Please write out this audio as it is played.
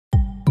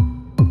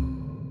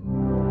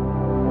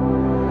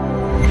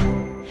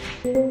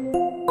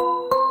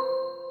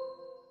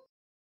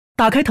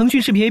打开腾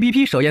讯视频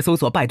APP， 首页搜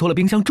索"拜托了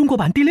冰箱"中国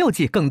版第6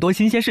季，更多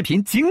新鲜视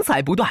频，精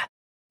彩不断。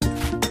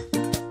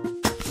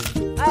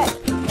哎，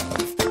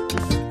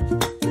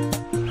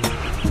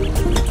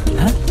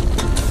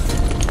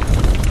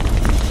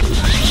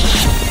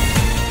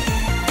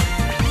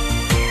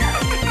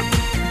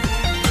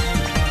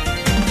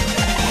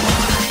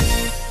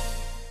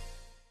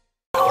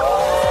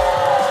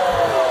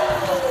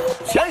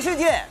全世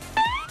界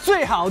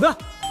最好的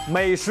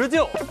美食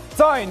就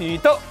在你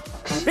的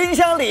冰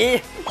箱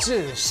里，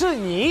只是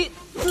你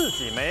自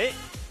己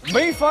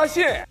没发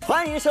现。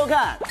欢迎收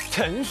看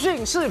腾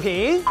讯视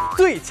频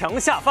最强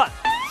下饭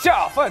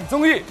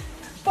综艺，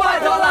拜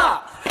托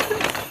了，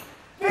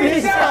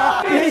冰箱。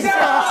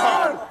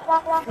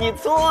你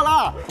错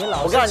了，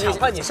我告诉你，抢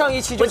拍你上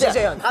一期就是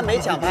这样，他没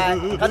抢拍，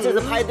他这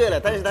次拍对了，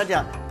但是他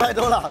讲拜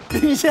托了，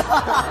冰箱。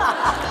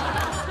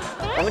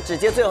我们只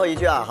接最后一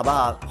句啊，好不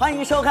好？欢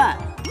迎收看，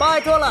拜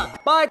托了，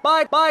拜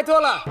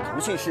托了，腾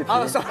讯视频。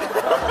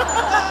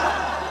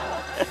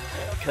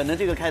可能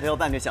这个开头要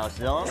半个小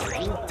时哦。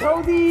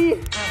超低，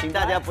请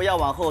大家不要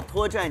往后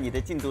拖拽你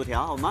的进度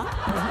条，好吗？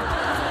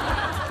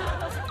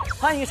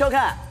欢迎收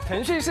看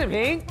腾讯视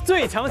频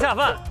最强下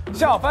饭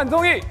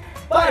综艺，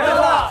拜托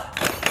了，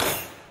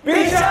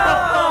冰箱，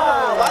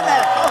完美。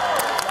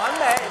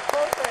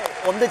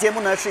我们的节目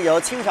呢是由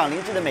清爽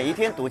灵芝的每一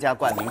天独家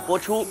冠名播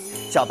出，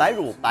小白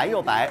乳白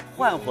又白，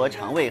焕活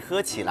肠胃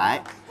喝起来。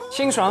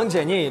清爽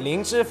解腻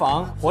零脂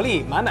肪，活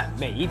力满满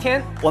每一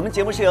天。我们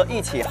节目是由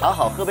一起好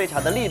好喝杯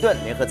茶的立顿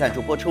联合赞助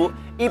播出，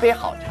一杯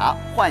好茶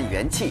换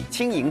元气，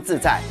轻盈自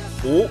在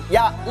无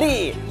压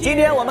力。今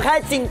天我们开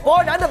井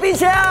柏然的冰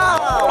箱。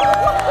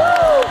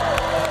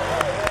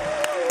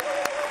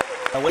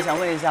我想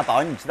问一下宝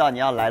儿，你知道你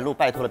要来录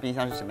拜托了冰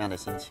箱是什么样的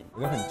心情？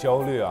我很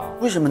焦虑啊。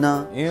为什么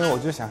呢？因为我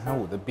就想想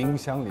我的冰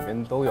箱里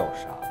边都有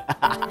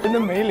啥，真的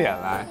没脸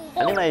来。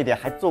另外一点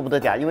还做不得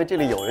假，因为这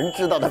里有人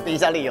知道他冰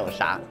箱里有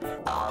啥。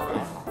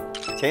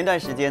前一段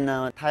时间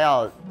呢，他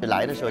要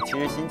来的时候，其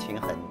实心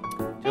情很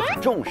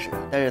重视，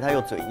但是他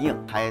又嘴硬，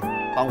还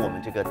帮我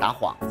们这个打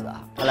幌子啊。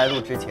他来录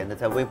之前呢，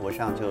在微博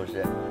上就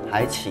是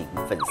还请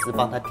粉丝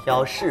帮他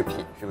挑饰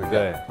品，是不是？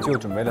对，就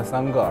准备了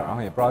3个，然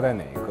后也不知道带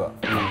哪一个，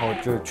然后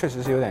就确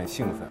实是有点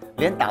兴奋，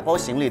连打包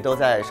行李都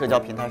在社交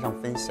平台上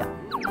分享。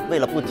为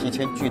了不提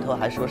前剧透，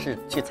还说是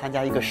去参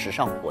加一个时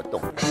尚活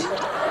动。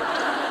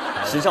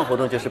时尚活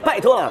动就是拜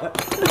托了，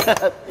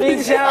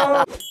冰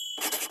箱。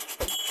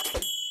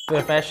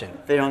对 fashion，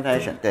 非常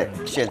fashion。对，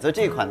选择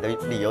这款的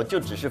理由就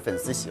只是粉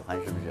丝喜欢，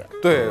是不是？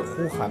对，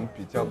呼喊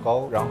比较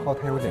高，然后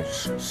它有点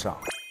时尚。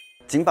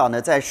景宝呢，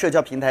在社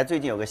交平台最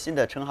近有个新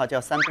的称号叫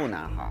3不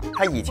男孩。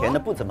他以前呢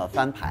不怎么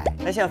翻牌，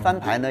但现在翻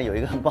牌呢有一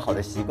个很不好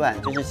的习惯，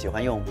就是喜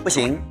欢用不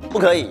行、不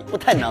可以、不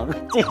太能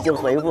进行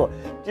回复。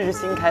这是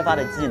新开发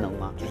的技能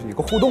吗？就是一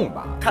个互动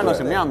吧。看到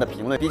什么样的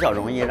评论比较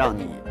容易让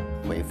你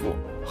回复？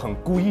很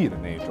故意的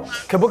那种。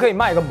可不可以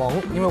卖个萌？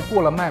因为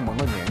过了卖萌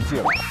的年纪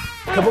了。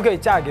可不可以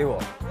嫁给我？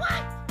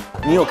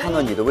你有看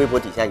到你的微博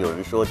底下有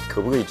人说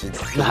可不可以直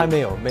接？还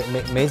没有，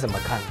没怎么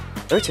看。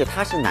而且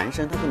他是男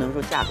生，他不能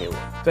说嫁给我。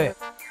对，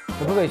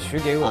可不可以娶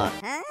给我？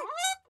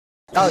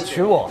然后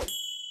娶我。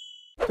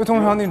就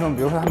通常那种，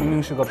比如说他明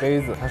明是个杯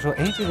子，他说：“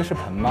哎，这个是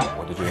盆吗？”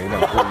我就觉得有点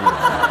故意。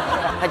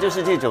他就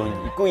是这种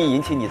故意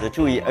引起你的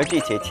注意，而且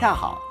恰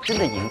好真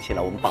的引起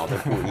了我们宝的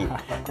注意。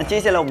那接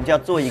下来我们就要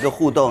做一个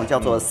互动，叫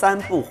做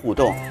3不互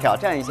动，挑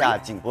战一下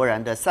井柏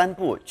然的3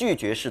不拒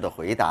绝式的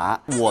回答。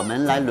我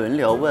们来轮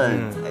流问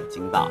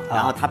井宝，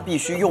然后他必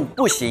须用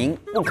不行、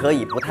不可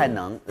以、不太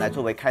能来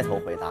作为开头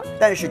回答，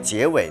但是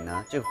结尾呢，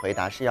这个回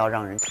答是要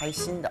让人开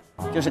心的，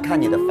就是看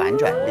你的反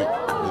转力。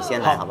你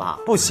先来好不好？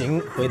不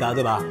行，回答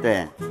对吧？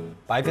对。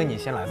白哥，你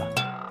先来吧。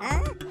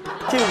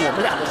这个我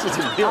们俩的事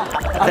情没有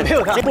没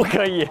有他不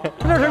可以，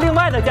那是另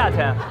外的价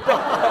钱。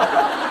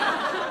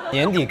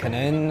年底可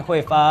能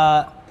会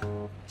发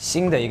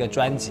新的一个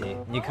专辑，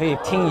你可以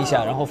听一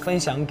下，然后分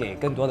享给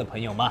更多的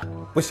朋友吗？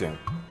不行，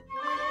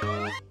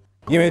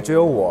因为只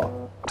有我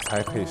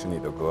才可以是你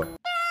的歌。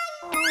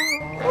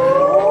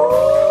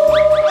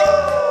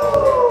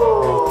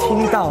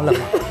听到了吗？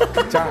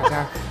加油！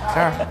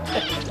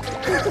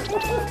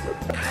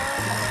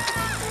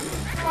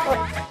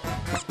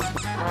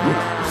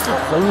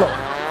很冷。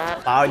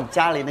宝儿，你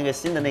家里那个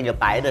新的那个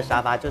白的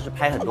沙发，就是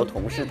拍很多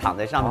同事躺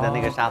在上面的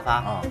那个沙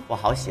发，我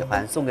好喜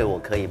欢，送给我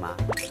可以吗？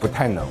不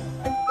太能，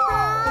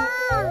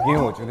因为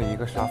我觉得一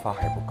个沙发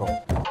还不够。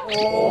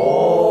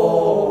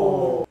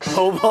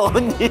头婆，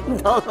你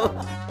懂了吗？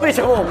为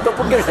什么我们都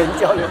不跟人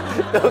交流，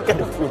都跟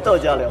土豆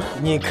交流？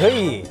你可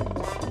以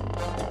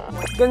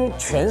跟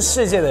全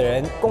世界的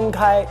人公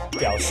开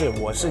表示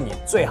我是你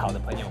最好的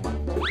朋友吗？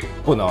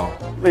不能。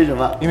为什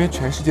么？因为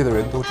全世界的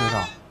人都知道。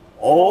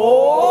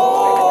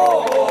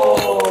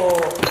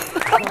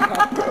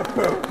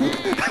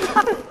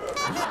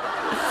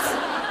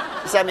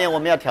下面我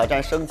们要挑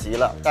战升级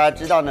了。大家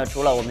知道呢，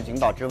除了我们景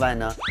宝之外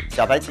呢，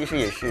小白其实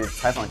也是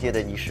采访界的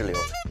泥石流。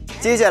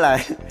接下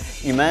来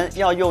你们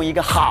要用一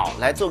个好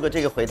来做个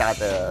这个回答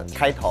的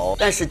开头，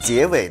但是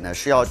结尾呢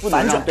是要不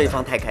能让对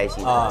方太开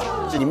心啊，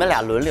就你们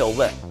俩轮流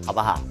问，好不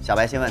好？小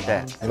白先问，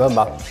对，你问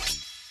吧。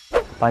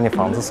把你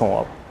房子送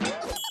我吧。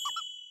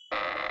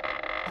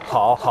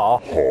好，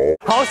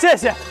谢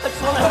谢，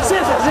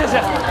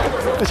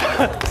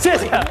谢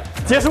谢，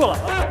结束了。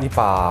你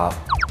把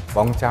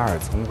王嘉尔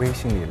从微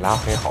信里拉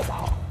黑好不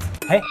好？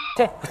哎，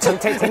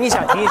停一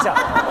下，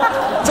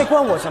这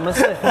关我什么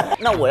事？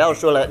那我要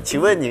说了，请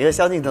问你跟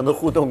萧敬腾的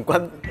互动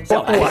关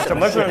小白什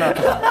么事呢？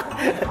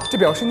这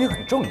表示你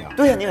很重要。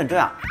对呀，你很重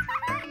要。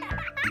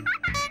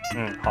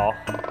好。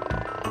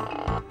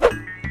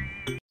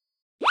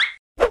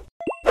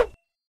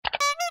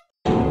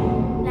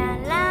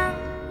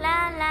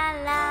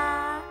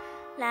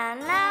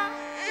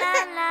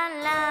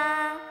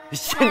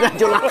现在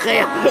就拉黑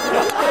啊！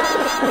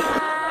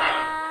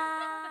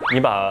你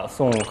把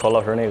送何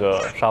老师那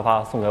个沙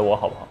发送给我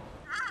好不好？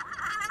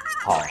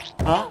好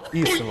啊，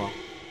意思吗？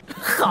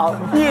好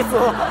意思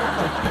吗？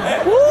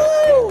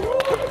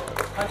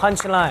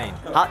 Punchline，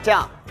 好，这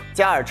样，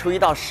嘉尔出一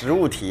道实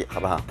物题，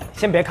好不好？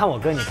先别看我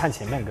哥，你看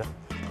前面哥。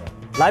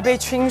来杯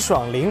清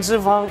爽零脂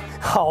肪，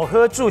好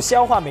喝助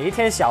消化，每一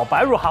天小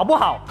白乳好不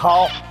好？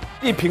好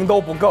，1瓶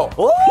都不够。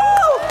哦，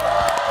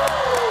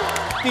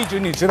地址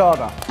你知道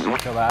的，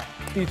小白，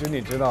地址你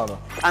知道的，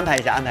安排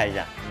一下。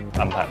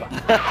安排吧。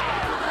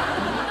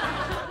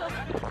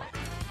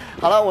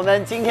好了，我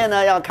们今天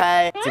呢要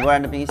开井柏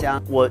然的冰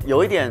箱，我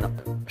有一点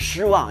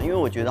失望，因为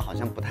我觉得好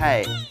像不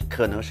太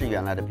可能是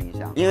原来的冰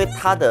箱，因为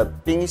它的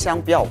冰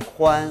箱比较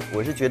宽，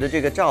我是觉得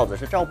这个罩子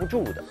是罩不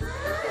住的。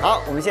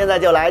好，我们现在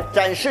就来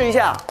展示一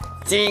下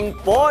井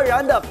柏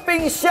然的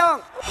冰箱。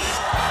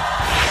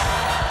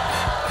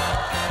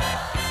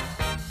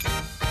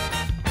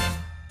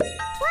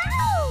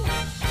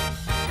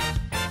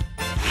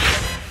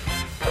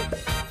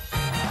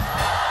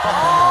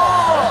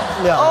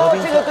哦，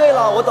这个对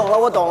了，我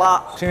懂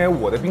了。是因为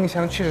我的冰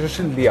箱确实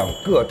是2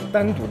个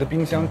单独的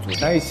冰箱组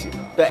在一起的，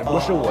对只不过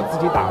是我自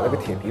己打了个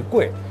铁皮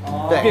柜，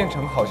对，变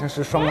成好像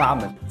是双拉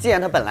门。既然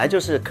它本来就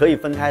是可以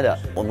分开的，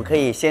我们可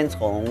以先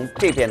从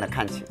这边的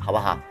看起，好不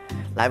好？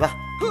来吧，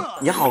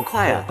你好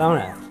快啊！当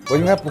然，我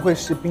应该不会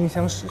是冰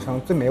箱史上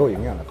最没有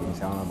营养的冰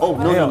箱了吧？哦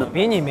没有， ，no，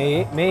 比你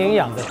没营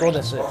养的多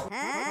的是。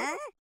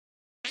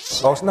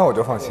哦，那我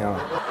就放心了。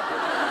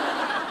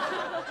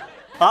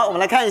好，我们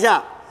来看一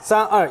下。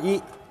 3、2、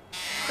1，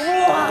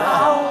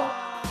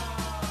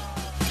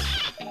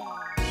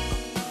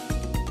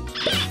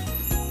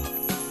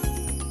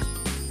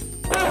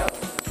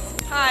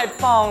太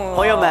棒了，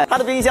朋友们，他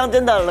的冰箱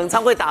真的冷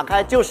藏柜打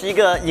开就是一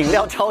个饮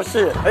料超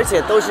市，而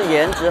且都是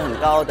颜值很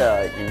高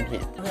的饮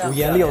品，五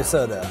颜六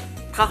色的。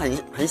他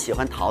很喜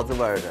欢桃子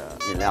味儿的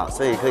饮料，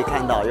所以可以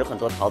看到有很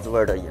多桃子味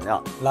儿的饮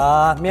料，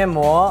啦，面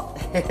膜，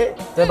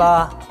对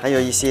吧？还有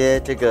一些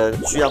这个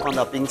需要放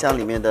到冰箱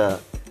里面的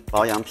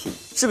保养品，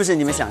是不是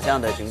你们想象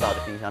的景宝的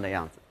冰箱的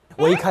样子？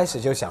我一开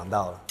始就想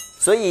到了。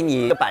所以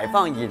你摆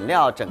放饮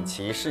料整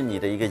齐是你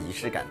的一个仪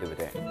式感，对不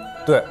对？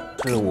对，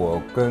是我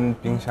跟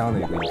冰箱的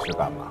一个仪式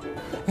感嘛。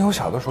因为我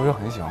小的时候就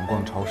很喜欢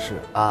逛超市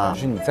啊，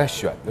就是你在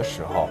选的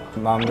时候，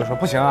妈妈就说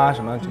不行啊，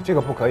什么这个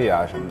不可以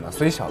啊什么的。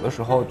所以小的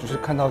时候就是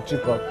看到这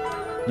个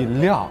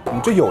饮料，你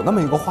就有那么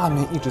一个画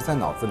面一直在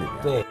脑子里面。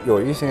对，有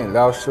一些饮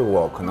料是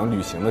我可能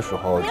旅行的时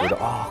候觉得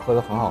啊喝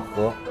得很好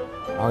喝，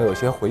然后有一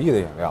些回忆的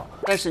饮料。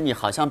但是你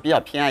好像比较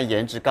偏爱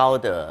颜值高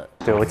的。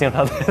对，我经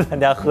常在他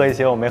家喝一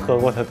些我没喝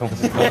过的东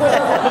西。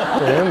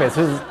对，因为每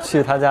次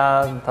去他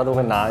家，他都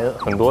会拿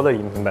很多的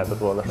饮品摆在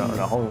桌子上，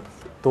然后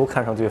都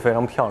看上去非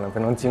常漂亮，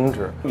非常精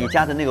致。你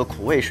家的那个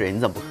苦味水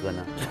你怎么不喝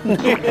呢？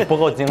不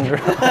够精致。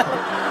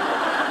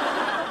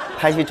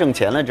拍戏挣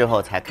钱了之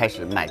后才开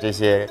始买这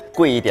些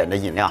贵一点的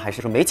饮料，还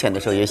是说没钱的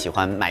时候也喜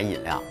欢买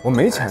饮料？我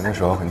没钱的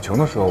时候，很穷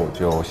的时候，我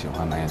就喜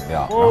欢买饮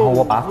料，然后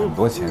我把很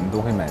多钱都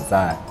会买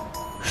在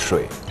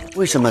水。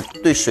为什么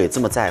对水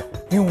这么在乎？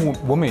因为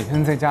我每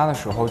天在家的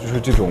时候，就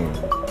是这种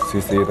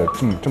CC 的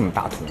这么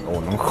大桶的，我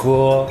能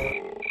喝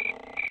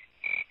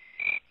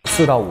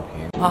4到5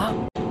瓶啊，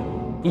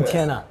一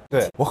天啊？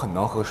对，我很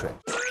能喝水，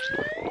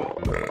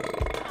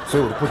所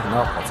以我就不停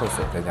地跑厕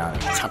所在家里。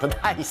讲得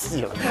太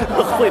细了，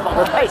汇报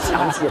得太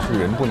详细了。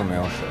人不能没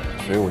有水，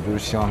所以我就是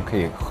希望可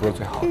以喝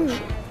最好的水。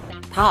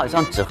他好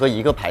像只喝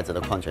一个牌子的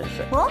矿泉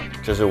水，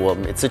就是我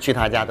每次去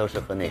他家都是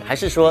喝那个。还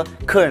是说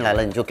客人来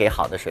了你就给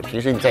好的水？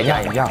平时你在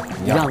家一样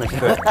的水？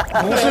对，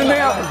不是那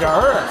样人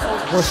儿，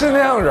我是那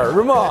样人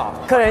儿吗？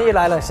客人一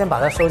来了，先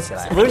把它收起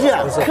来。不是，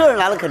客人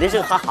来了肯定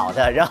是喝好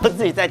的，然后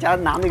自己在家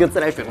拿那个自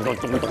来水咚咚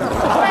咚咚。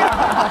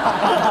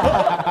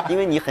因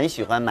为你很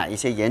喜欢买一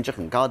些颜值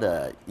很高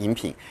的饮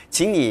品，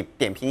请你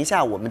点评一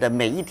下我们的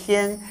每一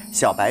天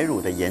小白乳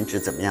的颜值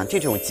怎么样？这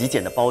种极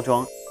简的包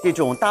装，这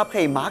种搭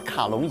配马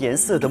卡龙颜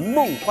色的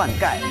梦幻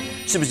盖，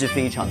是不是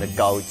非常的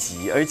高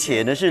级？而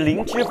且呢是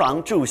零脂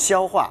肪助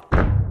消化。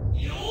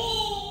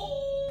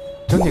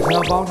整体看到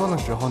包装的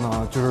时候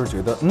呢，就是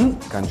觉得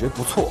感觉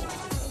不错，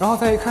然后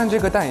再一看这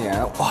个代言，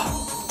哇，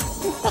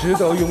值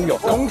得拥有。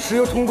同时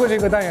又通过这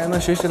个代言呢，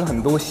学习了很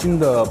多新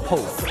的 pose，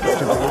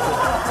这个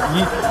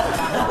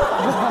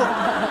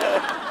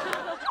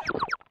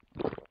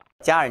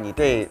嘉尔，你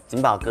对景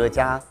宝哥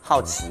家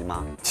好奇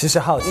吗？其实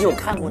好奇，你有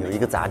看过有一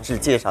个杂志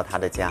介绍他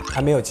的家？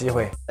还没有机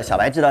会。小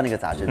白知道那个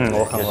杂志，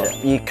我看过。就是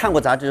你看过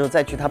杂志之后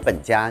再去他本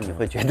家，你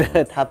会觉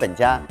得他本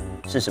家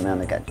是什么样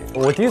的感觉？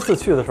我第一次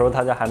去的时候，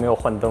他家还没有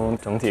换灯，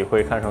整体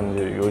会看上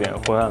去有点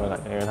昏暗的感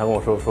觉，因为他跟我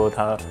说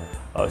他。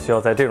需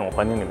要在这种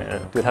环境里面，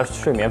对他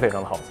睡眠非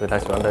常的好，所以他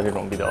喜欢在这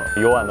种比较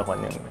幽暗的环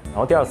境里面。然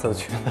后第二次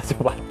去，他就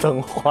把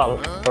灯换了，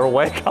他说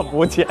我也看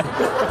不见，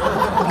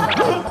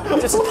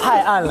就是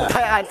太暗了，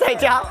太暗，在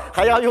家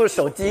还要用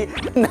手机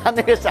拿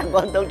那个闪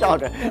光灯照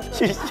着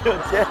去秀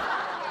间。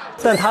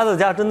但他的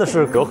家真的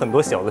是有很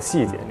多小的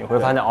细节，你会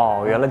发现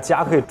哦，原来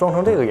家可以装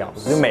成这个样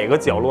子，就每个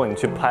角落你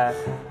去拍，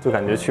就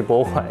感觉去博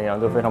物馆一样，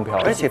就非常漂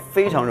亮，而且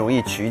非常容易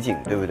取景，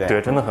对不对？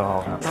对，真的很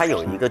好看。它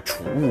有一个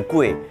储物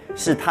柜，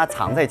是它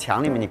藏在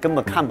墙里面，你根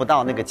本看不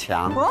到那个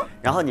墙，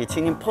然后你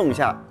轻轻碰一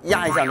下，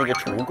压一下那个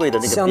储物柜的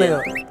那个边，像那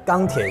个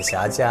钢铁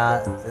侠家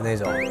的那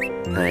种，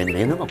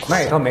没那么夸张，那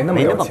也倒没那么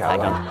有钱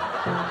了。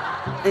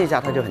那一下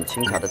它就很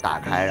轻巧的打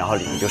开，然后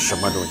里面就什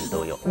么东西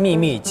都有，秘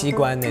密机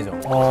关那种。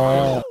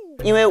哦。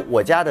因为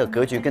我家的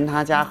格局跟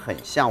他家很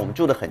像，我们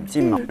住得很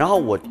近嘛。然后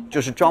我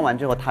就是装完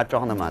之后他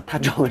装的嘛，他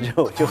装完之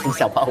后我就很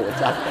想把我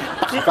家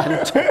打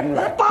翻重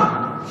来。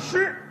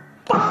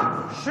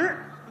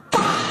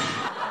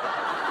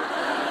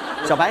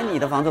小白，你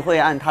的房子会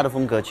按他的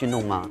风格去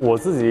弄吗？我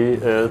自己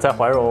在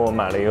怀柔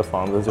买了一个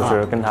房子，就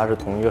是跟他是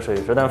同一个设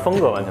计师，但是风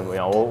格完全不一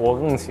样。我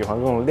更喜欢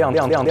更亮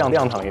堂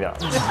一点。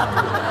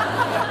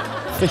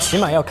就起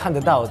码要看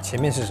得到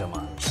前面是什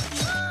么。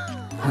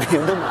没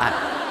有那么暗。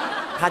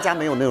他家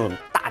没有那种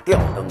大吊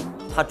灯，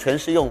它全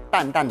是用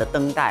淡淡的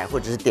灯带，或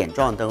者是点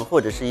状灯，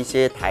或者是一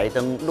些台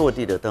灯、落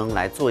地的灯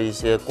来做一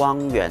些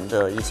光源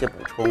的一些补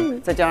充。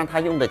再加上他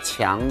用的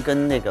墙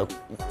跟那个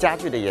家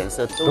具的颜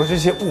色都是一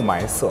些雾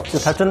霾色，就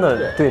他真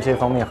的对这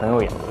方面很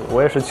有研究。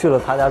我也是去了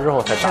他家之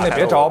后才。现在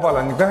别着吧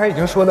了，你刚才已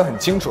经说得很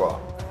清楚了。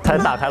才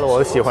打开了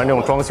我喜欢这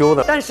种装修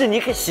的。但是你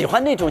可喜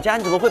欢那种家，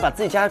你怎么会把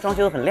自己家装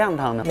修得很亮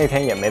堂呢？那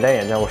天也没戴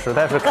眼镜，我实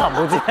在是看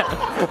不见，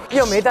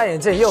又没戴眼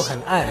镜又很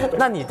暗。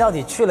那你到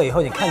底去了以后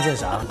你看见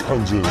啥？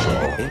看见啥？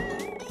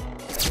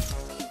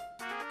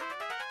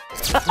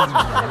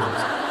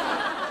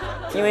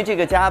因为这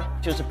个家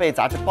就是被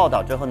杂志报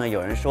道之后呢，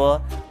有人说，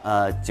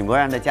井柏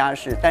然的家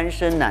是单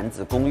身男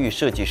子公寓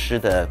设计师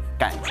的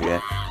感觉。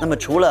那么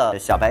除了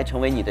小白成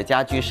为你的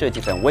家居设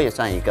计粉，我也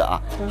算一个啊。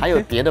还有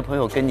别的朋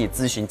友跟你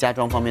咨询家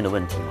装方面的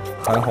问题吗？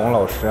韩红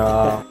老师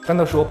啊，真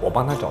的是我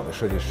帮他找的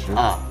设计师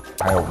啊，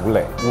还有吴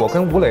磊。我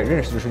跟吴磊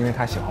认识就是因为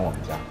他喜欢我们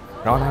家。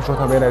然后他说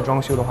他未来装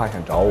修的话想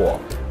找我，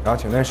然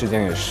后前段时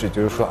间也是，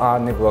就是说啊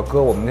那个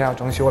哥我们家要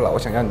装修了，我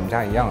想要你们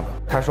家一样的。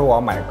他说我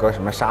要买个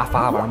什么沙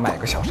发，我要买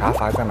个小沙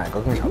发，再买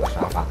个更小的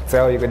沙发，再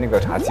要一个那个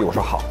茶几。我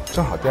说好，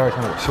正好第二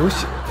天我休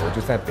息，我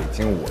就在北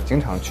京我经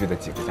常去的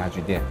几个家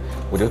具店，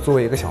我就作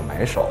为一个小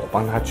买手，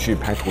帮他去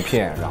拍图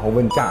片，然后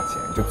问价钱，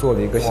就做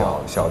了一个小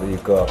的一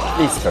个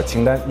list 小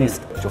清单 list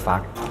就发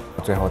给他，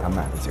最后他买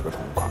了几个同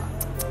款。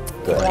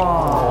对，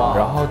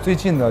然后最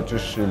近呢，就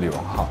是李荣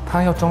浩，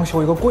他要装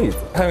修一个柜子。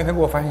他有一天给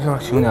我发信息说：“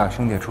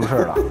兄弟出事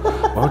了。”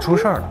我说：“出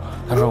事了。”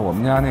他说：“我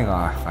们家那个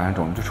反正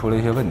总之出了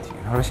一些问题。”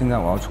他说：“现在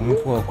我要重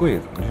做柜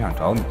子，我就想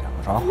找你一下。”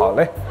我说：“好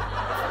嘞。”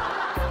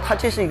他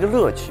这是一个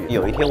乐趣。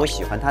有一天我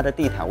喜欢他的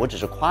地毯，我只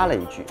是夸了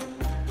一句。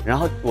然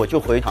后我就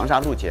回长沙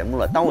录节目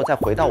了。当我再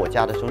回到我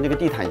家的时候，那个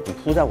地毯已经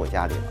铺在我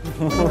家里了，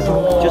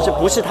就是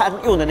不是他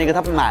用的那个，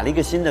他买了一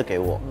个新的给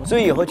我。所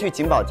以以后去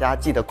景宝家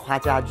记得夸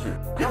家具。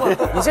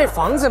你这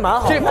房子蛮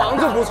好，这房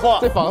子不错，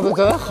这房子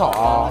真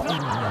好。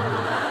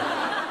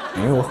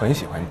因为我很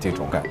喜欢这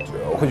种感觉，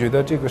我会觉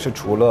得这个是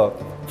除了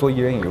做艺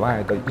人以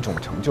外的一种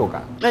成就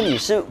感。那你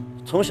是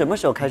从什么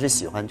时候开始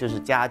喜欢就是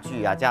家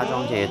具啊、家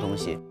装这些东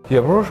西？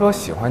也不是说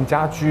喜欢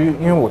家居，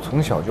因为我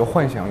从小就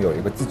幻想有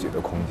一个自己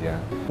的空间。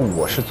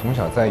我是从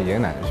小在爷爷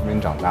奶奶身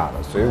边长大的，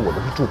所以我都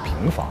是住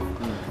平房。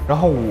然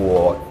后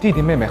我弟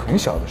弟妹妹很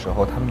小的时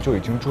候，他们就已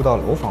经住到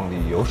楼房里，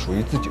有属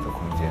于自己的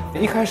空间。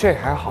一开始也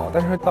还好，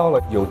但是到了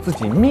有自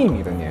己秘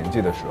密的年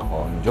纪的时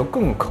候，你就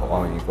更渴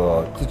望一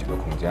个自己的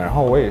空间。然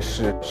后我也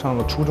是上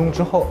了初中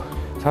之后，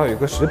才有一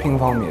个10平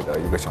方米的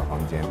一个小房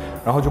间。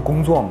然后就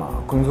工作嘛，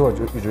工作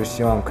就一直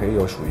希望可以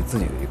有属于自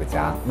己的一个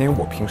家。因为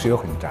我平时又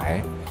很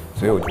宅，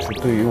所以我就是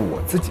对于我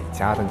自己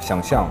家的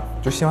想象，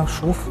就希望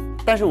舒服。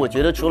但是我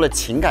觉得除了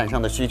情感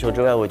上的需求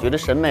之外，我觉得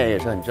审美也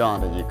是很重要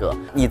的一个。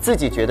你自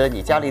己觉得你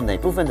家里哪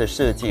部分的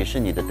设计是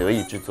你的得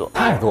意之作？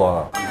太多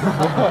了，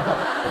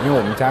因为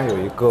我们家有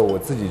一个我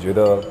自己觉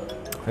得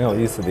很有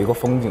意思的一个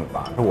风景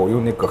吧。我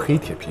用那个黑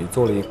铁皮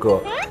做了一个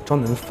专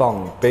门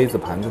放杯子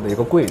盘子的一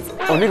个柜子。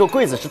哦，那个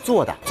柜子是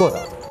做的。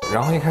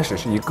然后一开始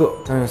是一个，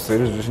但是随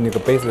着就是那个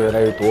杯子越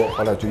来越多，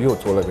后来就又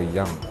做了个一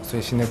样的，所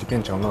以现在就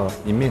变成了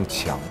一面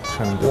墙，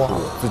上面就是我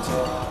自己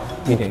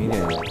一点一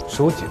点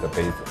收集的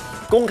杯子。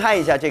公开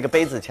一下这个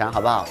杯子墙好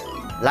不好？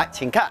来，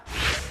请看。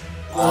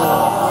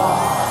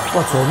哇，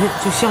左面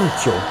就像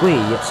酒柜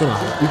一样，是吗？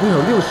一共有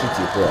60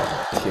几个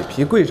铁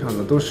皮柜上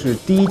呢，都是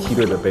第一梯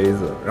队的杯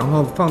子，然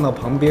后放到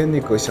旁边那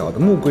个小的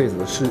木柜子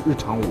是日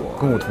常我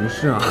跟我同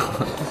事啊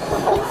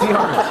第2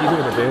梯队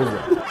的杯子。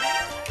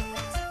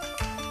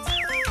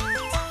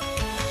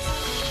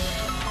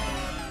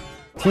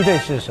梯队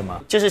是什么？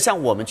就是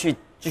像我们去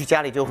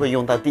家里就会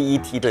用到第一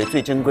梯队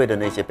最珍贵的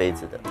那些杯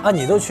子的。啊，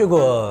你都去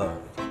过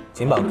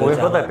景宝哥家？我跟你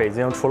说，在北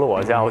京除了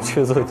我家，我去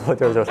的最多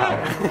地儿就是他们，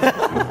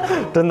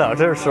真的，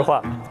这是实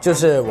话。就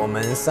是我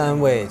们3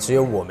位只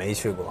有我没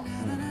去过。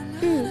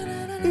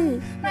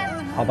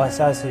好吧，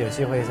下次有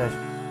机会再去。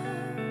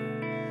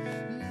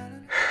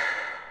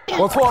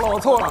我错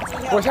了，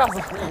我下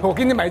次我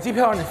给你买机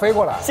票让你飞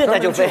过来，现在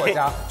就飞专门去我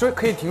家，就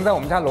可以停在我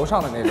们家楼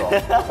上的那种，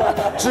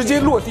直接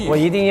落地。我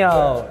一定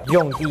要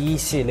用第1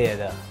系列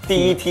的第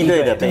一梯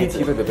队的杯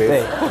子。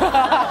对。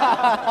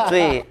所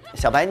以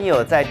小白，你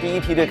有在第一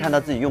梯队看到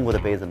自己用过的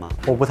杯子吗？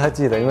我不太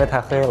记得，因为太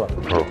黑了。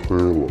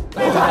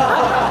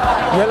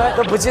原来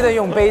都不记得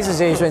用杯子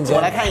这一瞬间。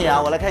我来看一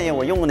眼，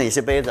我用过哪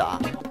些杯子啊？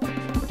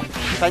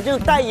反正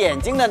戴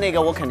眼镜的那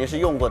个我肯定是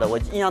用过的，我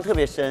印象特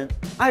别深。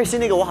艾尔西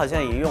那个我好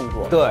像也用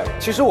过。对，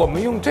其实我们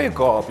用这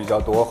个比较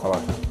多，何老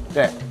师。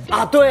对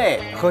啊，对，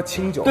喝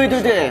清酒。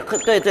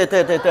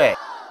对。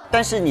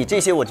但是你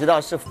这些我知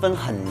道是分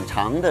很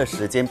长的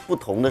时间，不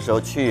同的时候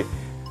去，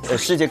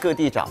世界各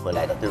地找回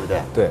来的，对不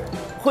对？对。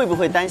会不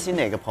会担心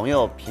哪个朋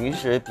友平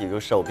时比如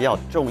手比较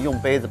重，用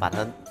杯子把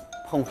它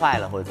碰坏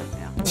了或者怎么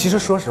样？其实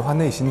说实话，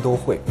内心都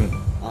会，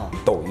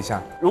抖一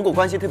下。如果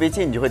关系特别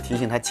近，你就会提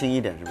醒他轻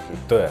一点，是不是？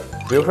对，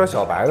比如说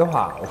小白的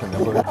话，我肯定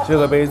会这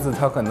个杯子，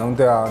他可能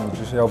对啊，你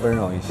就是要温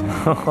柔一些。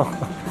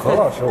何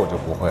老师我就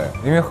不会，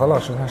因为何老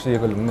师他是一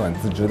个冷暖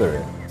自知的人。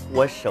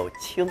我手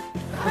轻。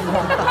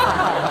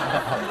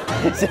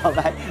小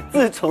白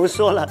自从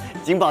说了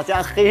景宝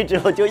家黑之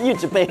后，就一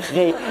直被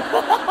黑。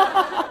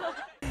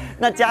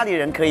那家里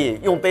人可以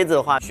用杯子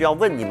的话，需要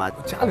问你吗？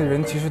家里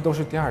人其实都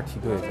是第2梯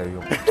队在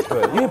用，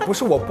对，因为不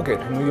是我不给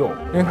他们用，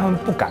因为他们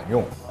不敢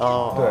用。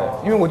哦，对，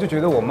因为我就觉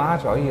得我妈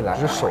只要一来，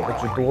就手会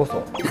直哆嗦。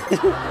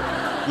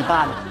你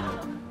爸呢？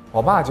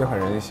我爸就很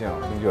任性，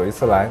有一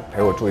次来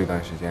陪我住一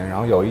段时间，然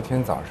后有一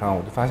天早上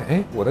我就发现，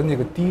哎，我的那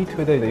个第1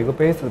梯队的一个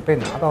杯子被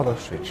拿到了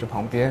水池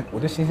旁边，我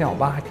就心想，我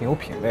爸还挺有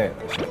品味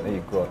的，选了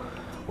一个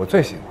我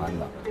最喜欢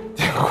的，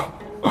结果。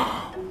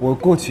我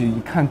过去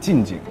一看，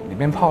近景里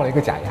面泡了一个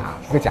假牙，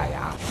泡了个假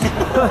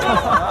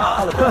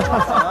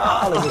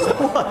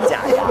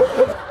牙，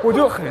我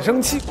就很生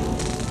气。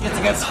你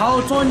这个操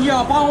作，你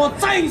要把我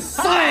宰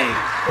死！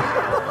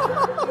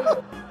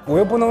我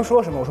又不能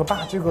说什么，我说爸，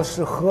这个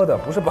是喝的，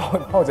不是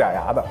泡假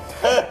牙的。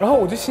然后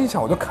我就心想，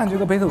我就看这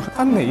个杯子，我说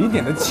它哪一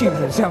点的气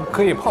质像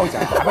可以泡假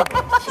牙的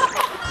感觉？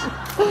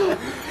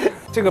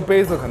这个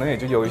杯子可能也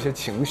就有一些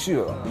情绪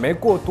了，没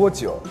过多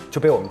久就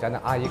被我们家的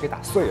阿姨给打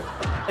碎了。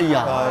哎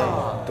呀，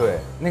对，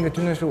那个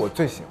真的是我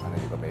最喜欢的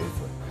一个杯子。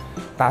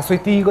打碎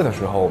第1个的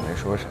时候我没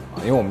说什么，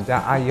因为我们家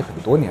阿姨很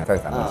多年在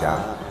咱们家，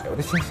我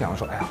就心想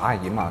说，哎呀，阿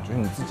姨嘛，就是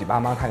你自己爸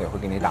妈她也会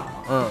给你打嘛。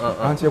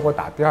然后结果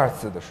打第2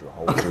次的时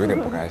候，我就有点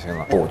不开心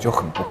了，我就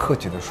很不客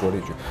气的说了一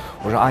句，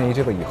我说阿姨，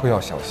这个以后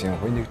要小心，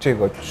我说这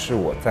个是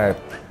我在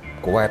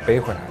国外背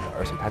回来的，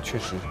而且它确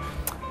实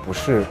不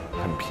是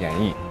很便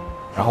宜。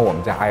然后我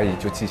们家阿姨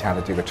就记下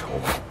了这个仇，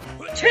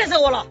气死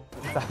我了！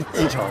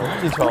记仇。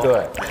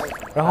对。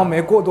然后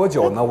没过多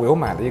久呢，我又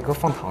买了一个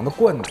放糖的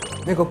罐子，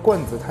那个罐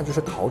子它就是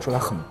淘出来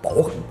很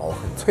薄、很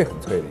脆的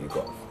一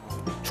个。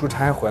出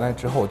差回来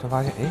之后，我就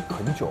发现，哎，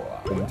很久了，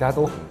我们家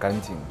都很干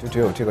净，就只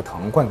有这个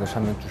糖罐子上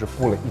面就是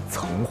布了一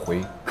层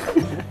灰。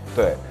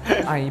对，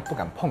阿姨不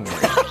敢碰那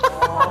个，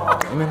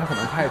因为它可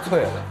能太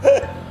脆了。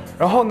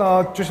然后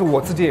呢，就是我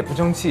自己也不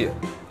争气，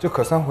就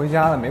可算回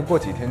家了。没过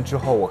几天之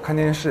后，我看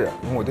电视，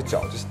因为我的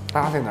脚就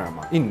搭在那儿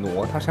嘛，一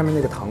挪，它上面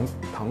那个糖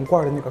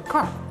罐的那个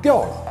盖儿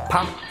掉了，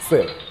啪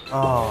碎了。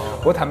哦，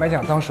我坦白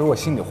讲，当时我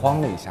心里慌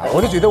了一下，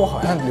我就觉得我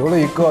好像留了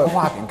一个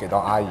画饼给到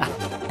阿姨。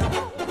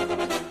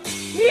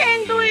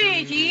面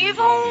对疾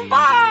风暴。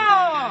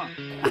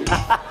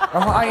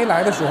然后阿姨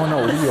来的时候呢，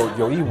我就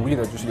有意无意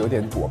的，就是有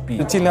点躲避，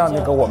就尽量那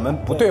个我们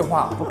不对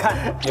话、不看、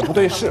也不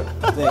对视。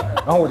对，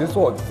然后我就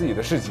做我自己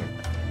的事情。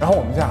然后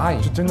我们家阿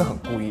姨是真的很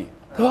故意，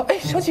她说：“哎，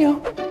小景，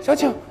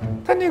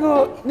她那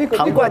个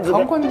糖罐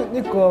的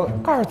那个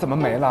盖儿怎么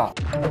没了？”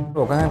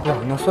我刚才不小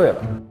心弄碎了。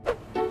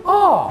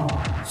哦，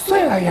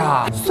碎了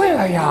呀！碎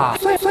了呀！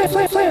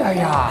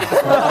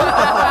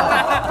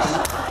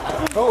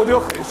然后我就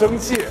很生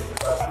气，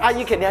阿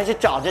姨肯定还是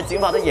找着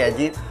景宝的眼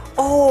睛。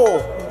哦，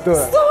对，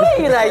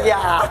碎了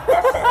呀！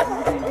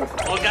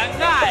好尴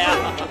尬呀！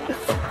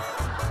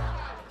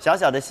小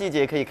小的细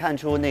节可以看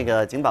出那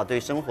个景宝对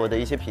生活的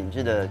一些品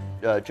质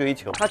的追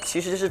求，他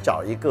其实是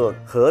找一个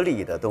合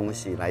理的东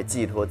西来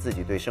寄托自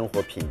己对生活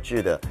品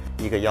质的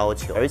一个要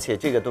求，而且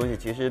这个东西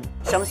其实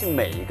相信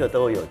每一个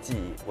都有记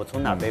忆，我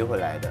从哪背回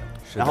来的，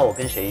然后我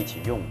跟谁一起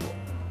用过。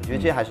我觉得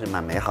这还是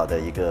蛮美好的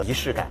一个仪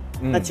式感。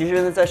那其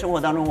实呢，在生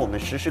活当中，我们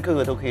时时刻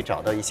刻都可以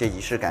找到一些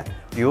仪式感。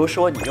比如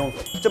说，你用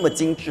这么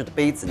精致的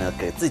杯子呢，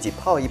给自己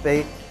泡一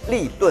杯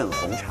立顿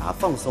红茶，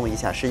放松一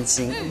下身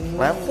心，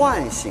来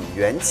唤醒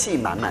元气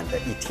满满的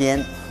一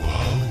天。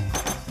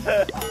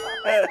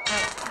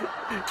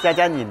佳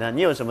佳你呢？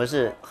你有什么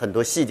是很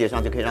多细节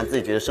上就可以让自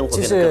己觉得生活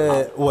其变得更好？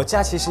实我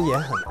家其实也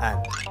很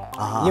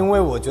暗，因为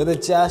我觉得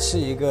家是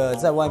一个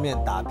在外面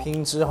打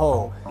拼之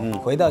后，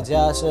回到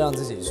家是让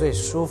自己最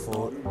舒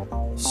服、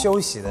休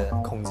息的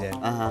空间。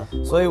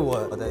所以我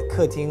的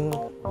客厅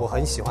我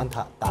很喜欢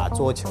打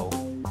桌球，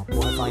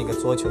我会放一个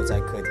桌球在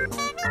客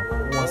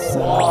厅。哇塞！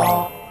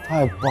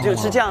太棒了！就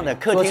是这样的，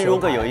客厅如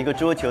果有一个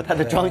桌球，它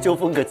的装修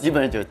风格基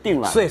本上就定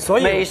了。所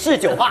以美式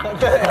酒吧，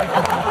对，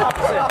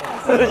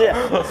是不是？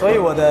所以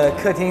我的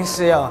客厅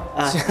是要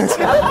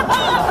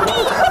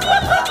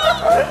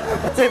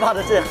最怕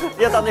的是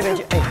要到那边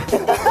去，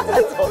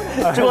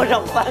从桌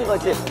上翻过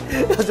去，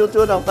要从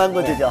桌上翻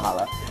过去就好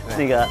了。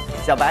那个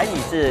小白，你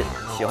是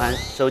喜欢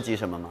收集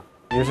什么吗？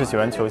一是喜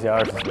欢球鞋，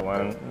二是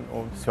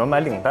我喜欢买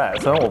领带。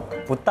虽然我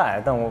不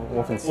戴，但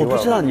我很奇怪。我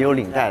不知道你有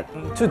领带，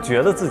就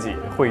觉得自己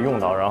会用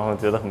到，然后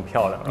觉得很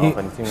漂亮，然后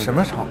很精致。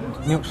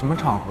你有什么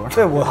场合？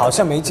对我好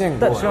像没见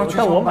过。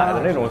但我买的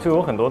那种就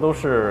有很多都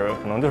是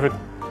可能就是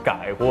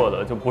改过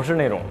的，就不是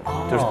那种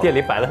就是店里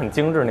摆的很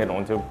精致那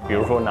种。就比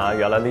如说拿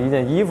原来的一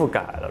件衣服改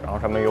了，然后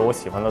上面有我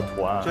喜欢的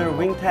图案，就是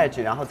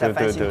vintage， 然后再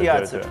翻新第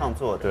二次创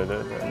作的。对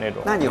那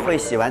种。那你会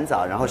洗完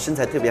澡，然后身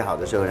材特别好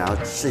的时候，然后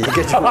是一个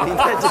这种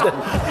vintage 的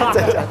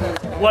在这。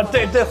哇，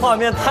这画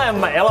面太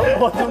美了，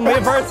我就没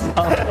法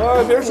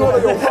讲。别说了，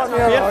有画面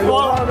了，有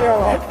画面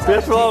了，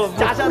别说了，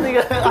加上那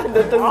个暗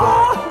的灯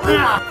光。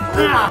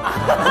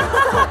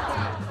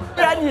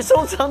不然你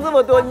收藏这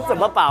么多，你怎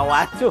么把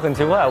玩？就很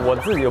奇怪，我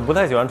自己不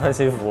太喜欢穿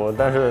西服，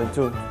但是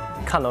就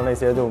看到那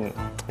些就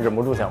忍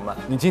不住想买。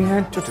你今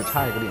天就只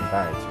差一个领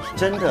带，其实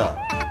真的。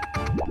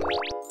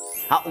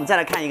好，我们再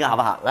来看一个好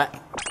不好？来，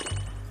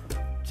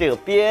这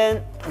边，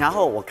然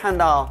后我看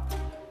到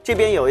这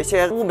边有一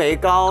些乌梅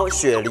糕、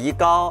雪梨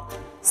糕、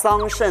桑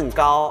葚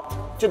糕，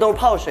这都是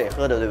泡水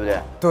喝的，对不对？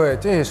对，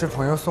这也是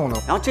朋友送的。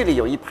然后这里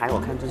有一排，我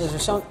看这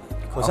是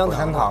口香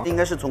糖，应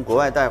该是从国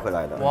外带回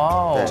来的。哇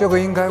哦，这个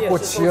应该过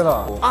期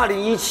了。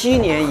2017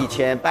年以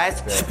前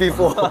 ，best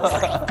before。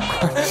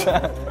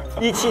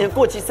17年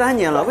过期3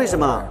年了，为什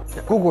么？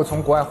姑姑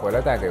从国外回来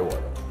带给我的，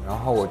然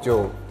后我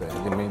就对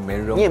也没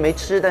扔。你也没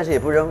吃，但是也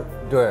不扔。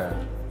对，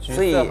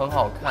所以很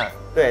好看。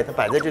对，它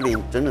摆在这里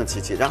整整齐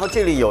齐。然后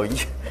这里有一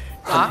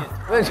啊？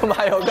为什么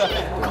还有个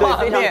对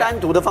非常单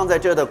独的放在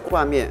这的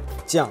挂面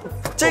酱？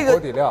这个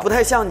不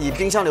太像你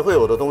冰箱里会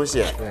有的东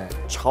西。对，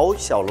炒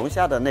小龙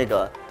虾的那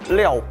个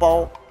料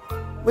包，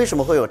为什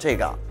么会有这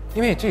个？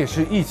因为这也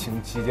是疫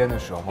情期间的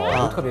时候，我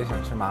就特别想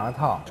吃麻辣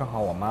烫。正好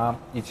我妈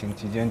疫情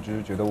期间只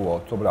是觉得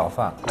我做不了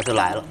饭，那就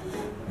来了，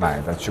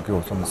买的去给我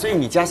送的。所以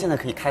你家现在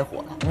可以开火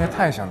了。因为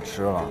太想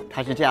吃了。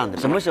它是这样的，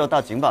什么时候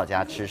到景宝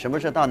家吃，什么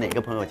时候到哪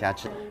个朋友家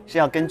吃，是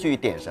要根据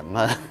点什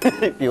么。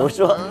比如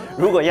说，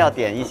如果要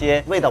点一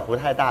些味道不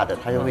太大的，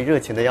他就会热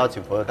情的邀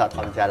请朋友到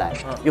他们家来，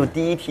用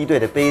第一梯队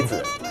的杯子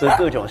喝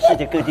各种世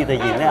界各地的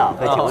饮料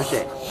和酒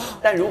水。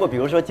但如果比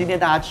如说今天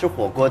大家吃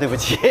火锅，对不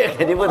起，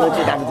肯定不能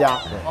去他们家。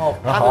哦，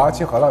好啊，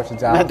去何老师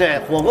家。对，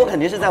火锅肯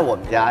定是在我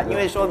们家，因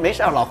为说没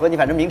事，老何你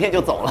反正明天就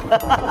走了，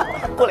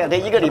过2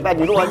天1个礼拜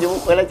你录完节目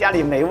回来家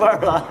里没味儿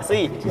了，所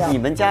以你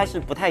们家是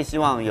不太希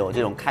望有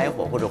这种开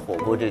火或者火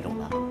锅这种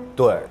的。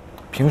对，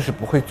平时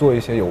不会做一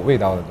些有味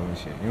道的东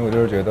西，因为我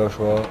就是觉得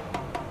说，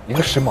一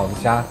个时髦的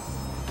家，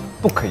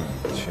不可以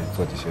去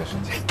做这些事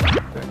情。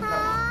对。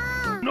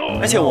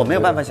而且我没有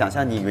办法想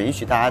象你允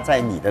许大家在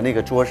你的那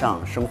个桌上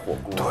生火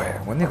锅。对，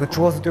我那个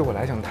桌子对我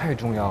来讲太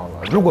重要了，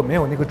如果没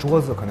有那个桌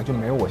子，可能就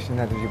没有我现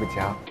在的这个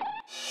家。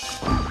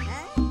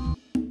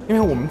因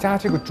为我们家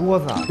这个桌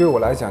子啊，对我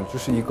来讲就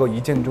是一个一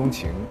见钟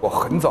情。我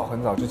很早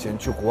之前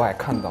去国外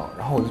看到，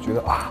然后我就觉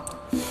得啊，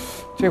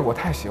这个我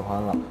太喜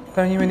欢了。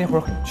但是因为那会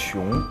儿很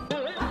穷，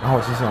然后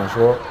我就想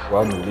说我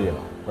要努力了，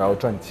我要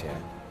赚钱。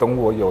等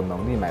我有能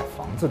力买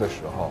房子的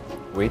时候，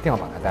我一定要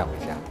把它带回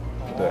家。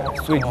对，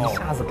所以一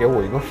下子给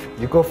我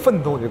一个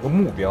奋斗的一个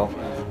目标。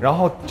然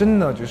后真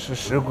的就是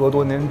时隔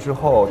多年之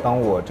后，当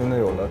我真的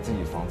有了自己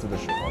房子的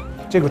时候，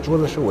这个桌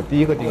子是我第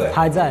一个订的，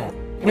它还在。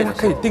因为它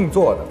可以定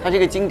做的，它是一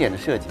个经典的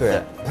设计。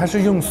对，它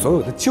是用所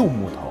有的旧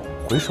木头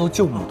回收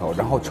旧木头，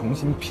然后重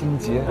新拼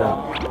接的。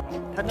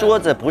它桌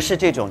子不是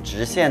这种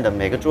直线的，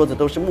每个桌子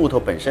都是木头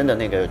本身的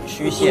那个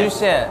曲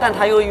线，但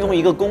它又用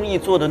一个工艺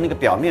做的那个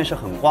表面是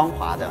很光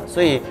滑的，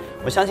所以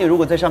我相信如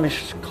果在上面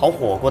烤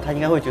火锅，他应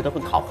该会觉得会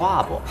烤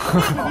化不？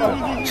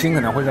心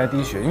可能会在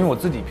滴血，因为我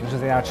自己平时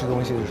在家吃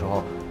东西的时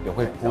候也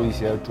会铺一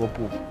些桌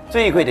布。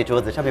最贵的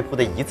桌子上面铺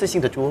的一次性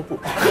的桌布。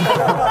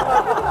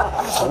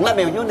从来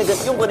没有用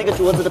过那个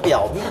桌子的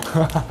表面。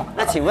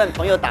那请问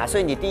朋友打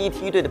碎你第一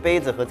梯队的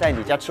杯子和在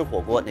你家吃火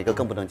锅，哪个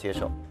更不能接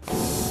受？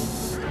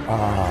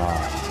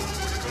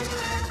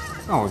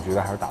那我觉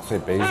得还是打碎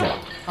杯子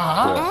吧。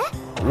啊？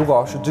对。如果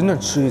要是真的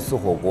吃一次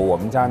火锅，我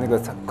们家那个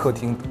客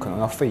厅可能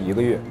要费1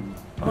个月。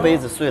杯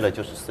子碎了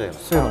就是碎了，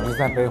碎了就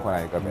再背回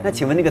来一个呗。那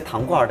请问那个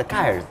糖罐的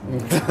盖儿，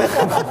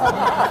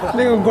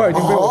那个罐已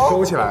经被我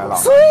收起来了。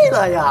碎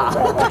了呀！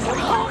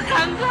好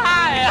尴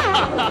尬呀！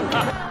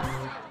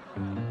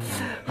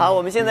好，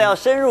我们现在要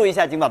深入一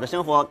下景宝的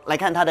生活，来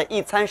看他的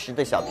一餐时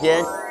的小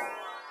片。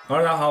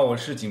Hello， 大家好，我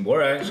是井柏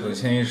然。首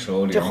先一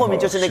首这后面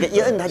就是那个一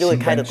摁它就会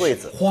开的柜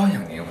子，《花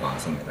样年华》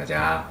送给大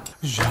家。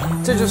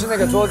这就是那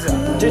个桌子，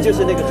这就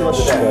是那个桌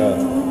子。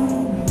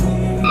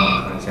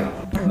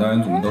导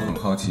演组们都很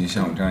好奇，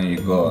像我这样一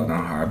个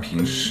男孩，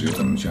平时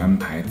怎么去安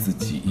排自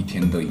己一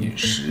天的饮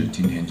食？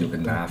今天就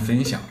跟大家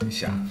分享一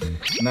下。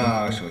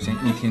那首先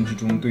一天之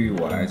中，对于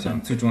我来讲，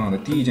最重要的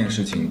第一件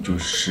事情就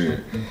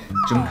是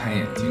睁开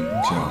眼睛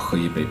就要喝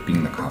一杯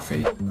冰的咖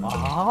啡。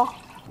啊，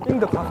冰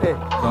的咖啡，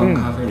喝完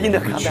咖啡，冰的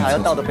咖啡还要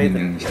倒到杯子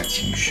酝酿一下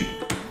情绪，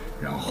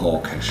然后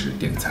开始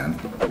点餐。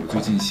我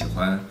最近喜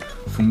欢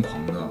疯狂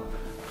的、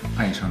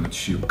爱上的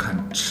去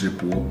看吃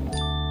播。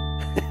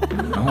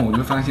然后我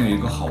就发现有一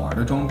个好玩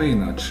的装备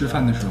呢，吃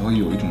饭的时候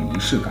有一种仪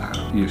式感，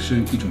也是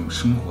一种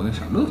生活的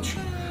小乐趣。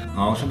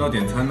好，说到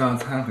点餐呢，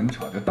餐很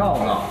巧就到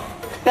了。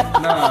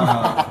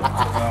那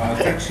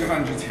在吃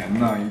饭之前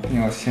呢，一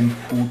定要先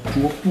铺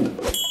桌布，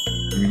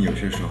因为有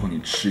些时候你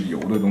吃油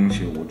的东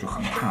西，我就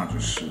很怕就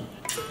是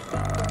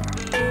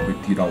会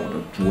滴到我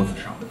的桌子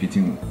上，毕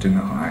竟我真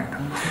的很爱它。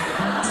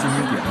今天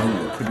点了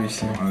我特别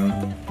喜欢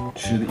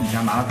吃的一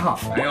家麻辣烫，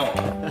还有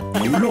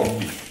牛肉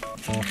饼。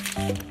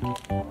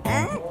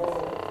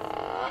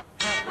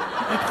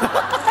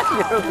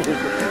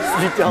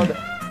虚焦的，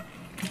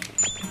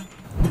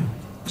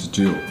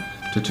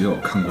这只有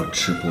看过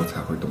吃播才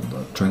会懂得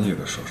专业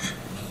的手势。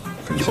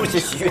又是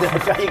虚的，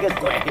像一个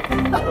鬼。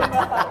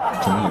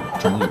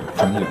专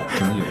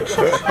业的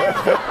手势。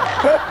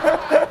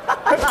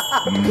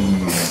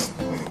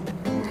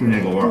就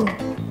那个味儿。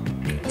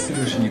这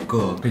就是一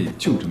个可以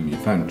就着米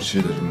饭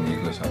吃的这么一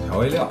个小调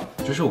味料。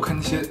就是我看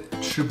那些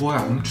吃播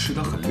呀，他们吃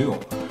的很溜，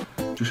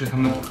就是他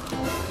们。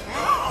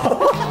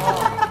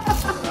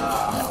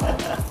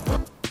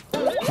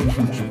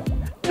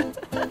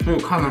所以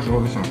我看的时候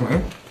就想说，哎，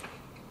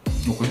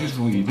我回去的时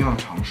候一定要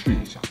尝试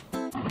一下。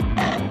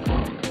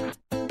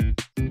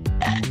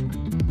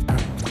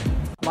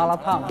麻辣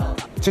烫，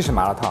这是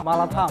麻辣烫。麻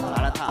辣烫，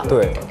麻辣烫。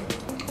对。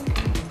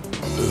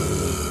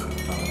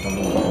当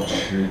我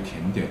吃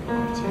甜点的环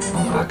节，把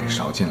它给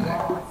勺进来。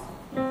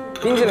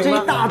冰淇淋吗？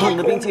这一大桶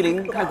的冰淇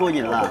淋太过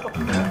瘾了。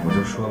你看，我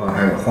就说了，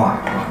还得画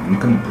一画，你们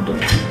根本不懂。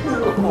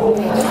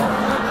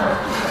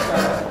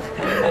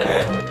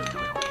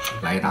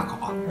来一大口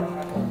啊！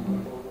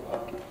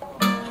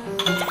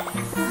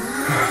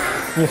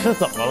你是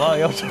怎么了？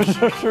要吃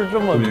这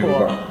么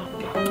多？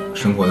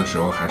生活的时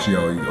候还是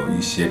要有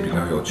一些比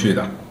较有趣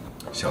的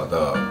小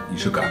的仪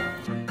式感。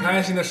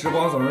开心的时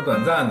光总是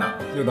短暂的，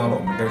又到了我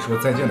们该说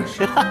再见的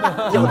时候。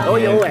有头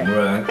有尾。很多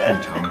人日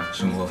常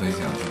生活分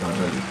享就到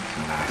这里，希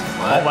望大家喜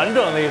欢。好完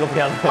整的一个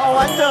片子，好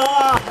完整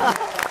啊！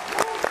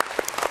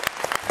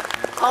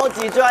超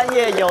级专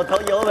业，有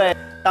头有尾。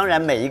当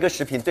然，每一个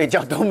视频对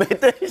焦都没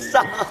对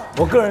上。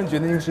我个人觉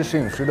得应该是摄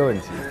影师的问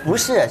题。不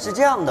是，是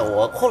这样的，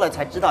我后来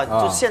才知道，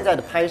就现在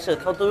的拍摄，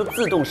它都是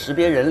自动识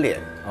别人脸。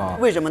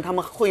为什么他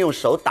们会用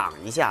手挡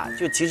一下？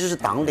就其实是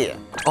挡脸，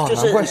就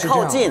是你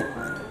靠近，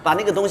把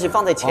那个东西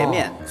放在前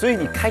面，所以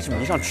你开始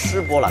迷上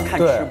吃播了，看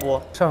吃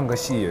播。上个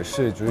戏也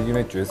是，就是因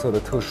为角色的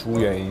特殊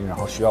原因，然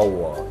后需要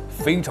我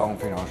非常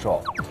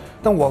瘦，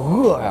但我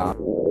饿呀。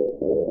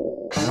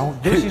然后，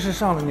尤其是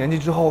上了年纪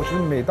之后，就是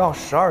每到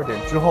12点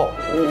之后，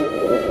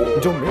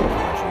你就没有办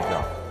法睡觉，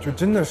就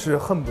真的是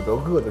恨不得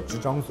饿得直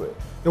张嘴，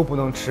又不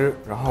能吃，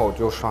然后我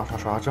就刷，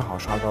正好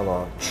刷到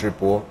了吃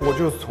播。我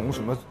就从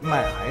什么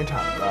卖海产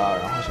的，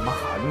然后什么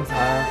韩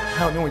餐，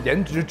还有那种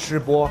颜值吃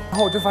播，然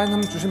后我就发现他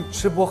们就是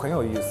吃播很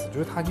有意思，就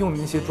是他用的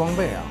那些装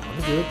备啊，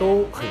我就觉得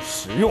都很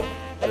实用。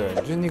对，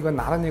就是那个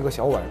拿的那个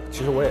小碗，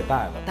其实我也带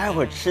了。待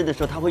会儿吃的时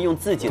候，他会用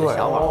自己的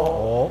小碗。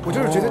我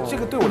就是觉得这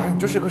个对我来讲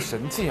就是个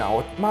神器啊！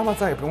我妈妈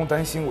再也不用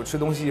担心我吃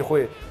东西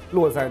会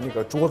落在那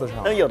个桌子上。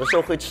但有的时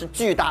候会吃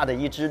巨大的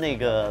一只那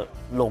个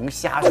龙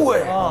虾。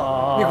对，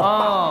那个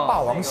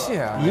霸王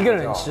蟹啊，一个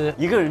人吃，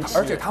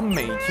而且他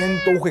每天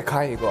都会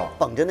开一个，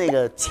捧着那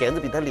个钳子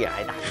比他脸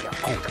还大一点。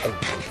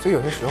所以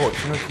有些时候我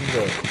听着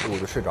我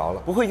就睡着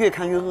了。不会越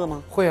看越饿吗？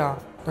会啊。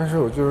但是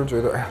我就是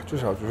觉得，哎呀，至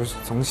少就是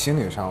从心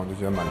理上我就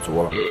觉得满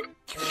足了。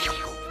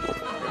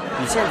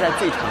你现在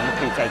最长的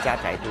可以在家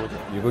宅多久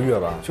？1个月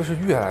吧，就是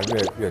越来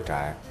越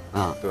宅。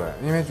对，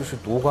因为就是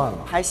读惯了。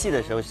拍戏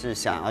的时候是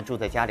想要住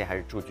在家里还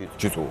是住剧组？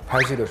剧组。拍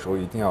戏的时候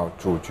一定要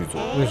住剧组。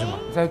为什么？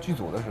在剧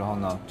组的时候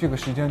呢，这个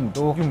时间你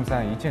都用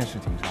在一件事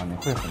情上，你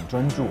会很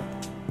专注。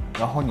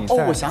然后你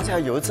我想起来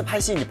有一次拍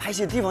戏，你拍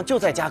戏的地方就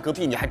在家隔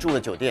壁，你还住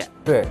了酒店。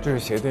对，就是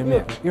斜对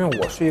面。因为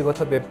我是一个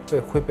特别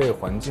会被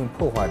环境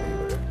破坏的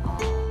一个人。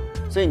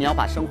所以你要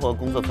把生活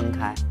工作分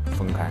开。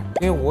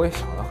因为我也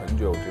想了很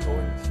久这个问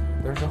题，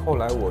但是后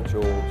来我就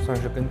算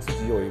是跟自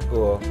己有一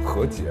个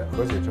和解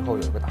之后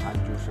有一个答案，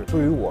就是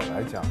对于我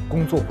来讲，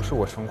工作不是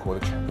我生活的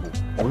全部。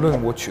无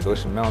论我取得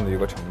什么样的一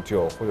个成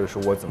就，或者是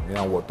我怎么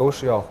样，我都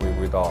是要回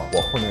归到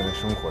我后面的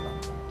生活当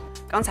中。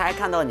刚才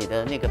看到你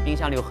的那个冰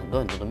箱里有很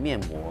多的面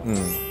膜，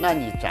那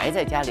你宅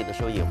在家里的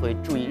时候也会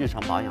注意日常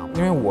保养吗？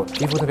因为我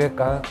皮肤特别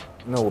干，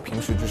那我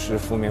平时就是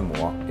敷面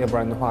膜，要不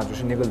然的话就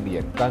是那个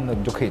脸干的，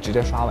你就可以直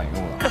接刷碗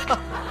用了。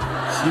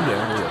洗脸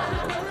我也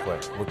不会。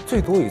我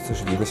最多一次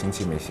是1个星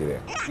期没洗脸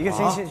，1个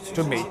星期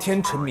就每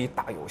天沉迷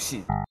打游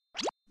戏。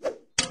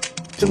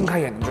睁开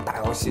眼睛就打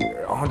游戏，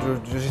然后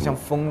就是像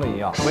疯了一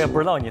样。我也不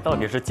知道你到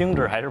底是精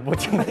致还是不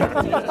精致。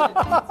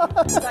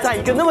在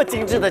一个那么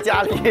精致的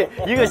家里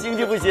，1个星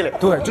期不洗脸，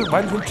对，就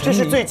完全这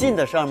是最近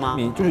的事儿吗？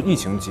你就是疫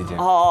情期间。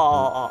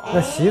那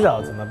洗澡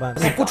怎么办？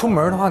你不出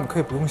门的话，你可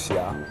以不用洗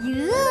啊。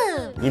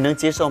你能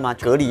接受吗？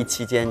隔离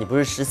期间，你不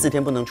是14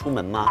天不能出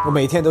门吗？我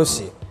每天都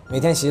洗，每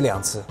天洗2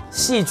次，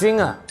细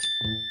菌啊。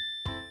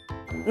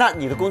那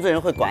你的工作人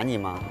员会管你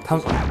吗？他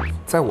们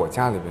在我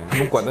家里边，他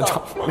们管得着。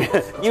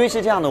因为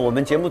是这样的，我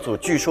们节目组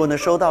据说呢，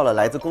收到了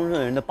来自工作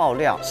人员的爆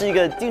料，是一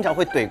个经常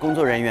会怼工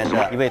作人员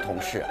的一位同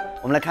事。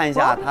我们来看一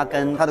下他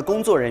跟他的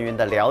工作人员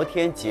的聊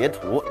天截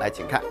图，来，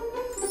请看。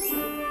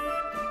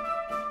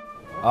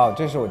啊，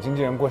这是我经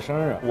纪人过生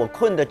日，我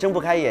困得睁不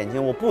开眼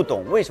睛，我不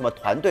懂为什么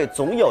团队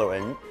总有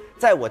人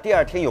在我第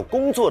2天有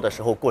工作的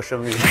时候过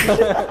生日。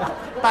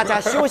大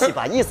家休息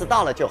吧，意思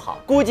到了就好。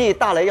估计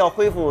大雷要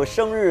恢复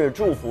生日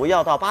祝福，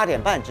要到8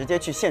点半直接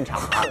去现场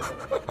了。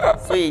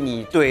所以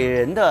你怼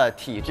人的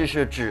体质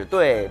是只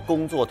对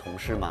工作同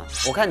事吗？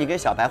我看你跟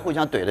小白互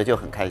相怼的就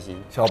很开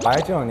心。小白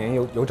这2年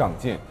有长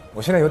进，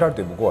我现在有点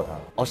怼不过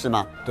他。哦，是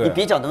吗？对，你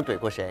比较能怼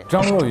过谁？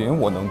张若昀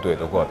我能怼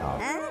得过他。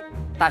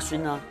大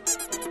勋呢？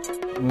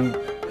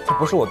他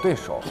不是我对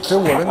手，所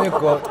以我的那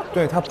个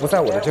对他不在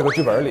我的这个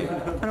剧本里。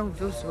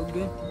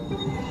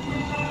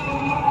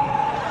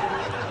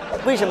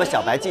为什么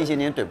小白近些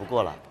年怼不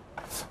过了？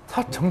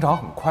他成长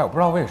很快，我不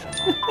知道为什么。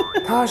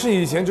他是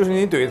以前就是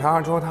你怼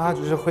他之后，他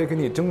就是会跟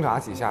你挣扎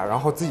几下，然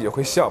后自己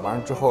会笑，完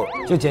了之后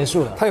就结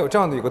束了。他有这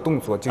样的一个动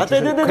作，就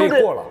对，可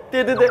以过了。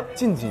对。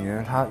近几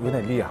年他有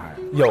点厉害，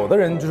有的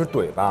人就是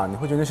怼吧，你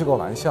会觉得是个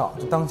玩笑，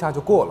就当下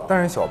就过了。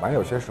但是小白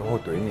有些时候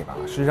怼你吧，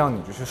是让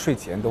你就是睡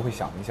前都会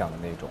想一想的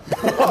那种，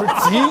就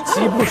是极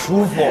其不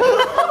舒服，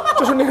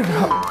就是那种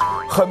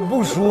很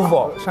不舒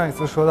服。上一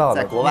次说到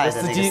的在国外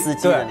的那个司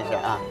机的那事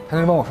啊，他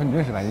就问我说你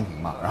认识白敬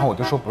亭吗？然后我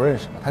就说不认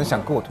识嘛，他就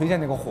想给我推荐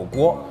那个火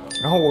锅。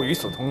然后我与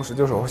此同时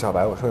就是我说小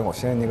白，我说我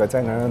现在那个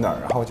在哪儿，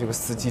然后这个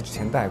司机之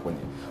前带过你，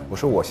我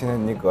说我现在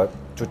那个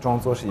就装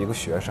作是一个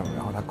学生，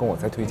然后他跟我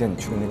再推荐你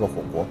去的那个火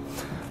锅，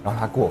然后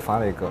他给我发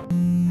了一个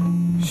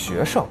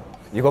学生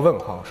一个问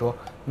号，说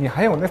你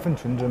还有那份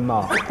纯真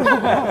吗？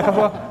他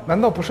说难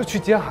道不是去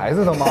接孩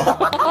子的吗？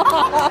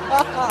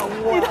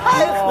你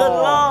太狠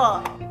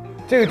了。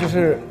这个就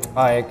是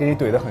哎，给你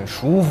怼得很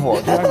舒服，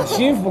就让你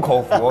心服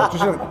口服，就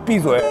是闭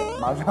嘴，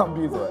马上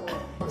闭嘴。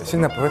现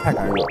在不是太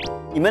敢惹。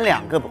你们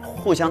2个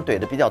互相怼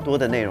的比较多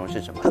的内容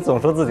是什么？他总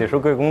说自己是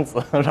贵公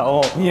子，然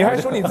后你还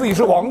说你自己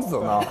是王子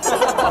呢。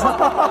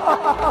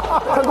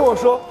他跟我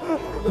说，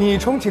你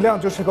充其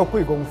量就是个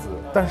贵公子，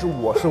但是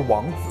我是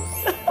王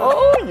子。哦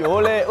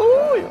哟嘞，哦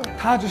哟。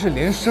他就是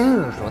连生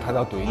日的时候他都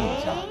要怼你一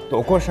下，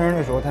我过生日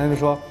的时候他就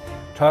说，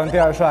朝阳第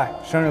2帅，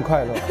生日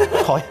快乐。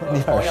好，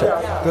你好帅。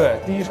对，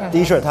第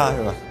一帅他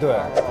是吧？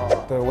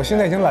对，我现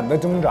在已经懒得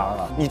挣扎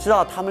了。你知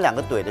道他们2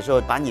个怼的时候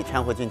把你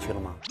掺和进去了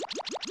吗？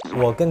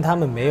我跟他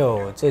们没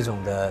有这种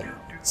的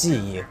记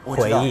忆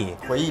回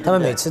忆，他们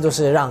每次都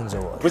是让着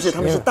我。不是，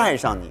他们是带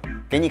上你，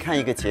给你看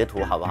一个截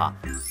图好不好？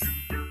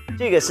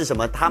这个是什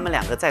么？他们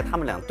2个在他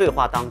们俩对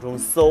话当中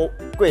搜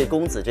“贵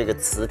公子”这个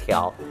词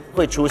条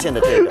会出现的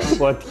这个。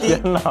我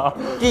天哪！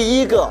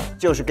第1个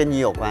就是跟你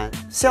有关，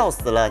笑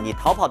死了！你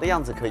逃跑的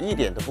样子可一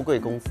点都不贵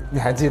公子。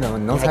你还记得吗？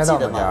你能猜到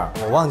吗？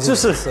我忘记了。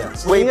就是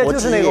微应该就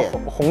是那个博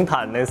之夜红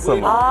毯那次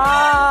嘛。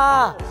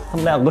啊！他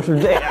们2个是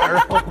这样，然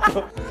后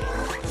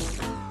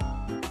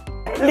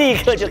立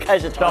刻就开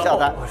始嘲笑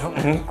他。我说，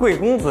贵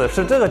公子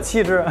是这个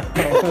气质，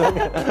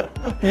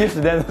第一时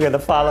间就给他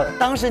发了。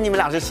当时你们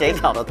俩是谁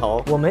挑的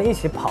头？我们一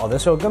起跑的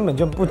时候根本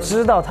就不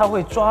知道他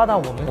会抓到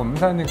我们。我们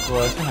在那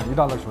个现场遇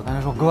到的时候，他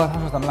就说哥，他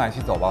说咱们俩一起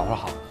走吧。我说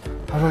好。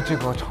他说这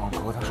个场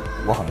合，他说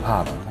我很怕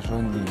的。他说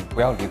你不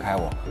要离开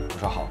我。我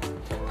说好。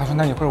他说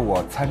那一会儿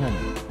我搀着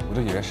你，我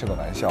就以为是个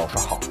玩笑。我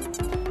说好。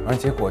完了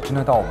结果真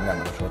的到我们2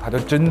个的时候，他就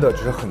真的就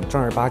是很正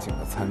儿八经的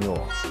搀着我。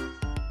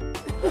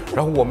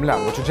然后我们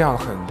2个就这样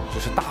很就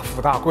是大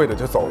富大贵的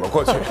就走了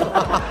过去，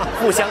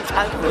互相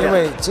搀扶。因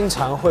为经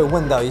常会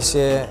问到一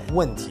些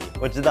问题，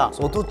我知道，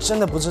我都真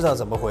的不知道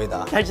怎么回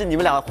答。但是你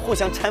们俩互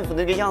相搀扶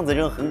那个样子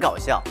真的很搞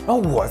笑。然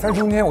后我在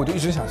中间我就一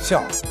直想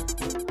笑，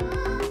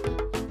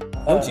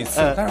有几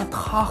次，但是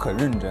他很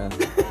认真，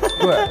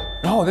对。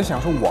然后我在想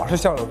说，我要是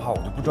笑的话，我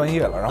就不专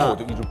业了。然后我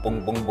就一直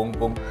蹦，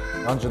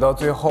然后直到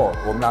最后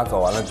我们俩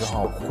走完了之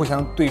后，互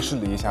相对视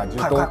了一下，就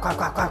都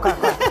快，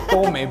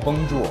都没绷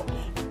住。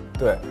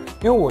对，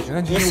因为我觉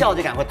得一笑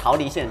就赶快逃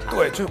离现场。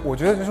对，就我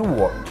觉得就是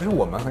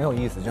我们很有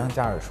意思，就像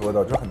嘉尔说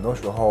的，就很多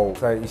时候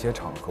在一些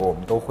场合我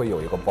们都会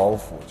有一个包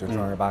袱，就正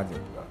儿八经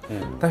的。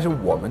但是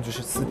我们就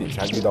是私底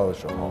下遇到的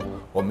时候，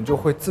我们就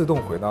会自动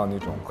回到那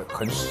种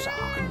很傻、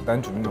很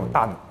单纯那种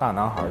大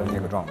男孩的那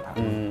个状态。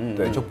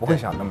对，就不会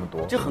想那么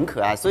多，就很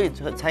可爱，所以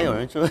才有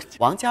人说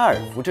王嘉尔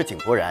扶着井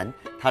柏然，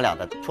他俩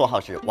的绰号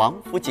是王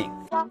府井。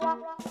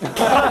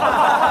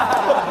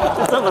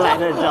这么来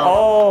的，你知道吗？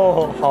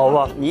哦，好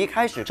吧。你一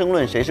开始争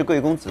论谁是贵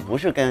公子，不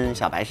是跟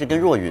小白，是跟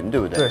若云，对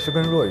不对？对，是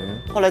跟若云。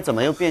后来怎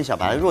么又变小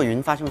白了？若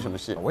云发生什么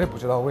事？我也不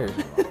知道为什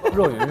么。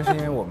若云是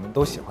因为我们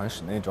都喜欢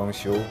室内装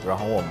修，然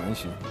后我们一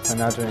起参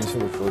加真人秀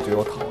的时候就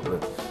有讨论，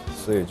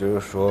所以就是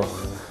说，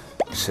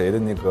谁的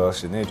那个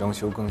室内装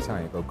修更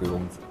像一个贵公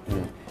子？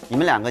你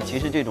们两个其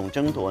实这种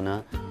争夺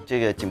呢，这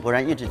个井柏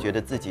然一直觉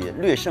得自己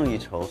略胜一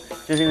筹，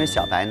就是因为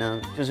小白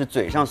呢，就是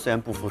嘴上虽然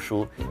不服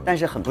输，但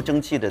是很不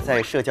争气的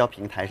在社交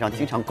平台上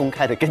经常公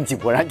开的跟井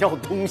柏然要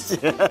东西。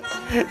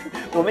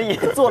我们也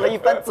做了一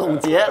番总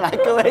结，来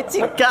各位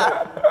请看。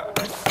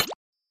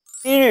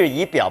今日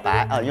以表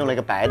白啊，用了一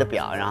个白的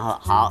表，然后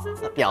好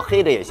表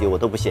黑的也行，我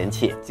都不嫌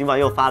弃。井宝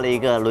又发了一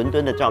个伦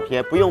敦的照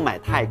片，不用买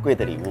太贵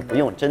的礼物，不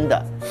用真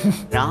的。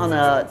然后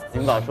呢，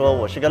井宝说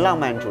我是个浪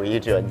漫主义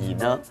者，你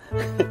呢？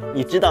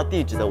你知道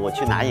地址的，我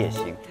去拿也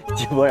行。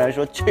井柏然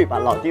说去吧，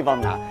老地方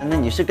拿。那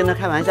你是跟他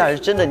开玩笑，还是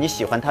真的你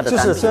喜欢他的单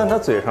品？就是虽然他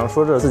嘴上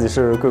说着自己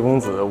是贵公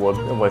子，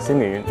我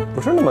心里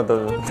不是那么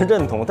的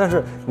认同，但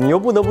是你又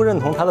不得不认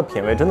同他的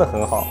品味真的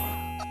很好。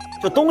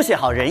就东西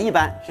好人一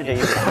般，是这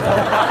意思。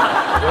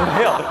也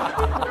没有。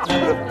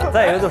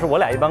再一个就是我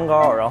俩一般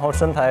高，然后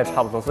身材也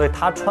差不多，所以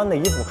他穿的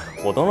衣服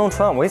我都能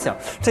穿。我一想，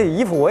这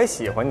衣服我也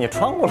喜欢，你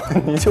穿过了，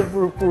你就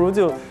不如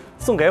就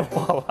送给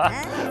我吧。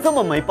这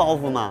么没包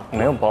袱吗？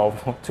没有包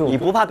袱，就你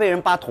不怕被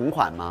人扒同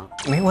款吗？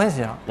没关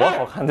系啊，我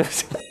好看就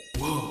行。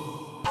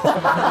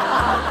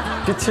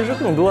这其实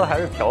更多的还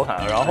是调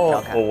侃，然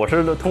后我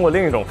是通过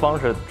另一种方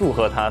式祝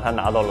贺他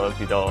拿到了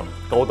比较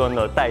高端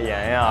的代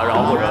言呀，然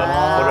后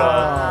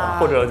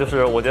或者就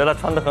是我觉得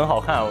他穿得很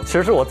好看，其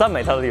实是我赞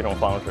美他的一种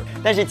方式。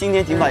但是今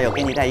天井宝有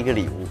给你带一个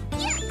礼物，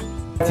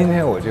今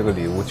天我这个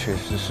礼物确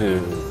实是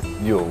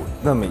有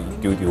那么一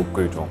丢丢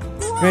贵重，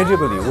因为这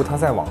个礼物它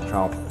在网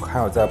上还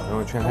有在朋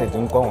友圈，他已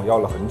经管我要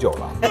了很久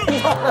了。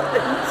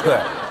对。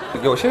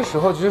有些时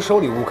候就是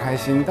收礼物开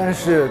心，但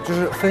是就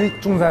是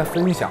重在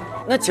分享。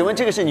那请问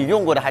这个是你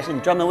用过的，还是你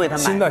专门为他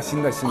买？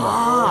新的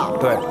啊！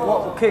对，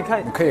我可以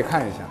看，你可以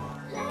看一下。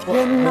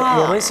天哪！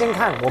我们先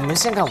看。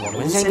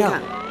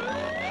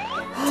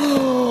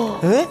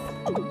哎，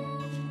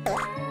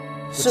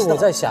是我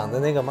在想的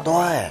那个吗？对。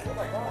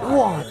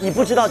哇，你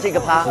不知道这个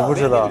趴？我不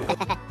知道。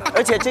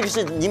而且这个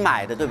是你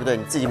买的，对不对？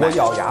你自己买的。我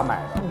咬牙买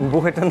的。你不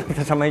会真的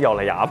在上面咬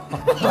了牙吧？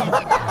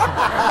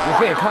你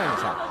可以看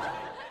一下。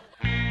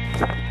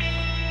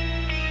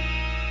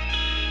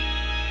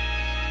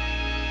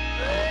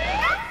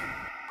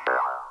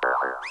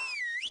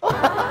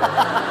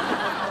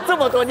这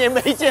么多年没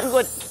见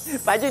过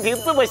白敬亭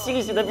这么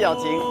欣喜的表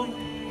情。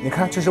你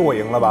看，这是我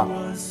赢了吧？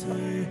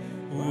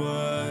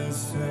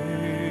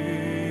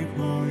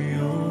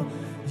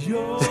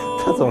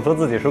他总说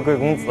自己是贵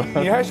公子，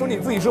你还说你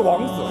自己是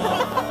王子，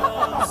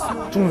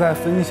重在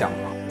分享。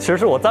其实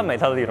是我赞美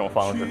他的一种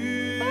方式。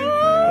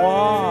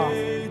哇！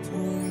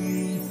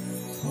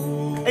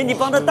哎，你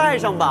帮他戴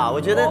上吧，我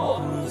觉得。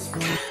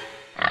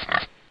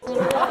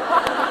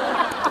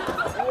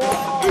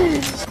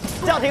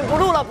叫停，不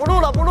录了。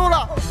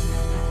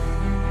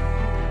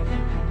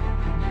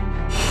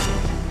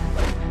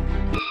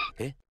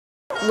哎，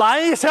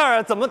拦一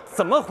下，怎么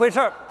回事？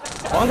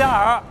王嘉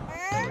尔，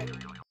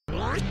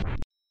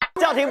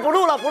叫停，不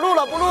录了，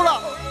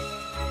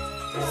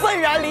愤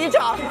然离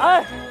场。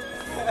哎，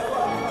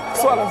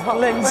算了，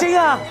冷静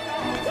啊！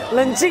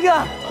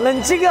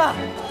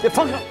别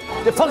放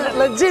开，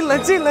冷静。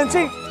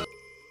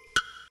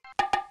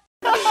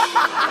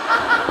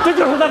这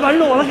就是在玩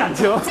弄我的感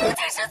情。这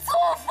是错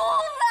疯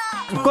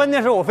了。关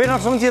键是我非常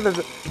生气的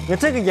是，你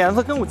这个颜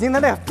色跟我今天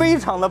那非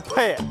常的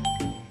配。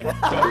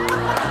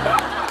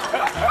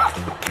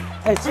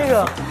哎，这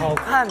个好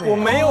看呢。我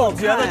没有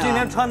觉得今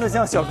天穿的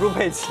像小猪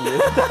佩奇。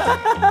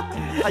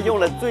他用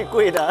了最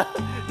贵的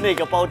那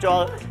个包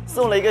装，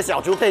送了一个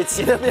小猪佩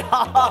奇的表。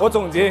我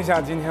总结一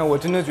下，今天我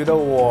真的觉得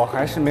我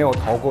还是没有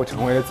逃过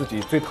成为了自己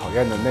最讨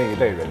厌的那一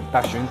类人。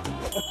大勋。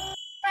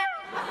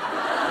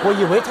我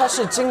以为它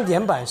是经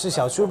典版，是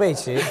小猪佩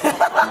奇，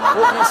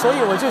所以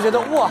我就觉得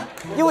哇，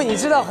因为你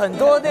知道很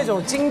多那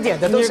种经典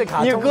的都是卡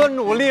通。你哥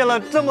努力了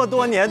这么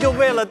多年，就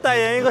为了代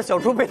言一个小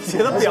猪佩奇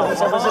的表。不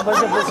是，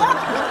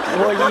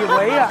我以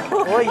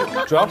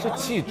为主要是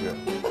气质，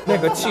那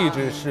个气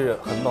质是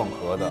很吻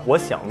合的。我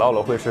想到了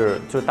会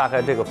是就大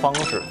概这个方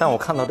式，但我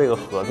看到这个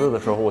盒子的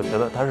时候，我觉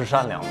得它是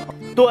善良的。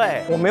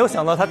对，我没有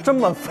想到它这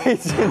么费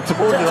尽周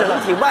折，整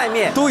体外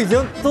面都已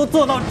经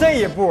做到这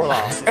一步了。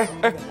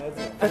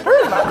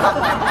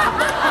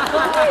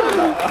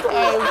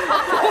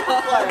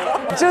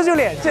遮住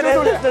脸，对，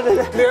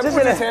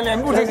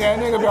脸部之前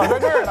那个表在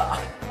这儿呢。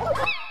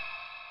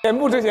脸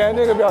部之前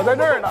那个表在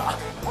这儿呢。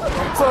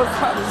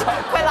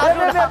快拉住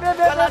他！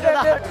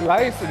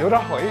来一次，留点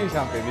好印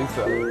象给彼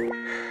此。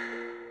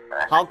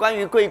好，关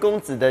于贵公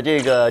子的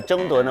这个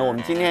争夺呢，我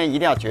们今天一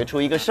定要决出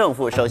一个胜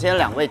负。首先，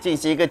两位进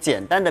行一个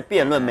简单的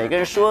辩论，每个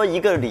人说一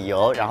个理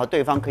由，然后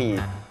对方可以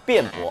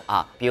辩驳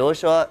啊。比如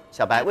说，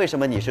小白，为什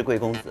么你是贵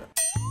公子？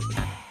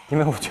因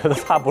为我觉得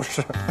他不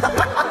是。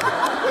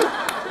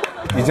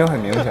已经很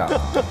明显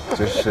了，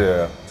就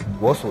是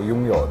我所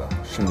拥有的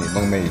是你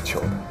梦寐以求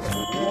的。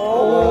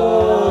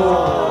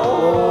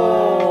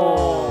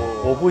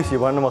我不喜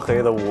欢那么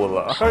黑的屋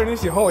子，但是你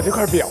喜欢我这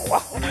块表啊。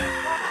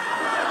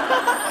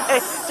哎，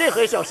这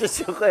回小事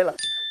学会了。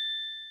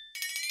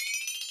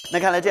那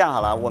看来这样好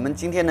了，我们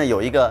今天呢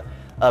有一个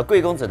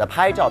贵公子的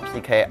拍照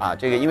PK 啊，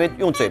这个因为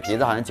用嘴皮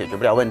子好像解决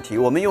不了问题，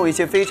我们用一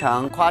些非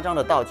常夸张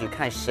的道具，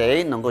看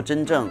谁能够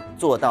真正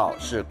做到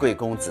是贵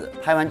公子。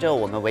拍完之后，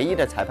我们唯一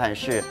的裁判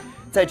是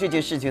在这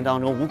件事情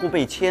当中无辜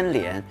被牵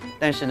连，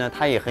但是呢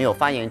他也很有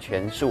发言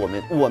权，是我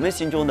们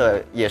心中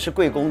的也是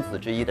贵公子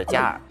之一的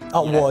嘉尔。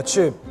哦，我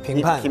去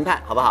评判，评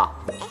判好不好？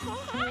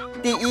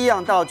第一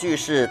样道具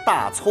是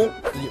大葱，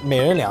每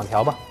人2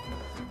条吧，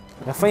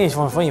分一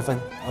分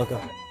 ，OK。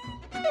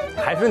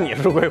还是你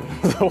是贵公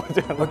子，我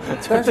觉得。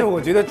但是我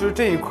觉得就是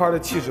这一块的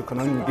气质，可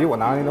能你比我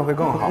拿捏的会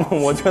更好。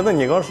我觉得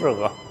你更适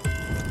合。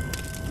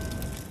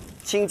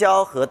青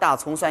椒和大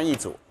葱算一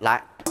组，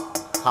来，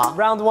好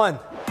 ，Round 1。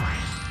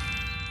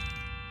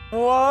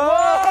哇！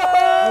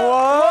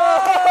哦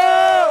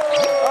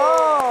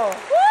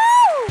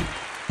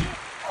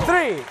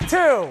 ！3、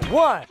2、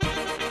1。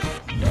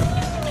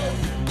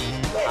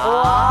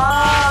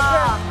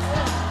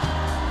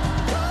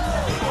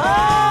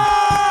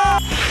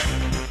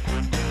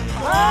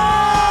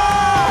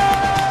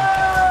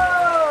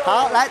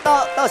好，来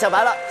到小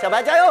白了，小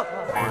白加油！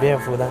你别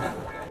负担。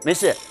没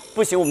事，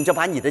不行我们就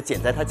把你的剪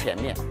在他前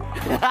面。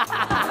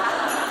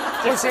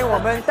不行，我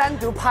们单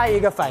独拍一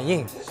个反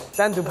应，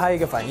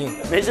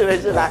没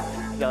事，来，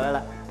小白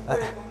来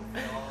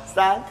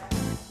，3、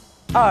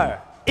2、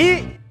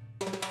1。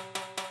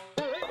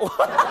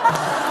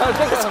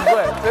这个很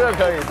对，这个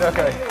可以，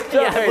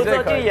这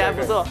也还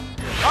不错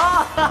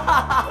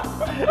啊！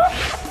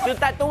就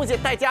带东西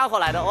带家伙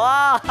来的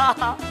哇！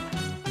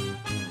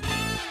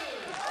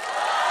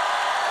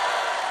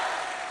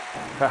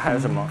还有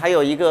什么？还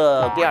有一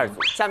个第2组，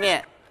下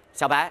面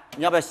小白，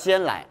你要不要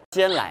先来？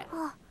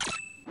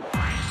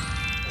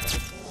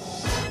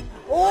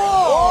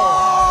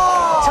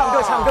哦！唱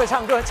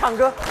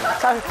歌。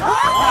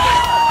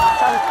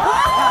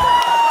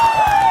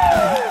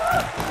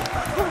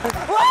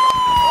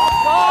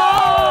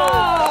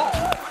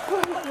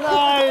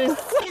Nice！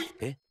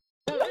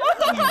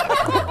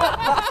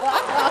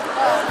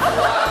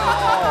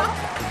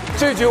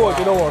 这局我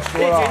觉得我输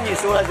了。这局你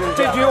输了，就是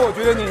这局我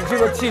觉得你这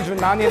个气质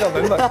拿捏的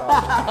稳稳的。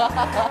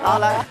好，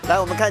来，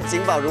我们看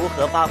景宝如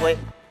何发挥。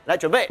来，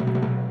准备。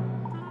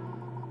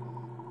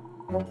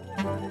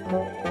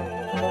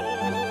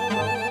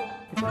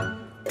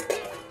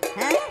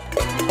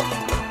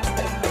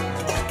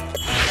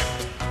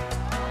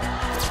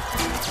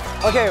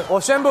OK， 我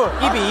宣布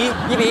1比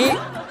1。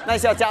那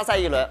是要加赛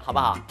一轮，好不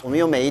好？我们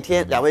用每一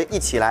天2位一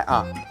起来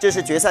啊！这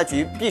是决赛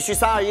局，必须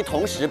3、2、1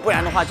同时，不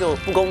然的话就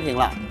不公平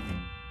了。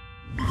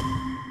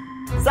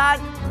3、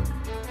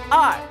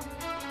2、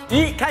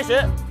1，开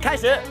始！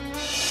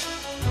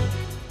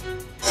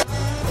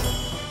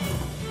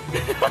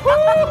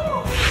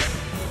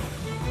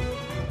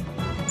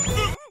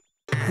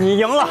你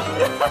赢了，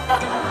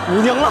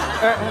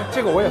哎，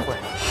这个我也会。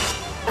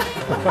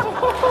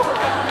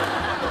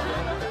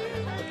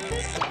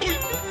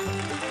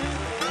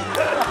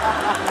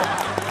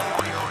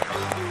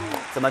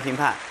怎么评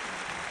判？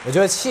我觉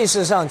得气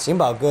势上，景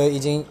宝哥已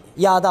经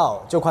压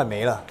到就快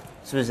没了，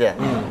是不是？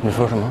你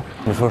说什么？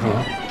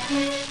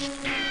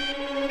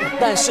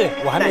但是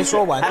我还没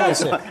说完，但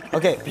是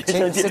OK，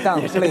 请 sit down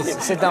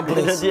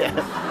please。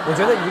我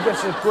觉得一个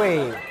是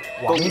贵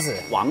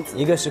王子，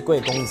一个是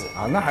贵公子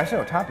啊，那还是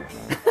有差别。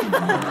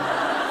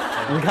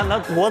你看他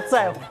多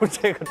在乎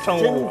这个称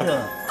呼。真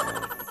的。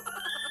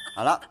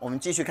好了，我们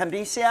继续看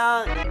冰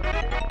箱。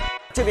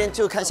这边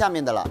就看下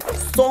面的了，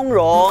松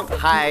茸、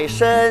海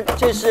参，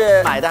这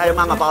是买的还是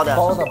妈妈包的？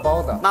包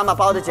的。妈妈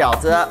包的饺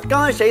子。刚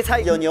刚谁猜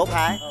有牛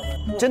排？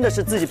真的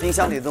是自己冰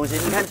箱里的东西。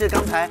你看，这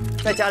刚才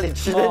在家里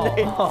吃的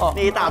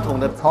那一大桶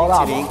的冰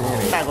淇淋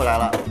带回来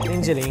了。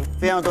冰淇淋，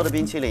非常多的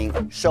冰淇淋，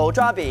手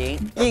抓饼、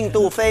印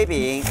度飞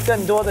饼，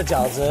更多的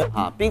饺子。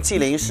啊，冰淇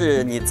淋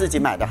是你自己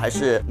买的还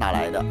是哪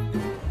来的？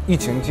疫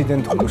情期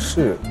间同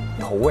事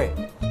投喂。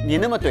你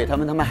那么怼他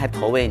们还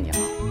投喂你啊？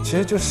其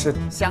实就是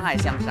相爱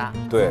相杀。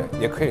对，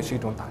也可以是一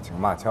种打情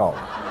骂俏。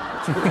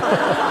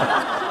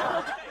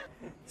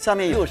下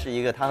面又是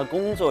一个他和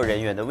工作人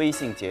员的微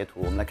信截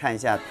图，我们来看一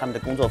下他们的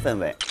工作氛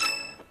围。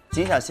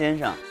景小先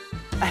生，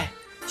哎，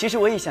其实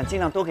我也想尽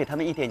量多给他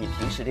们一点你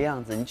平时的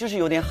样子，你就是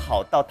有点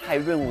好到太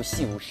润物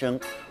细无声，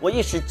我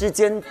一时之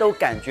间都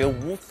感觉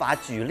无法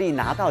举例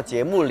拿到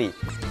节目里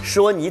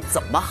说你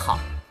怎么好。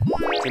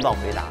景宝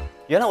回答：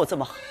原来我这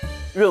么好，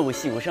润物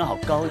细无声，好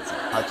高级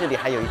啊！这里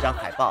还有一张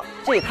海报，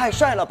这也太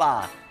帅了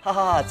吧！哈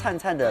哈哈，灿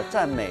灿的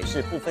赞美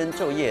是不分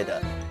昼夜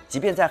的，即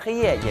便在黑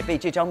夜也被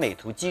这张美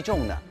图击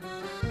中呢。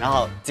然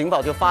后景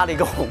宝就发了一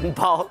个红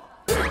包，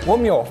我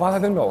秒发，他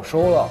就秒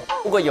收了。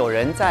如果有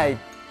人在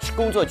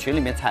工作群里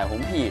面彩虹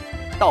屁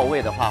到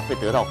位的话，会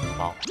得到红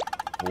包。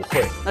不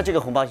会，那这个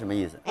红包什么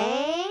意思？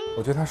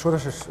我觉得他说的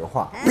是实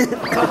话。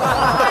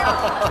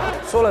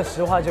说了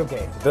实话就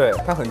给。对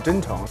他很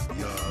真诚。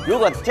如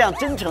果这样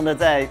真诚的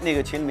在那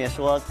个群里面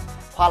说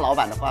夸老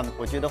板的话，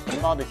我觉得红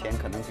包的钱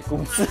可能比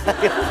工资还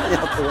要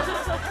多。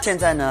现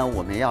在呢，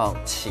我们要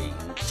请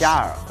嘉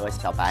尔和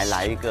小白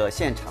来一个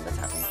现场的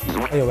彩虹屁。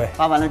哎呦喂！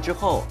发完了之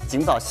后，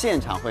景宝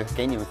现场会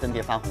给你们分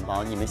别发红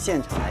包，你们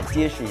现场来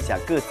揭示一下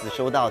各自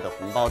收到的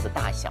红包的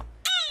大小。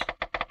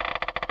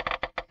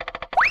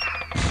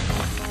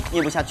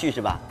念不下去是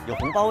吧？有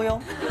红包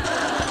哟。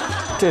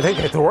这得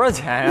给多少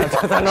钱呀？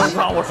这才能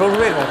让我说出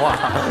这种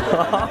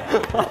话？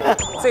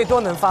最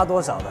多能发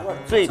多少的？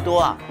最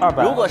多啊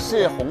200。如果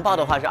是红包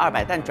的话是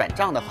200，但转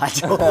账的话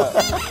就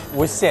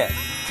无限。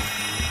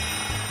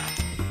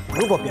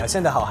如果表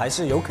现得好，还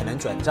是有可能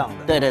转账的。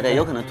对对对，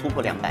有可能突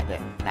破200。对，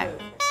来。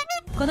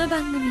この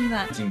番組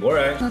は井柏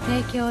然の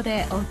提供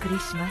でお送り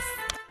します。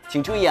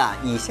请注意啊，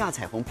以下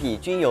彩虹屁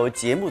均由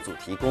节目组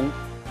提供，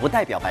不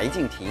代表白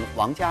敬亭、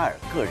王嘉尔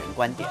个人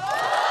观点。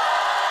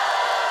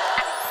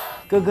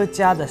哥哥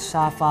家的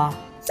沙发，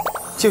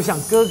就像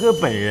哥哥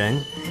本人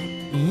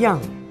一样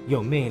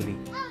有魅力，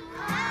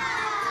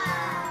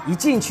一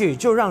进去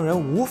就让人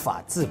无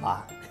法自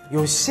拔。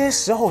有些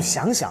时候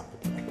想想，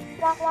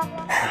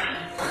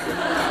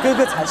哥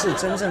哥才是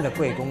真正的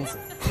贵公子。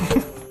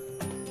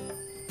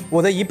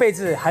我的一辈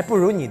子还不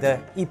如你的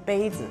一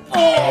杯子。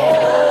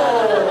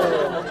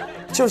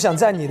就想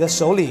在你的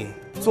手里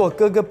做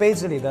哥哥杯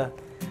子里的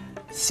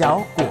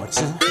小果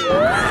汁。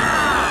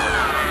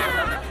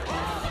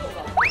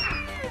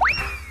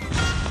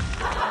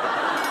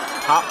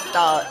好，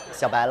到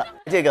小白了，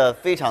这个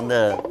非常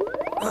的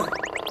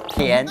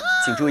甜，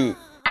请注意。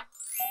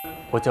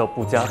我叫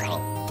不加糖，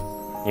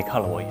你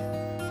看了我一眼，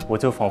我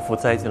就仿佛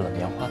栽进了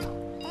棉花糖。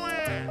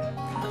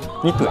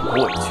你怼了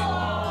我一句，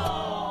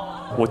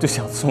我就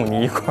想送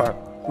你一块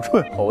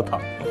润喉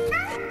糖。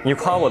你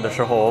夸我的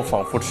时候，我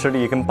仿佛吃了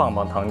一根棒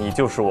棒糖，你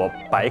就是我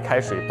白开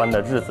水般的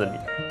日子里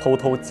偷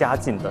偷加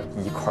进的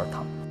一块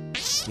糖。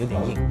有点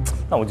硬。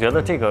那我觉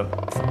得这个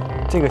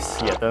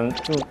写的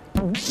就，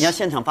你要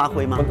现场发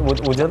挥吗？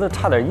我觉得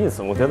差点意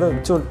思，我觉得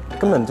就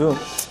根本就。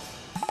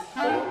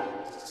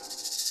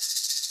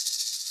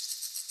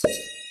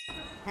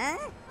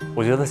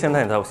我觉得现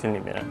在你在我心里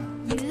面，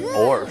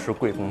偶尔是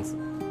贵公子，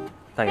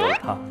但有了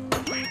他，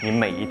你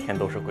每一天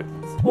都是贵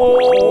公子。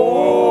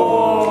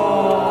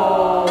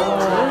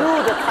植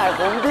入的彩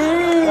虹屁。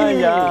哎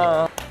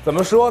呀，怎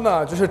么说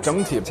呢？就是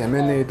整体前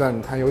面那一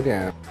段，他有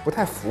点不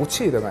太服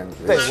气的感觉。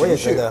对，我也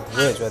觉得，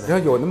然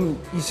后有那么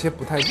一些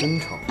不太真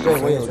诚。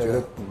对，我也觉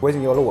得，我已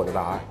经有了我的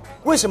答案。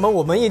为什么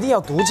我们一定要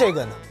读这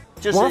个呢？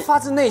就是我们发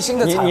自内心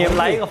的彩虹屁。你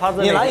来一个发自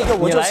内心，你来一个，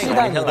我就期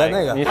待你的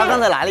那个。他刚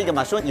才来了一个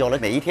嘛，说有了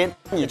每一天，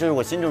你就是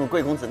我心中的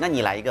贵公子。那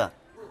你来一个。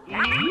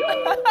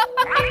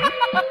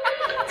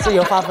自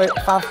由发挥的。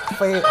发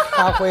挥对，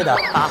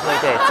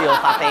自由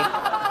发挥，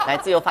来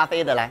自由发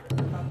挥的来。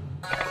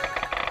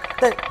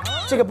但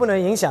这个不能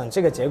影响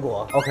这个结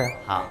果。OK，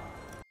 好。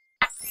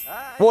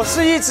我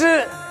是一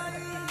只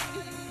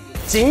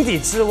井底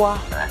之蛙，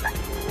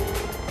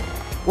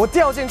我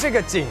掉进这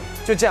个井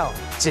就叫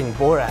井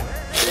柏然，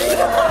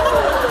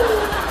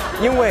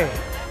因为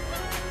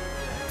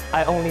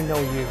I only know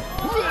you。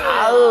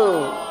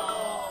哦，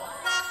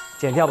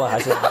剪掉吧还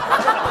是？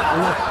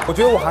我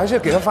觉得我还是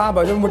给他发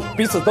吧，就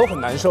彼此都很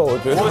难受。我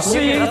觉得我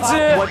是一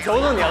只，我求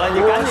求你了，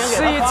你赶紧给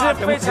他发。是一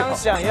只非常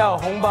想要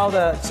红包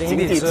的井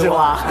底之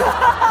蛙。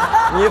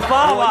你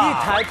发吧。我一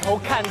抬头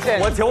看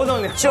见，我求求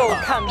你，就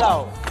看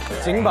到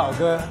景宝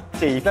哥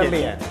这一的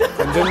脸，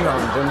很真诚，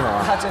很真诚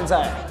啊。他正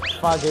在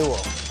发给我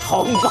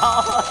红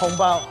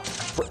包，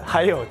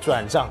还有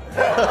转账。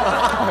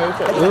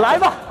来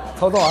吧，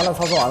操作完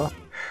了。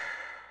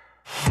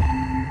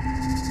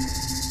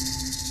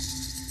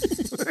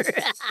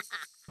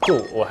就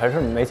我还是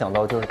没想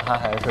到，就是他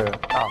还是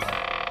大方。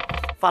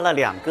发了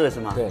2个是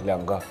吗？对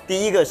，2个。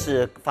第一个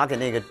是发给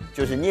那个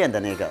就是念的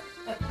那个。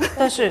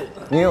但是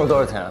你有多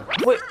少钱？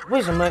为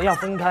什么要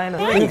分开呢？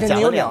因为你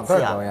讲了2次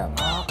啊。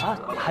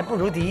还不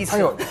如第一次。他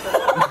有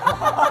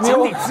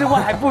井底之蛙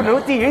还不如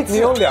第一次。你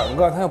有2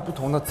个，它有不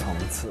同的层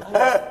次。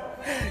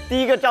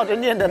第一个照着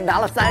念的拿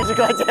了30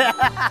块钱，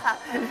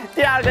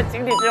第二个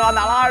井底之蛙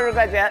拿了20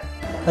块钱。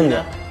那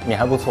你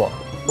还不错，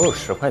我有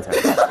10块钱。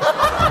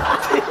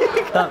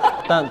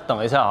但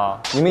等一下啊，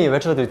你们以为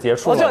这就结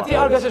束了？这第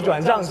2个是转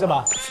账是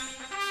吧？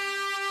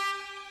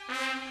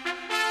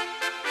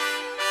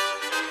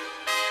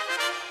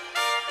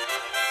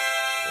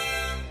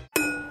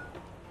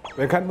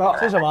没看到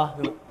是什么？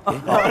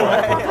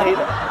黑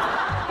的，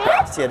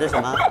写的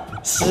什么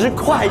？10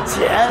块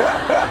钱。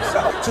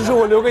这是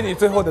我留给你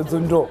最后的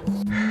尊重。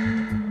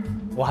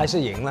我还是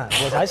赢了，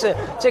我还是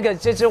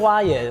这只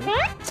蛙也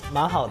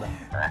蛮好的。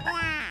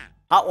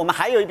好，我们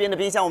还有一边的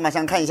冰箱，我们马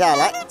上看一下，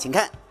来，请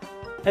看。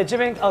哎，这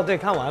边哦，对，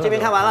看完了。这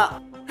边看完了，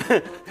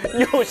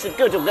又是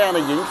各种各样的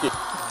饮品。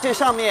这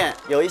上面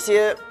有一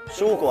些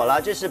蔬果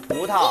了，这是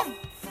葡萄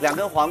，2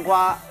根黄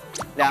瓜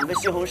，2个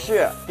西红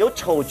柿，有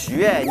丑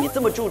橘哎，你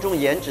这么注重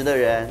颜值的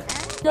人，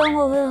让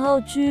我很好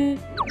吃。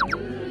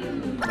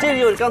这个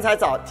就是刚才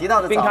提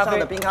到的早上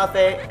的冰咖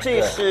啡，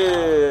这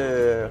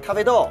是咖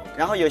啡豆，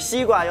然后有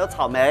西瓜，有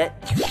草莓，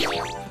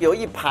有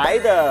一排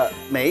的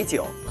美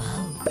酒，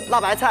辣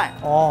白菜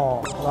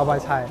哦，辣白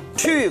菜，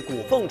去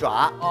骨凤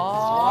爪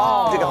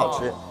哦，这个好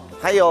吃。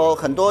还有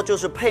很多就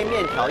是配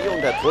面条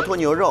用的坨坨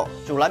牛肉，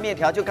煮了面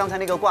条就刚才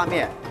那个挂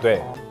面。对，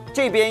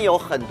这边有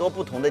很多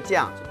不同的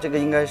酱，这个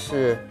应该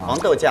是黄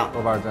豆酱、豆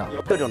瓣酱，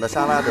各种的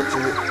沙拉的汁、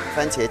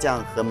番茄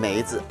酱和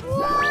梅子。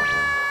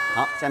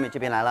好，下面这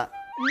边来了。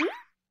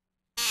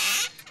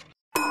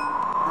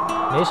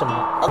没什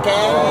么。OK。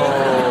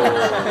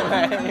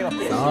没有。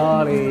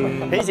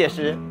Sorry。可以解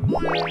释。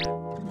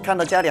看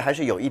到家里还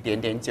是有一点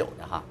点酒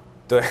的哈。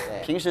对。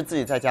平时自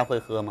己在家会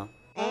喝吗？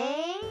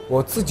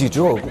我自己只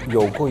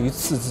有过一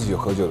次自己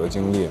喝酒的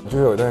经历，就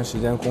是有一段时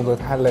间工作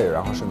太累，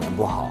然后睡眠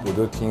不好，我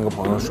就听一个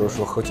朋友说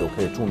喝酒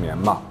可以助眠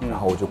嘛，然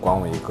后我就管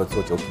我一个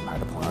做酒品牌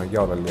的朋友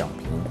要了2瓶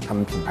他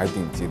们品牌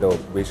顶级的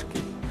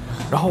whisky，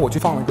 然后我就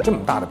放了一个这么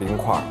大的冰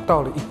块，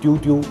倒了一丢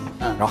丢，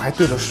然后还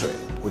兑了水，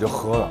我就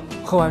喝了。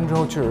喝完之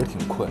后确实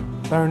挺困，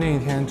但是那一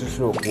天就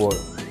是我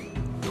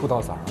吐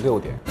到早上6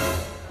点，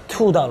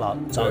吐到了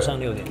早上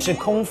6点，是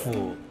空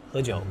腹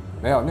喝酒？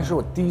没有，那是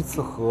我第一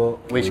次喝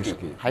whisky，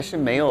 还是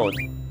没有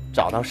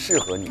找到适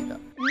合你的。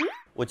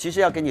我其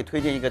实要给你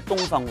推荐一个东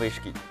方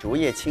whisky， 竹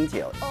叶青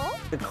酒，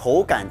这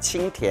口感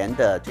清甜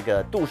的，这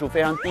个度数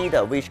非常低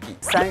的 whisky，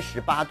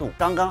 38度，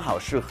刚刚好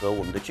适合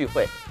我们的聚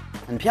会，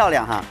很漂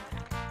亮哈。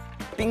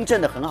冰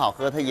镇的很好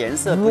喝，它颜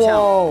色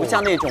不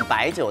像那种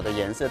白酒的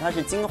颜色，它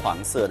是金黄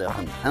色的，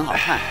很好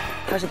看。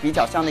它是比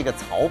较像那个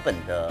草本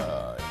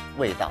的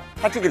味道。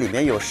它这个里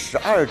面有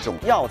12种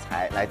药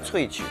材来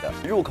萃取的，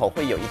入口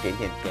会有一点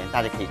点甜，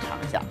大家可以尝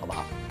一下，好不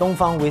好？东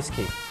方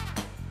whisky，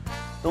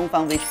 东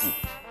方 whisky，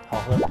 好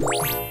喝。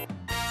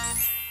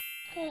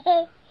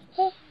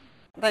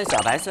但小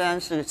白虽然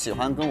是喜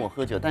欢跟我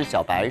喝酒，但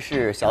小白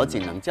是小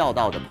景能叫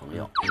到的朋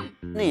友，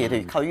那也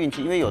得靠运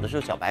气，因为有的时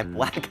候小白不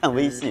爱看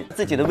微信，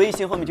自己的微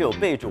信后面就有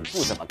备注不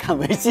怎么看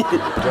微信，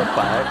这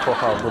白括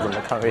号不怎么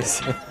看微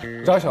信。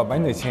找小白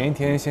你得前一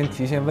天先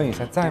提前问一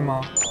下在吗？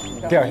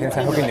第2天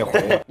才会给你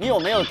回。你有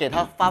没有给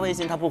他发微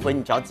信他不回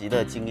你着急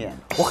的经验？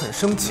我很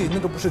生气，那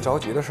都不是着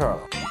急的事儿了。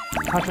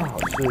他正好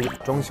是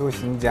装修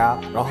新家，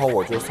然后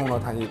我就送了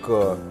他一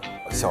个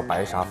小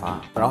白沙发，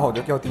然后我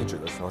就要地址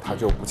的时候他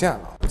就不见了。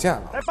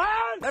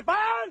来搬，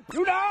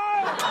有人！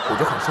我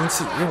就很生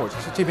气，因为我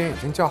这边已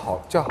经叫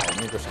好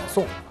那个闪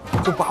送，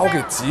就把我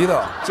给急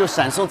的，就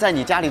闪送在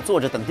你家里坐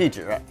着等地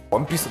址，我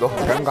们彼此都很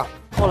尴尬。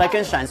后来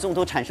跟闪送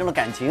都产生了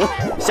感情，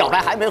小白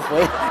还没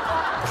回。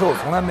可是我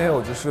从来没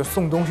有就是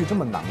送东西这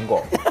么难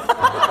过，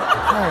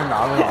太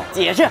难了。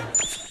解释。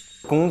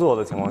工作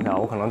的情况下，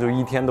我可能就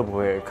1天都不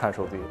会看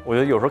手机。我觉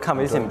得有时候看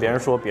微信，别人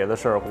说别的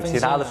事儿，其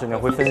他的事情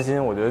会分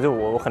心。我觉得就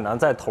我很难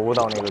再投入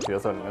到那个角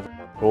色里面。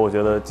如果我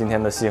觉得今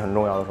天的戏很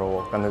重要的时候，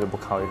我干脆就不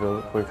看，我就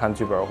会看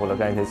剧本或者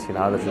干一些其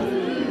他的事情。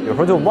有时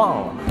候就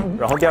忘了，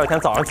然后第2天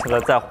早上起来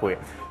再回，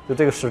就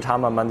这个时差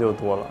慢慢就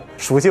多了。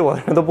熟悉我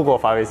的人都不给我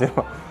发微信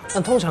了。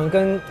那通常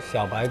跟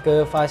小白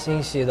哥发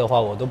信息的话，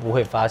我都不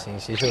会发信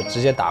息，就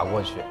直接打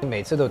过去，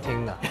每次都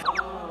听的。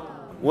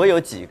我有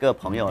几个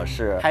朋友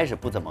是开始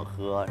不怎么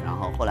喝，然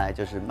后后来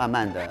就是慢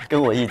慢的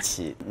跟我一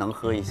起能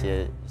喝一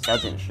些。小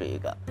景是一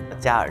个，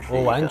嘉尔是一个。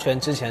我完全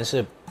之前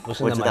是不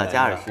是那么？我知道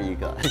嘉尔是一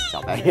个，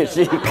小白也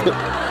是一个。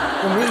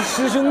我们是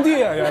师兄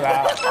弟啊，原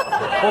来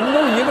我们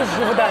都一个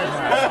师傅带出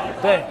来的。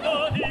对，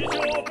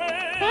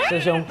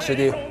师兄师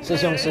弟，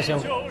师兄，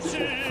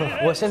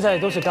我现在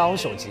都是高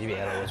手级别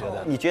了，我觉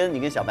得。你觉得你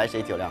跟小白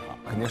谁酒量好？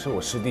肯定是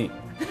我师弟，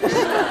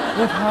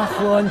因为他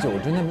喝完酒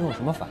真的没有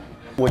什么反应。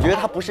我觉得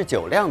他不是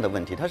酒量的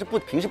问题，他是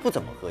平时不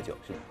怎么喝酒，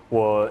是吗？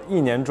我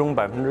1年中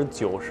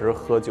90%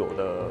喝酒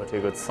的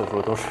这个次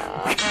数都是，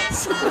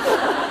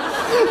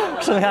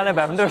剩下那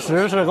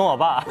10%是跟我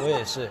爸。我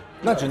也是，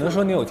那只能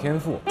说你有天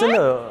赋。真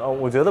的，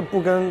我觉得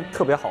不跟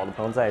特别好的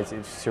朋友在一起，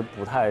其实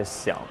不太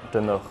想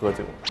真的喝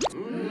酒。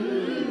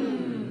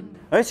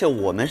而且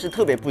我们是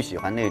特别不喜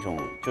欢那种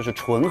就是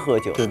纯喝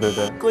酒。对，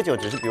喝酒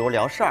只是比如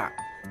聊事儿、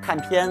看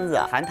片子、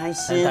谈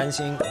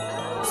心。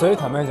所以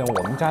坦白讲，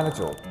我们家的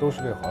酒都是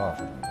为侯老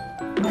师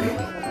准备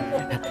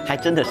的。还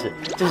真的是，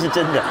这是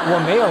真的。我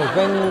没有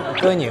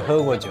跟你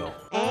喝过酒。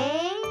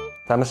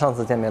咱们上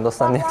次见面都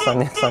3年前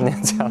了。3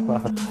年前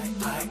了，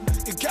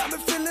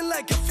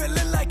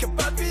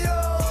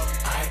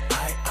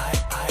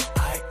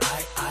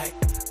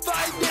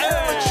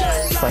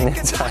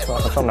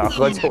上哪儿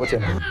喝酒去？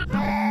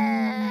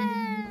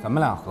咱们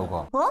俩喝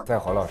过，在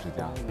侯老师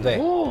家。对，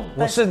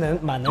我是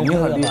蛮能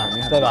喝的嘛，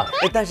对吧？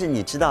哎，但是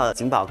你知道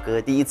景宝哥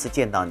第一次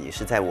见到你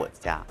是在我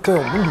家，对，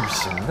我们旅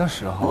行的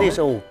时候，那时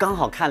候我刚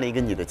好看了一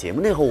个你的节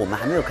目，那会儿我们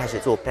还没有开始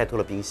做拜托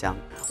了冰箱，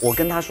我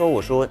跟他说，我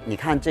说你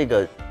看这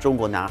个中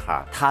国男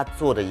孩，他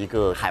做的一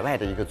个海外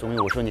的一个综艺，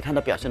我说你看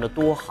他表现得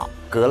多好，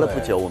隔了不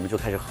久我们就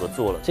开始合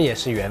作了，这也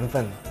是缘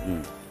分。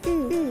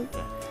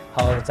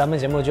好，咱们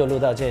节目就录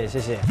到这里，谢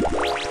谢。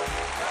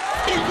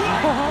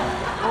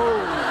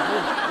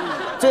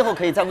最后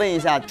可以再问一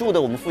下，住的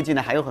我们附近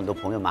的还有很多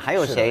朋友吗？还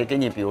有谁给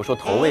你，比如说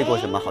投喂过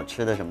什么好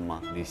吃的什么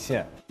吗？李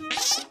现。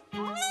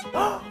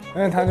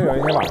因为他就有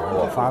一天晚上，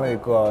我发了一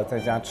个在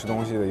家吃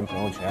东西的一个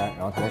朋友圈，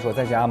然后他就说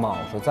在家吗？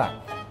我说在。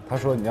他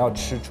说你要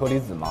吃车厘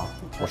子吗？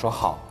我说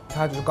好。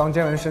他就是刚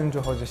健完身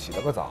之后就洗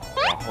了个澡，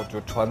然后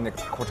就穿那个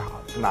裤衩，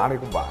就拿了一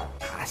个碗，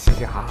他嘻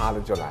嘻哈哈的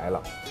就来了。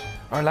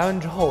然后来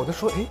完之后，我就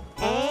说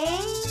哎，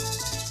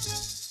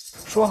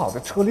说好的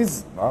车厘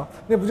子呢？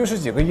那不就是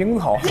几个樱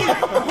桃？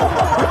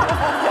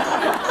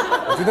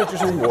我觉得就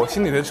是我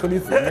心里的车厘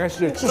子应该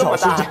是至少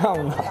是这样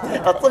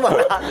的，这么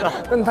大。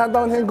但他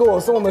当天给我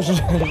送的是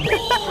这个。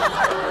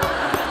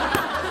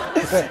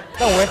对，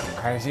但我也很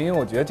开心，因为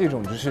我觉得这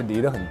种就是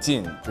离得很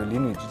近，就是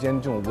邻里之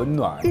间这种温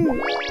暖。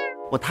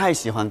我太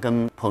喜欢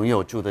跟朋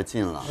友住得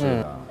近了。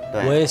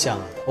对，我也想，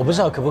我不知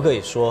道可不可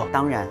以说。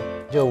当然，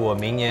就我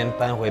明年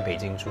搬回北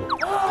京住，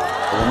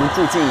我们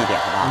住近一点，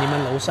好不好？你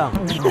们楼上，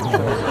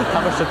他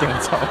们是顶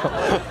层，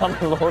他们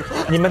楼上，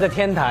你们的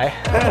天台，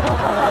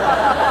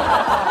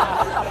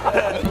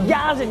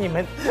压着你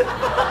们，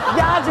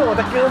压着我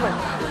的哥们。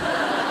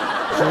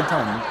所以像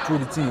我们住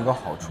的近一个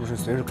好处是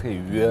随时可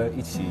以约，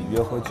一起约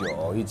喝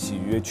酒，一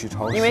起约去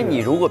超市。因为你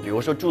如果比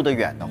如说住得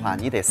远的话，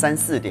你得3、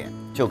4点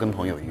就跟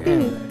朋友约。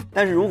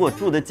但是如果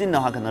住得近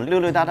的话，可能溜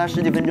溜达达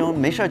10几分钟，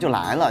没事就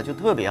来了，就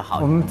特别好。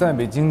我们在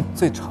北京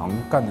最常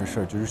干的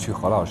事就是去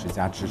何老师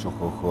家吃吃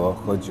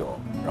喝酒，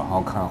然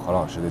后看何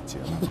老师的节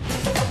目。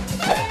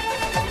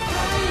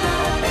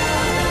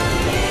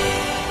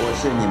我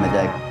是你们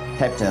的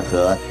Captain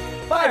和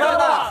拜托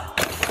了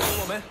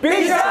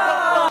冰箱。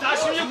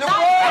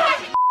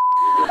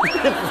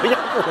不要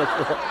这么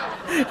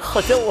说，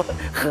好像我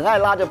很爱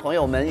拉着朋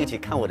友们一起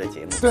看我的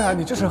节目。对啊，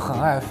你就是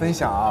很爱分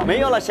享啊。没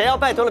有了，谁要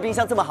拜托了冰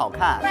箱这么好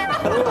看？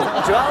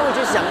主要我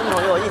就是想跟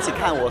朋友一起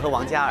看我和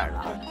王嘉尔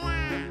了。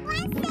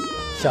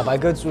小白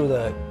哥住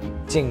的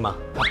近吗？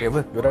别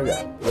问，有点远，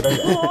有点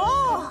远。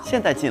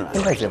现在近了，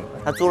现在近了。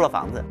他租了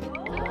房子。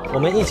我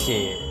们一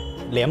起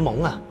联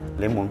盟啊！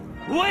联盟。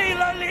为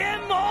了联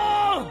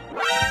盟。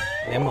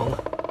联盟，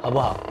好不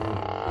好？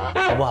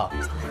好不好？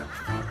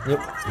你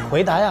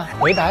回答呀，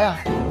回答呀！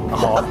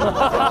好，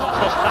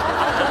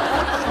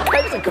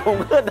开始恐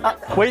吓他，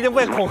我已经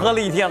被恐吓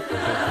了1天了。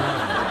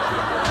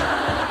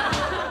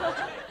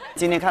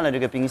今天看了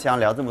这个冰箱，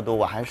聊这么多，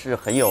我还是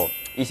很有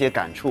一些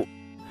感触，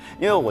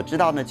因为我知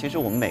道呢，其实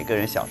我们每个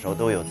人小时候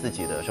都有自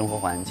己的生活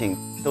环境，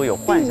都有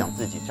幻想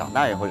自己长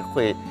大以后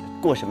会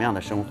过什么样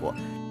的生活，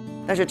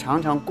但是常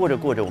常过着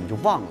过着我们就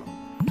忘了。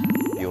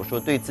比如说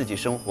对自己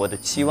生活的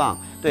期望，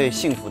对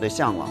幸福的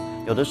向往，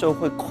有的时候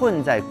会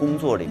困在工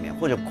作里面，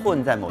或者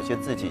困在某些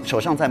自己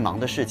手上在忙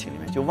的事情里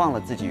面，就忘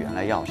了自己原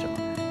来要什么。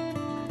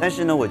但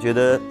是呢，我觉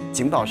得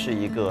景宝是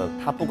一个，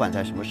他不管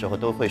在什么时候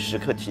都会时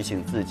刻提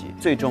醒自己，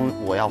最终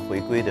我要回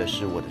归的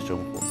是我的生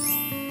活，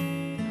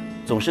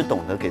总是懂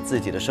得给自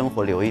己的生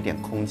活留一点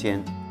空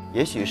间。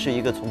也许是一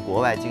个从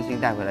国外精心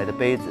带回来的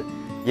杯子，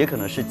也可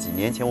能是几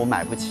年前我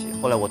买不起，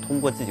后来我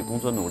通过自己工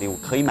作努力，我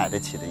可以买得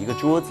起的一个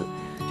桌子。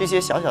这些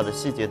小小的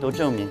细节都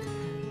证明，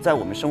在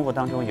我们生活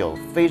当中有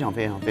非常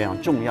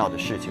重要的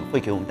事情会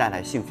给我们带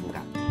来幸福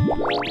感，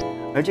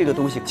而这个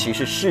东西其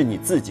实是你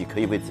自己可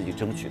以为自己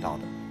争取到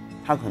的，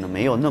它可能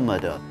没有那么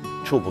的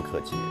触不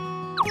可及。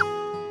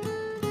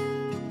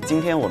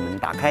今天我们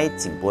打开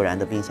井柏然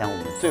的冰箱，我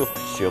们最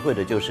学会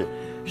的就是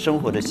生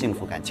活的幸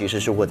福感其实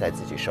是握在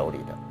自己手里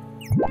的。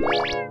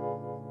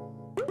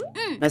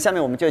那下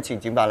面我们就请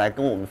景宝来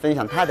跟我们分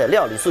享他的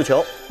料理诉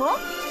求。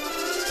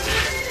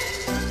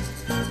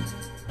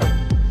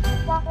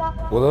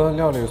我的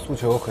料理诉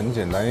求很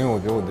简单，因为我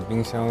觉得我的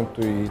冰箱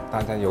对于大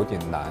家有点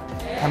难，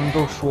他们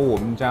都说我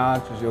们家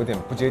就是有点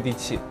不接地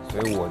气，所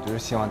以我就是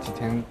希望今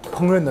天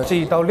烹饪的这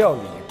一道料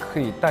理可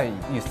以带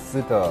一丝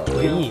的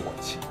烟火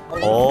气。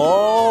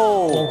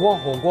哦，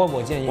火锅，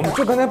我建议。我们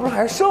这刚才不是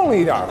还剩了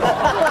一点吗？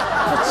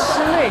就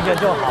吃那个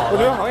就好了。我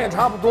觉得好像也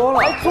差不多了。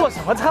还做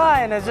什么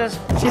菜呢？这是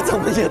你怎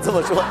么也这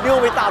么说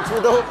？6位大厨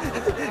都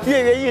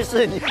跃跃欲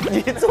试，你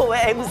作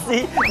为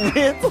MC，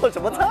 你做什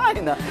么菜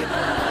呢？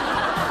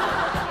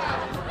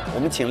我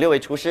们请6位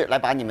厨师来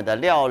把你们的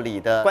料理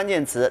的关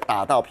键词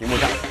打到屏幕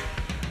上。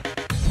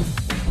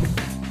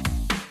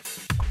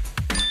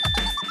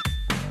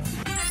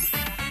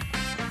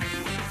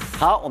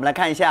好，我们来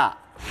看一下：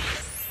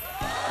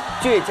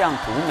倔强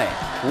独美，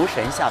厨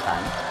神下凡，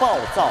暴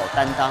躁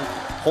担当，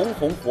红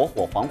红火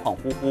火，恍恍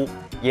惚惚，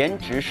颜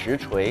值实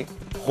锤，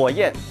火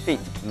焰并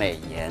美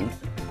颜。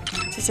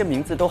这些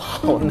名字都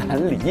好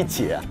难理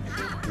解啊！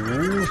厨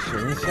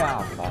神下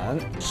凡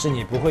是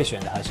你不会选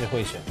的还是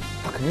会选的？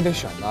他肯定得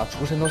选的，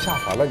厨神都下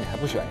凡了，你还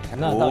不选一下？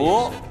那倒也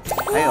是。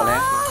还有呢？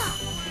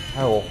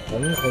还有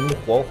红红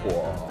火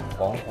火，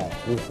恍恍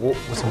惚惚。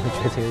我怎么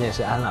觉得有点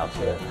是安老师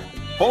的？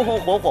红红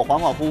火火，恍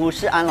恍惚惚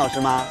是安老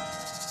师吗？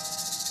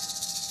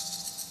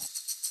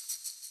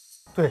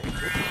对。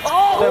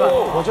哦，对吧？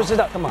我就知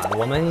道，干嘛？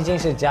我们已经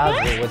是家族，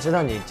我知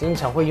道你经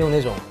常会用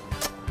那种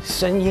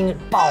声音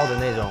爆的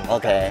那种。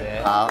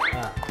OK， 好，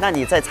那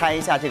你再猜一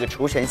下这个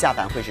厨神下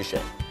凡会是谁？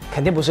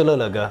肯定不是乐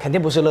乐哥，肯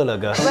定不是乐乐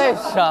哥。为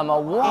什么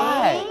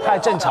 ？Why？ 太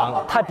正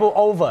常，太不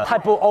over， 太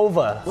不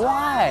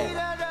over。Why？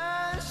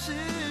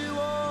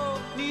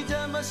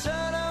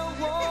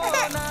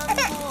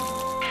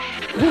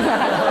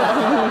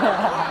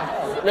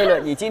 乐乐，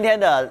你今天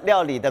的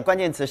料理的关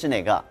键词是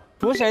哪个？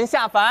厨神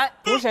下凡，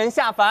厨神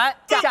下凡，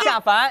下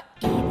凡。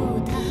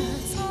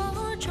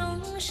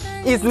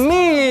It's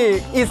me,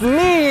 it's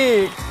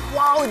me。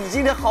哇哦，你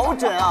今天好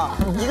准啊！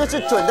一个是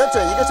准的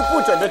准，一个是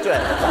不准的准。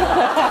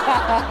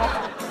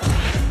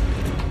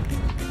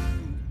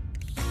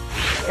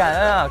感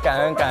恩啊，感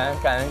恩！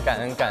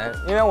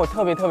因为我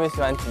特别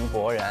喜欢井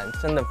柏然，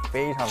真的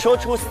非常。说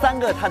出3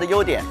个他的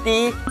优点。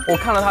第一，我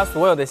看了他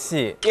所有的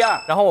戏。第二，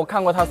然后我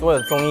看过他所有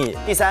的综艺。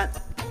第三，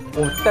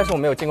但是我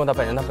没有见过他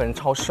本人，他本人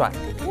超帅。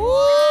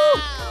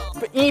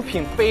衣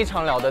品非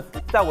常了得，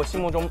在我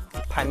心目中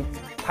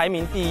排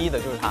名第1的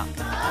就是他。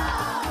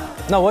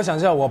那我想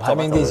知道我排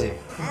名第几？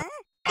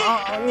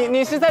啊，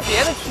你是在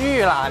别的区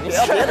域啦？你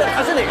是别的？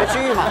他是哪个区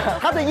域嘛？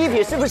他的衣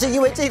品是不是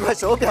因为这块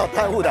手表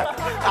耽误的？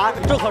啊，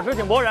这可是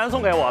井柏然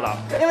送给我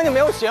的。因为你没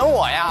有选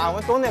我呀，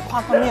我总得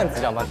夸面子，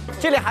知道吗？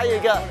这里还有一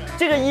个，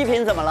这个衣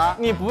品怎么了？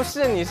你不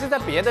是，你是在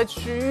别的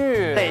区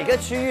域。哪个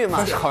区域嘛？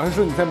但是好像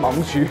说你在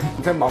盲区，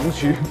你在盲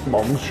区。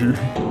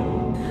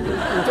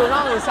你就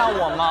让一下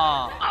我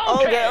嘛。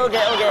OK。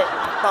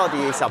到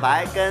底小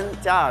白跟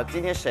嘉尔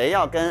今天谁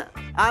要跟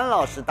安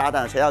老师搭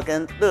档，谁要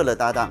跟乐乐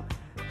搭档？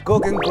哥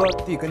跟哥，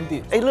弟跟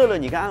弟。哎，乐乐，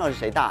你跟安老师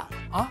谁大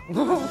啊？你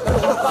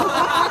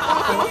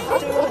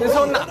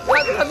说哪？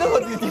他任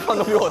何地方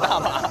都比我大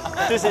吧？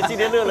这是今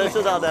天乐乐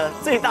受到的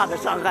最大的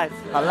伤害。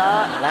好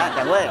了，来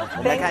两位，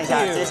我们来看一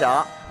下揭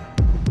晓。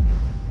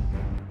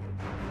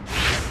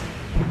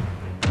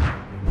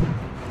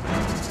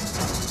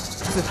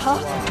是他。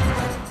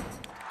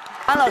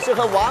安老师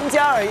和王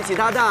嘉尔一起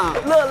搭档，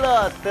乐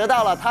乐得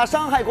到了他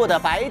伤害过的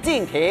白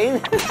敬亭。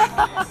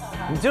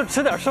你就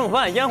吃点剩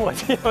饭，烟火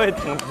气会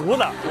挺足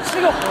的。这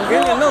个我给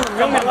你弄得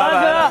明明白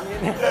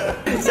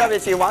白。下面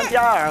请王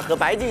嘉尔和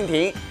白敬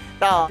亭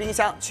到冰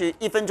箱去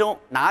1分钟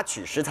拿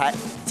取食材，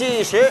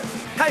计时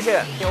开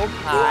始。牛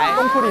排，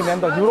冬铺里面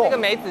的牛肉，这个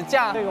梅子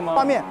酱，这个吗？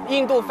拌面，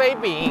印度飞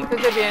饼在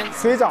这边，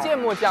水饺，芥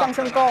末酱，香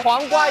参糕，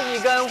黄瓜一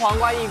根，黄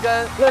瓜一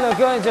根。乐乐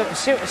哥，就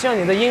希望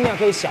你的音量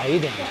可以小一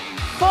点。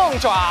凤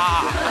爪。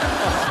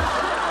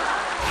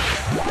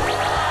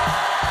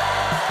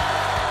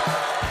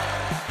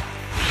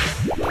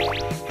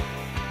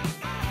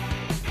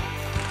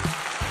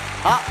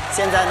好，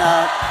现在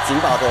呢，景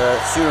宝的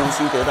虚荣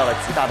心得到了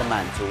极大的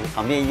满足，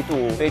场面一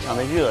度非常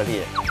的热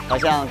烈，好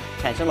像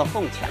产生了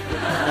哄抢。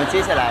那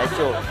接下来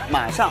就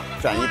马上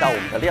转移到我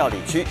们的料理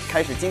区，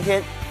开始今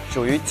天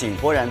属于井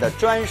柏然的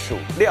专属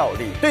料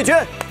理对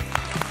决。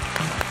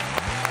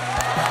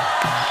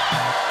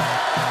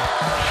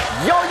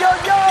哟，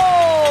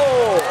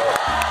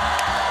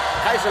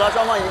开始了，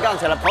双方已经杠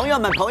起来了。朋友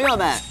们，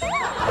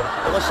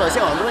我首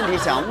先有个问题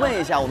想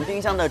问一下我们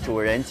冰箱的主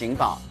人景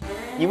宝。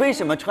你为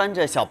什么穿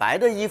着小白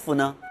的衣服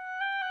呢？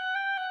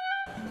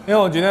因为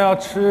我觉得要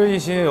吃一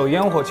些有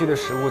烟火气的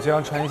食物，就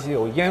要穿一些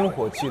有烟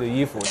火气的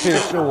衣服，这也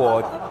是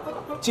我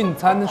进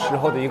餐的时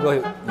候的一个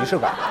仪式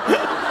感。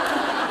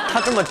他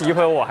这么诋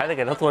毁我，还得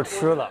给他做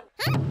吃的。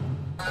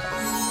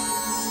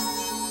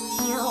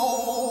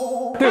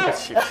对不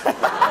起。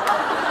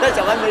但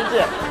小白没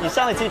事，你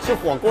上一期吃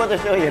火锅的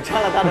时候也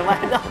穿了他的外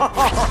套，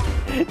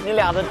你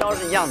俩的招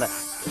是一样的。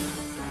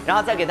然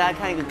后再给大家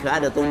看一个可爱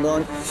的东东，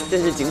这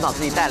是景宝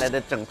自己带来的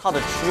整套的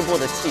吃播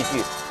的器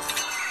具。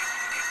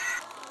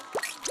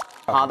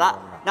好的，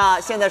那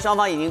现在双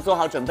方已经做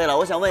好准备了，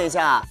我想问一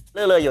下，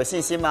乐乐有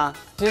信心吗？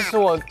其实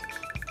我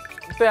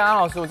对安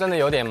老师我真的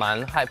有点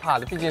蛮害怕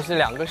的，毕竟是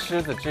2个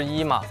狮子之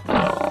一嘛。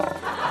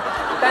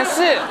但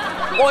是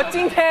我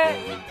今天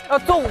要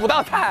做5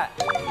道菜，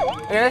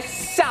因为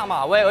下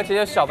马威，而且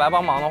有小白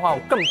帮忙的话，我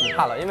更不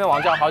怕了，因为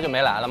王嘉好久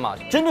没来了嘛。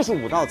真的是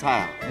5道菜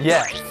啊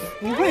 ？Yes，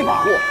 不会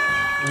吧？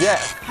 Yes，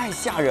 太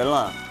吓人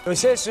了。有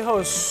些时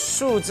候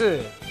数字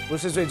不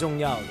是最重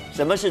要的。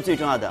什么是最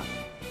重要的？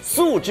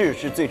素质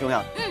是最重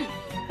要的。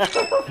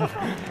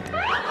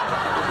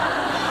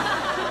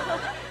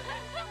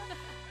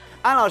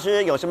安老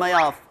师有什么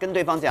要跟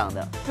对方讲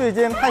的？最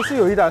近还是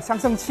有一点相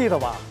生气的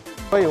吧，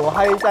所以我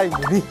还在努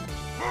力。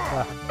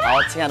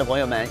好，亲爱的朋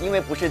友们，因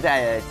为不是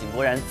在井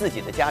柏然自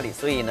己的家里，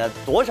所以呢，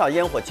多少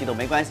烟火气都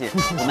没关系，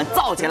我们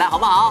造起来好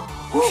不好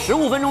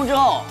？15分钟之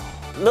后。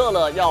乐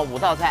乐要5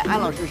道菜，安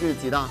老师是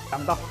几道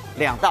？2道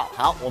，2道。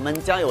好，我们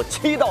将有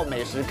7道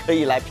美食可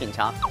以来品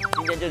尝。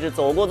今天就是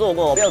走过做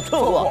过，不要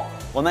错过。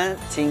我们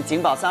请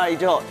景宝3、2、1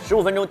之后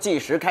，15分钟计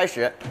时开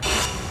始。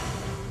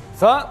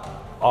3、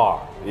2、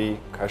1，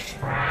开始。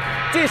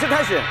计时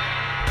开始。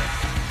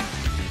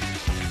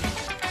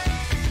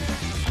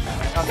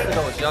要4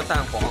个，我只要蛋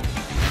黄。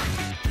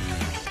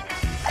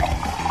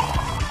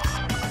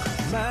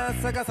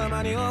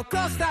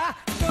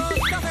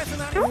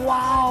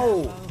哇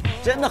哦！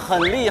真的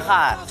很厉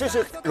害，这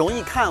是容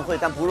易看会，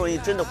但不容易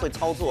真的会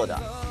操作的。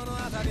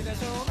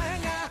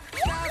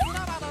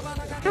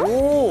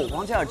哦，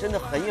王嘉尔真的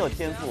很有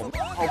天赋，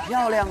好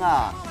漂亮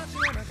啊！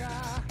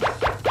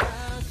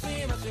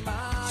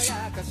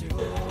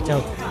这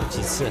样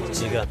几次？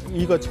几个？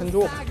一个称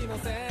重。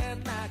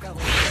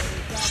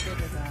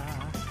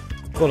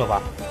够了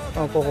吧？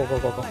够。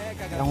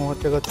然后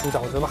这个煮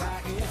饺子吧。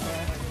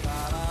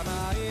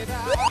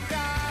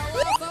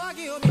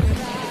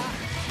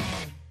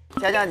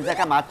佳佳，你在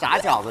干嘛？炸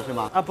饺子是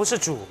吗？啊，不是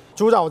煮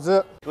饺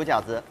子。煮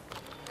饺子。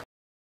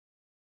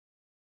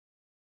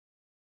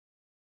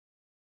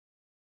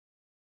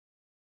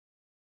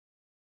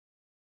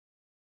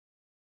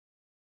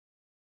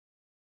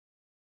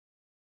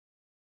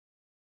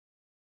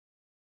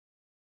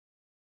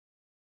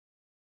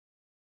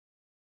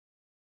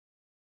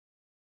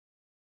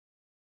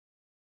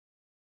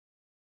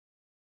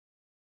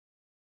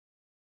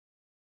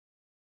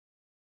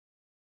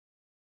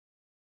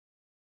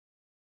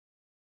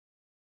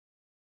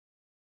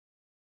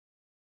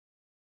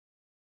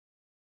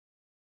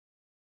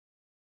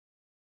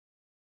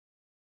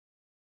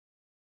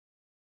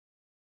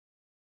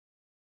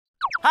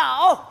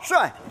好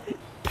帅！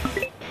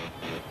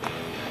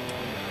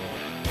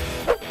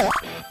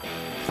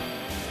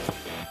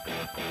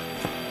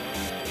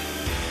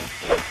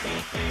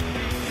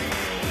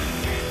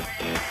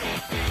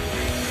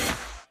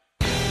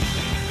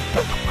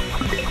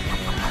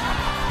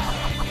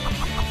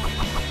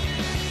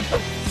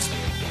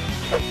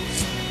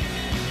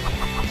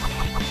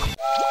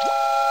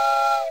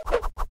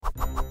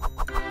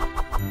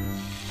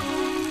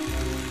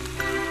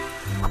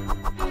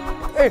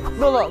哎，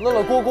乐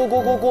乐，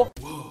锅！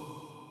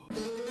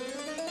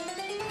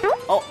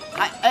哦，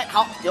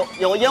好，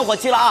有烟火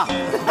气了啊！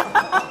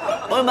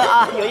朋友们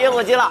啊，有烟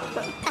火气了。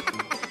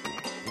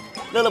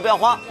乐乐不要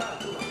慌。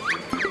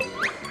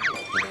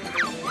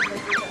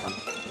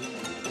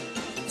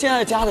现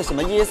在加的什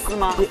么椰丝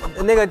吗？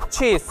那个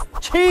cheese，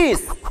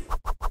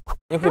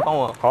 你可以帮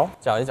我好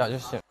搅一搅就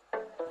行。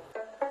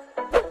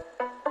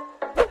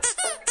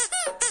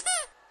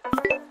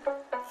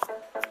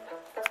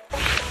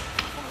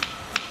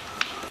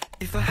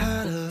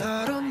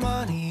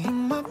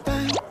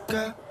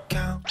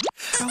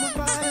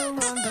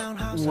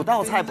5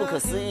道菜不可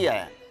思议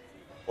哎！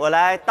我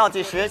来倒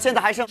计时，现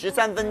在还剩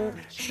13分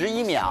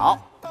11秒。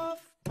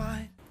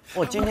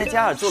我今天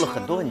嘉尔做了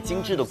很多很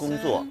精致的工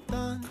作。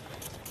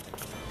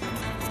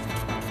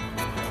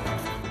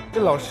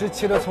这老师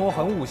切的葱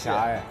很武侠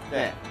哎。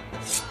对。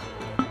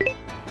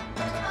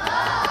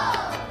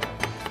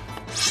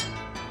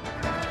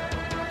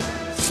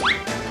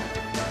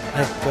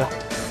哎，对，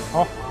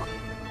好，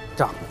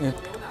这样，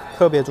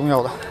特别重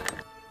要的。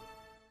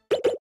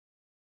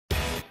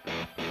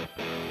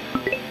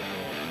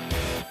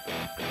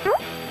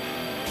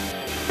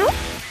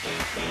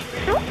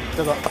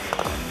这个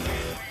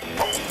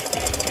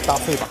打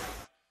碎吧。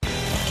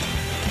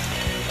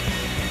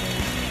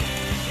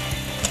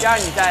嘉尔，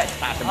你在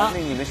打什么？那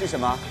你们是什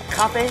么？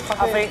咖啡吃。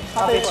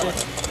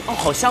哦，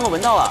好香啊，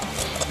闻到了。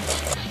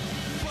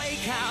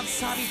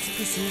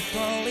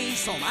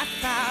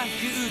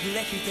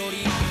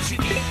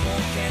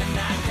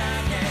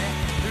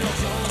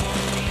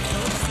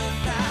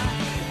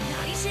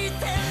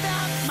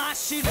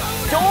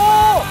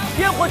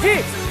烟火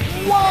气！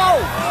哇哦！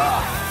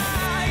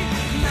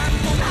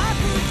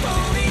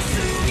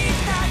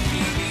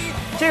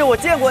这个我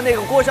见过那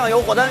个锅上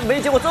有火，但是没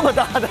见过这么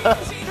大的。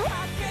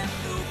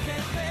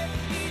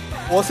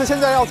我是现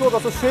在要做的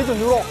是水煮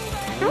牛肉。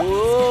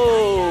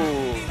哦，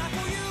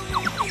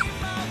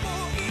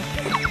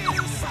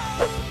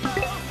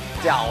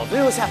饺子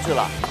又下去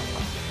了。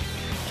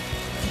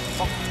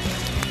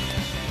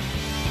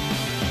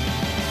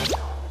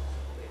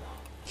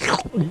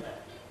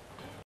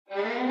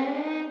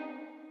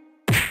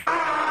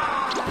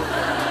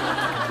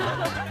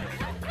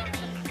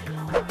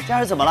嘉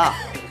儿怎么了？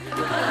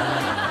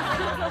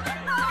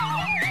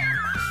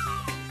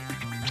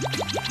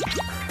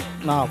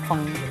那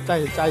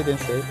再加一点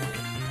水。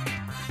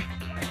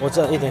我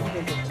这一点。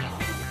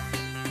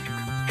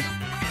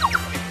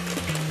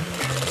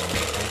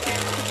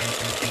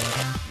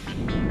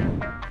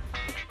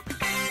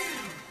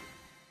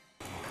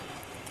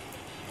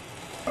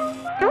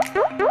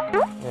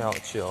料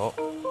酒。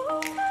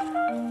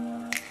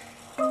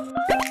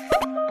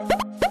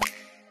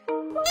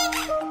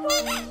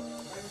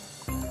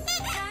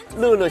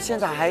乐乐现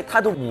在他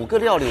的5个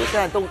料理，我现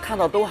在都看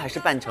到都还是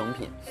半成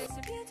品。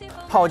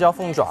泡椒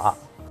凤爪。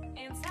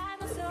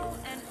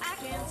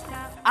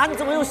啊，你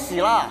怎么又洗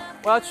了？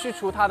我要去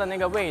除它的那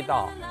个味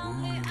道。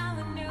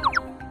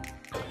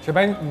小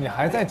白，你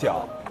还在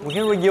搅？我跟你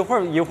说，一会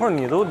儿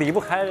你都离不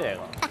开这个。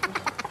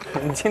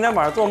你今天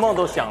晚上做梦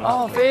都想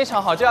到。哦，非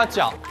常好，就要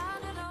搅。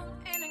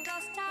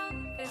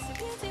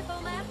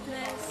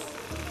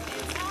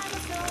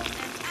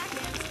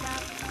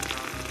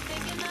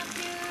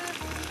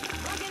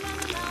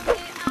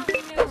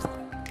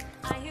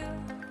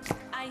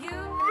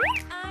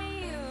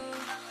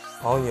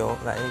蚝油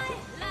来一点。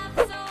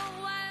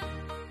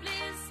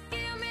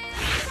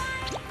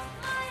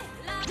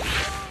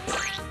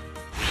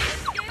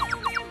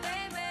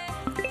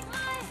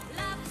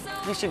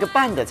这是个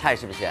拌的菜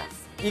是不是？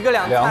一个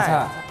凉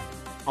菜。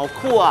好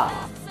酷啊！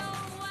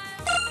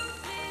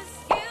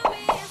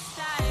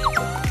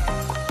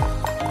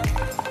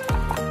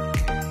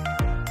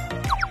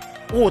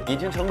哦，已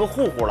经成个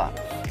糊糊了。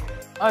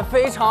哎，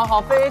非常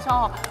好，非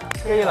常好，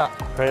可以了，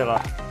可以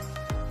了，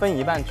分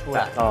一半出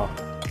来啊，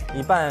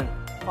一半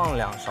放2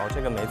勺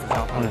这个梅子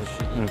酱放进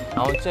去，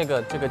然后这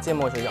个芥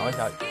末水舀一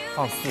下，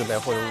放4杯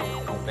或者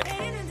5杯。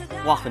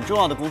哇，很重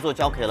要的工作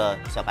交给了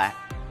小白，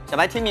小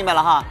白听明白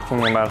了哈？听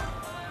明白了。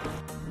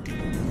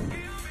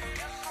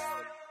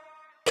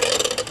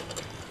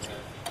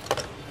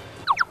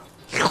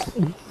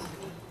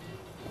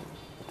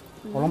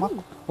好了吗？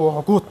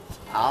哇，good。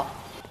好，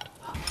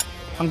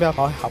汤比较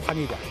好看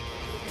一点。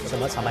什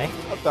么草莓？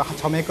对，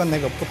草莓跟那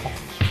个不同。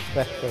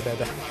对，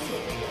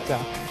这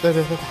样，对。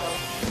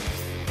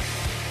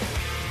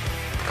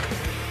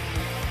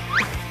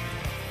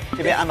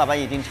这边安爸爸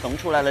已经盛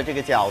出来了这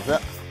个饺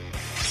子。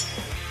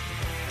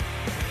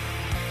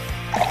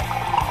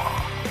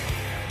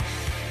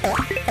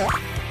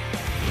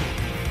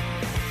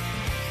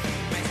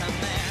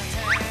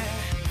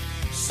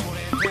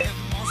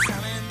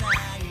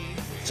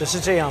只是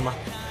这样吗？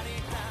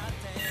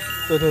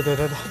对，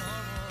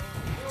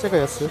这个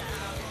也是，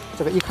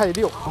这个1开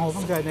6，然后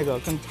放在那个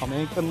跟草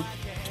莓跟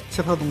其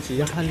他东西一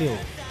样，看6，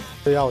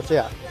就要这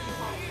样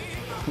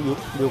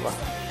6个。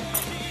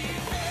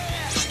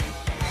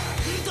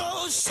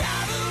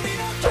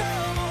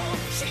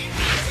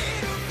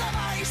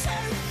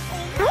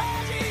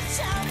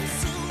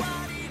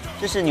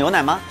这是牛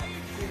奶吗？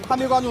哈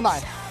密瓜牛奶。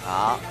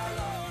好。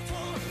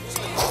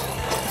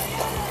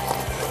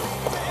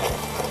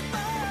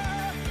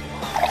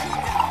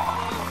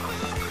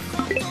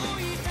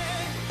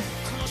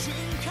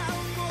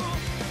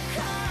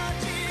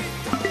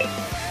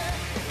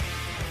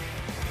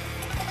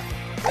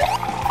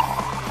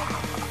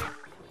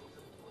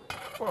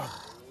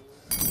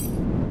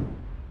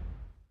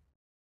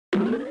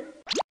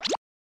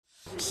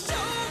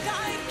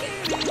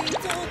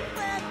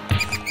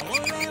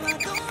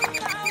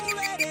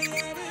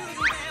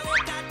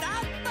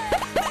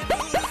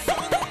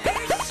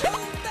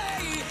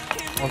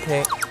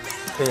OK，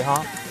 可以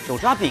哈。手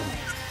抓饼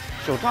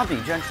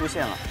居然出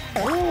现了。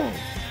哦，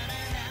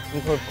你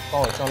可以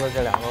帮我装到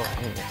这2个碗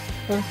里面。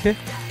OK。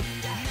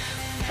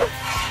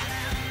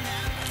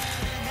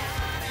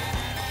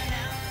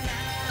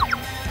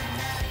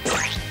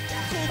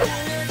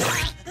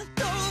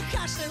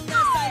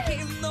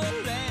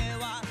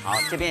好，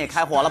这边也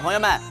开火了，朋友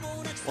们，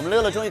我们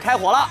乐乐终于开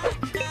火了。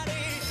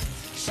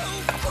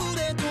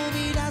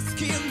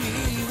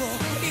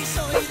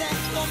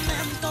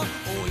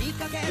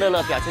乐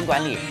乐表情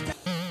管理。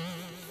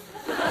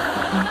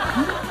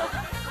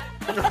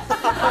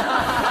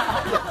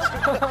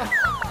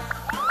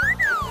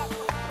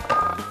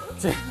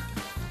姐，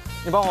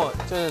你帮我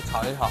就是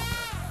炒一炒，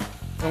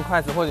用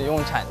筷子或者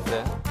用铲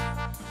子。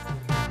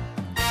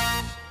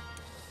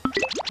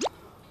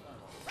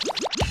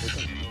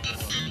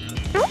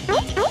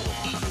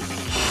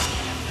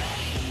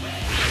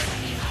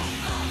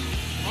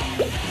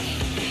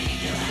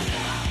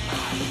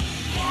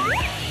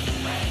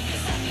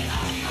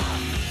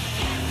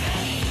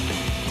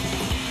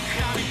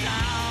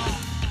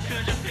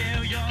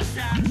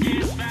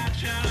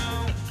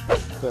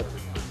对。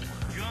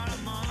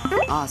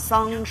啊，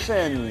桑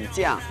葚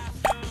酱。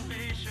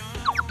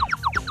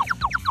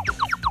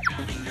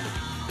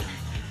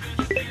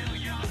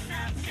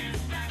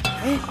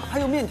哎，还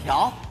有面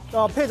条。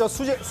配着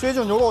水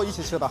煮牛肉一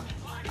起吃的。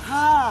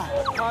啊，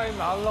太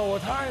难了，我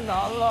太难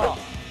了。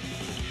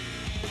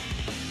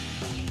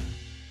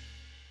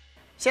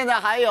现在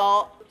还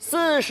有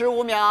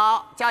45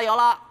秒，加油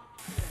了！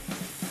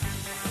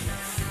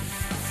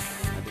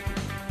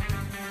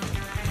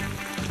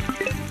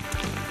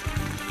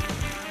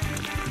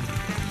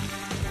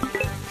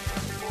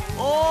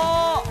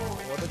哦，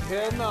我的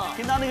天哪！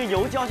听到那个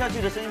油浇下去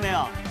的声音没有？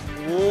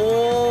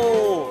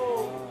哦！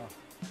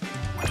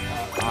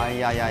哎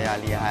呀，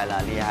厉害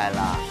了，厉害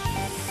了！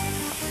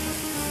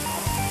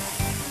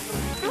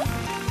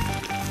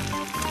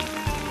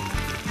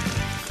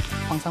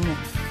放上面，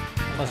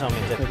放上面，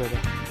对。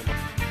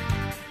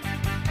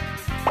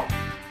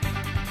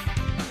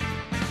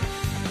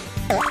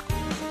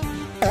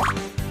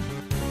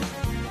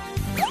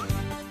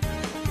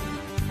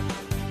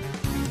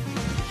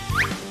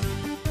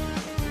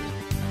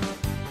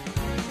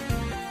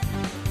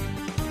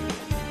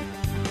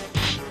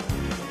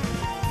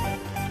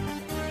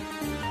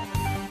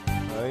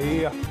哎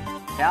呀，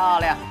漂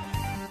亮！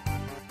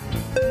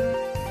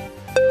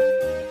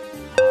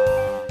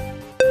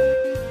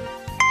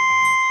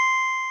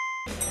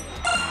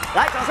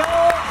来，掌声！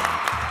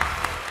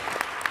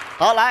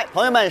好，来，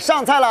朋友们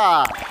上菜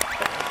了。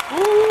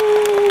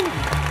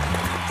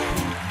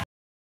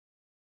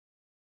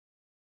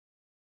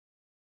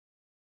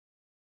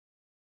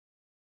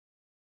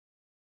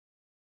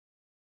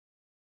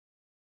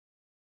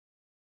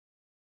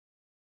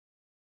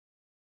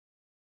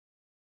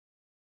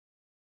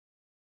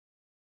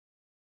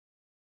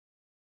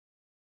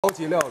高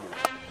级料理。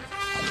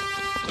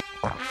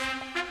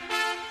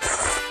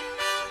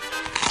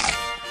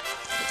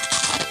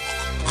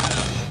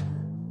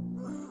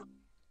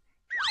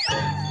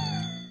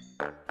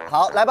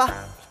好，来吧，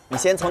你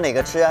先从哪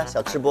个吃啊，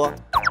小吃播？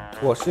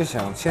我是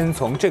想先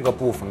从这个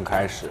部分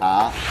开始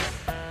啊。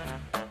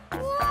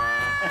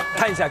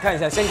看一下，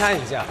先看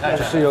一下，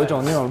就是有一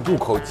种那种入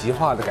口即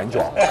化的感觉。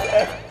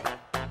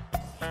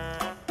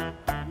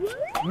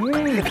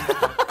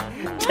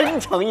真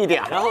诚一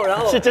点，然后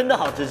是真的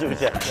好吃，是不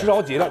是？吃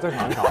着急了，再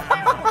尝一尝。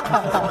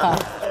太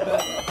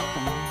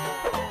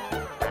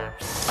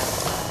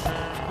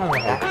好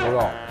吃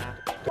了。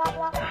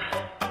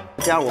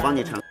嘉儿，我帮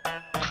你尝。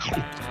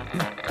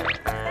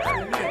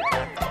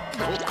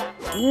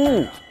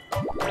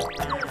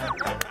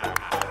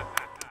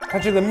它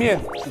这个面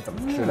是怎么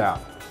吃的呀？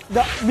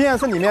面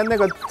是里面那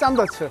个沾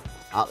着吃。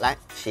好，来，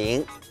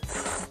请。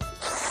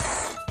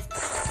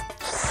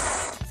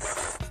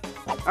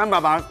安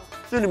爸爸，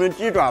这里面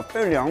鸡爪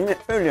配凉面，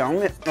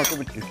哦，对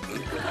不起，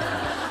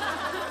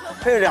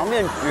配凉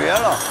面绝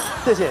了。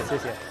谢谢。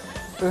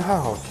这太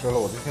好吃了，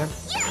我的天！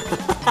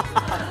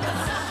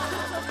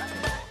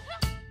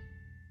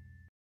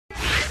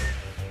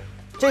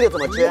这个怎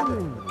么吃？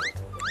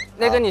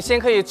那个你先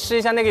可以吃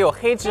一下那个有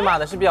黑芝麻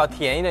的，是比较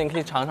甜一点，你可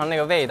以尝尝那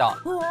个味道。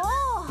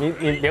你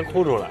别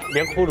哭住了，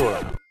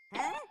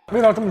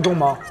味道这么重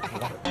吗？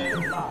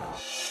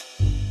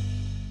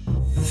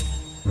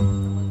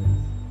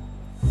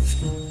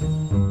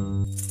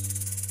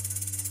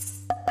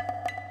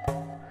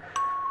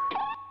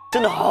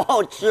真的好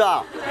好吃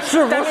啊！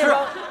是不是？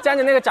沾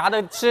着那个炸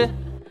的吃。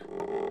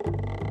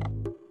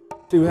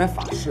这有点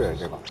法式哎，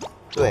这个。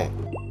对。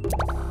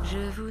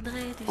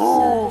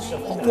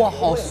哇，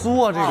好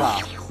酥啊这个！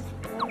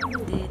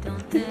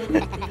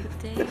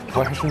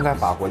我还身在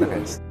法国的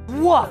感觉。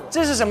哇，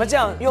这是什么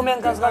酱？右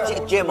面看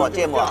芥末。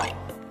是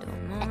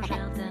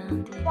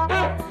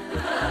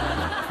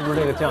不是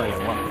这个酱赢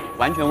了？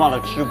完全忘了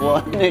吃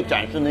播那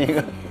展示那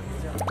个。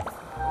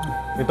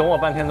你懂我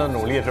半天的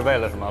努力是为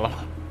了什么了？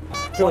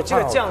哇，这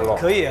个酱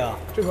可以啊！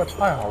这个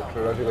太好吃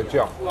了，这个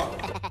酱。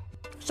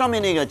上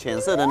面那个浅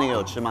色的那个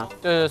有吃吗？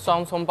这是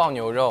双葱爆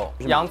牛肉，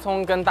洋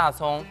葱跟大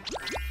葱。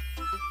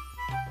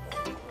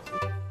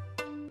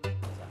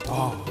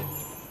哦。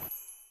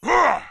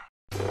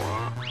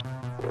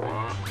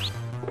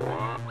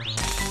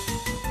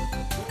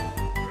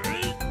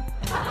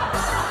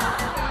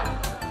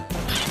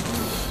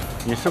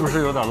你是不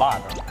是有点辣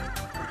着？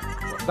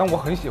但我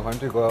很喜欢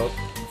这个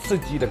刺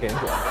激的感觉。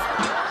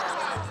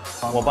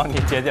我帮你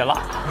解辣。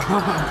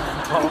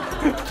好，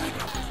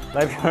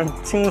来瓶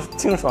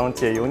清爽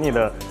解油腻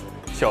的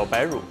小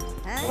白乳。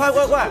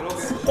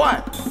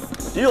快！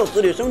只有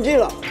子里生气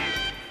了。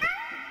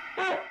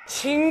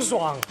清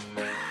爽。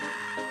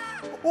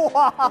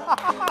哇，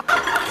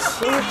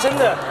真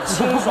的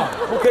清爽，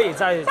不可以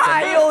再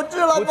太幼稚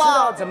了吧？不知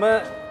道怎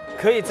么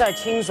可以再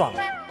清爽。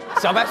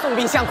小白送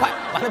冰箱，快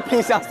把那冰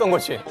箱送过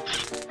去。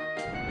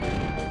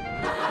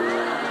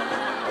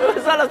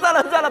算了，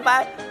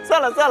白，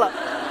算了。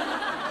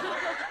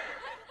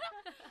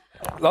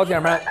老铁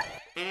们，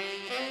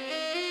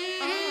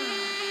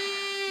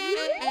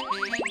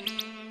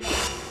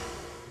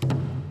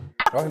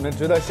老铁们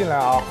值得信赖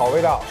啊！好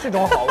味道，是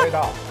种好味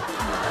道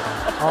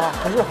啊！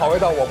不是好味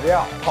道我不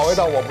要，好味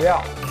道我不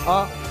要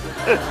啊！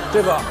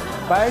这个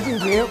白敬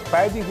亭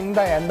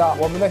代言的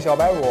我们的小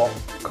白乳，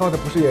靠的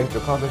不是颜值，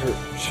靠的是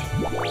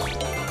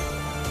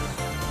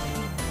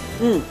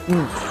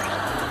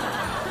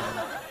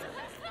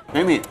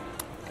美米，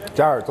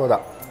嘉尔做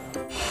的。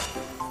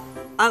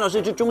安老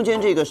师，这中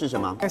间这个是什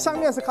么？上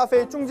面是咖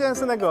啡，中间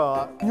是那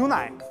个牛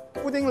奶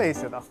布丁类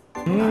似的。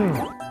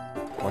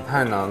我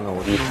太难了，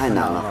你太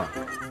难了。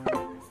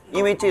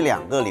因为这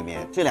两个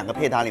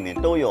配搭里面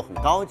都有很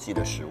高级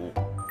的食物，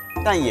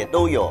但也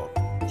都有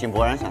井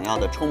柏然想要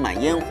的充满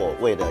烟火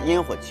味的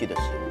烟火气的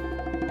食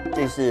物。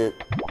这是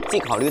既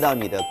考虑到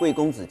你的贵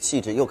公子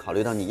气质，又考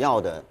虑到你要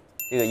的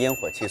这个烟火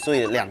气，所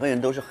以两个人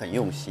都是很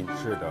用心。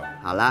是的。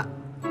好了，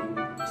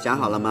想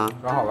好了吗？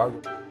想好了。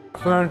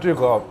虽然这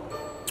个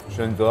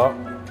选择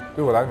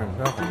对我来讲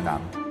真的很难，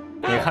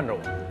你看着我，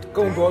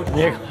更多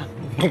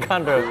你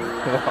看着我，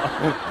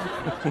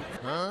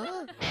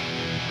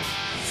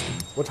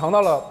我尝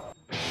到了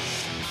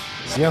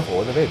烟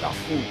火的味道，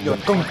有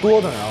更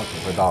多的人要体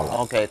会到了。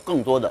OK，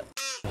 更多的，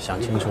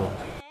想清楚。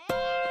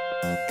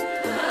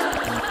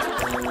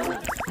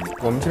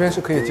我们这边是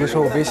可以接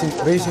受微信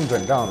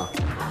转账的。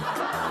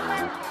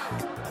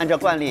按照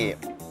惯例，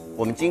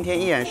我们今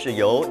天依然是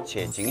有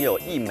且仅有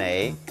一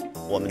枚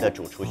我们的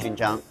主厨勋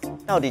章。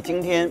到底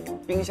今天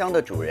冰箱的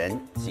主人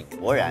井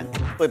柏然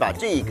会把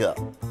这一个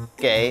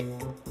给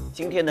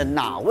今天的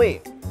哪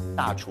位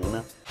大厨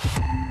呢？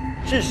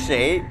是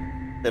谁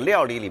的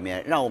料理里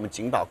面让我们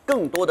井宝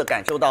更多的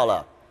感受到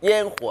了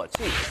烟火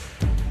气？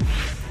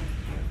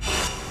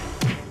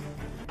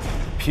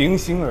平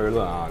心而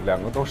论啊，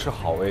两个都是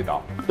好味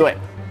道。对，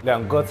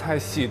两个菜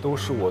系都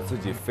是我自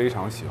己非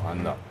常喜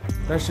欢的。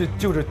但是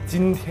就着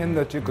今天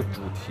的这个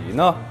主题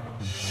呢，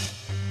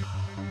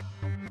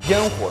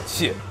烟火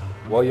气，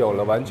我有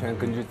了完全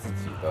根据自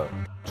己的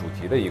主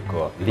题的一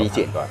个理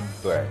解判断。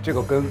对，这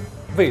个跟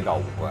味道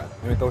无关，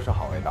因为都是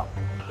好味道。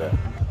对，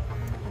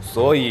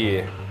所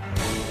以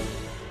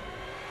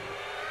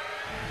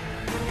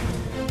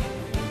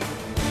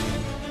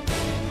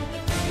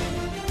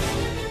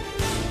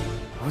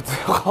最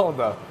后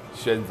的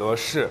选择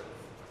是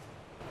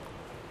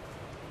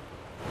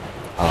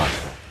安老师。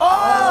哦，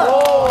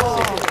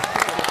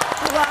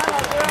祝贺安老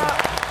师！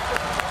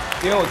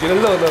因为我觉得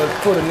乐乐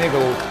做的那个，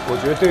我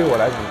觉得对于我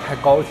来讲太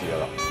高级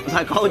了，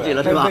太高级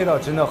了是吧？味道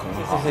真的很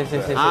好。谢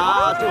谢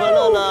啊！祝贺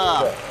乐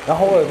乐。然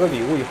后我有个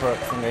礼物一份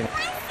送给你，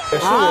也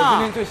是我今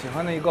天最喜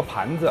欢的一个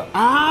盘子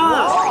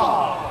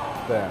啊。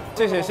对，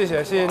谢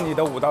谢你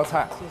的5道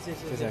菜，谢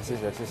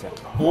谢。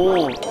哇，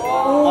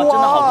真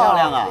的好漂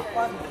亮啊！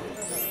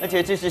而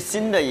且这是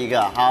新的一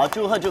个，好，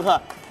祝贺！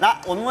来，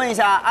我们问一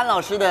下安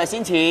老师的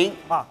心情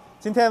啊，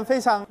今天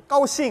非常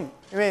高兴，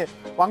因为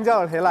王嘉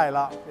尔回来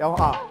了，然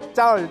后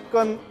嘉尔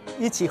跟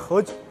一起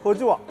合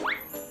作，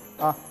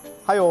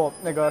还有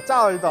那个嘉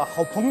尔的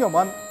好朋友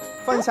们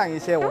分享一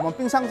些我们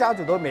冰箱家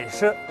族的美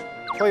食，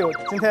所以我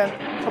今天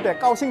特别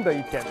高兴的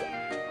一天，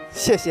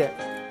谢谢。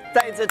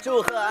再一次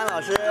祝贺安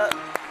老师。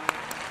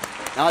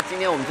然后今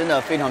天我们真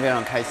的非常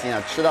开心啊，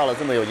吃到了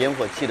这么有烟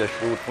火气的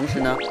食物。同时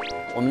呢，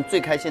我们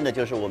最开心的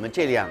就是我们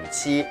这2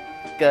期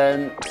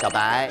跟小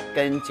白、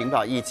跟景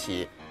宝一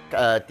起，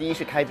第一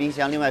是开冰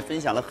箱，另外分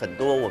享了很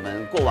多我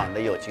们过往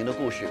的友情的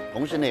故事，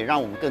同时呢也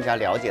让我们更加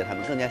了解他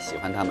们，更加喜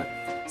欢他们。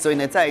所以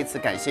呢，再一次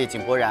感谢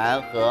井柏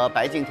然和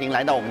白敬亭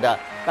来到我们的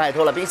拜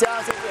托了冰箱，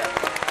谢谢。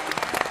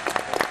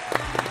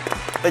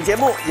本节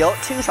目由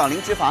清爽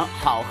零脂肪、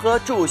好喝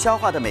助消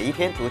化的每一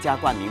天独家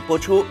冠名播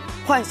出，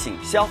唤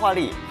醒消化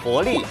力，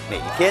活力每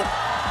一天。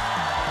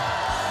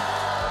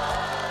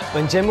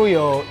本节目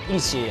由一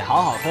起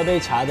好好喝杯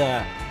茶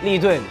的立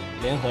顿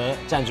联合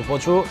赞助播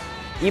出，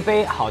一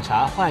杯好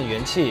茶换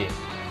元气，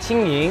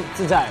轻盈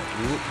自在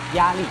无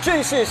压力。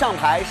正式上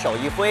牌手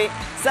一挥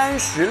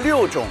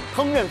，36种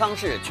烹饪方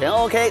式全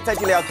OK。在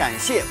这里要感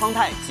谢方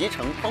太集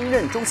成烹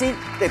饪中心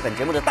对本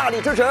节目的大力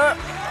支持。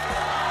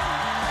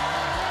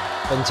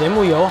本节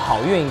目由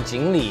好运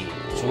锦鲤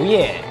竹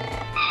叶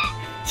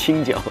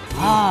清酒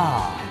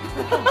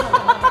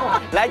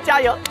来加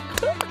油！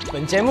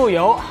本节目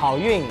由好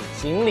运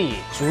锦鲤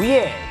竹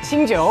叶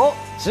清酒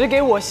只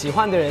给我喜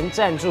欢的人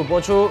赞助播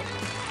出，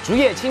竹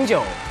叶清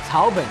酒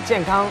草本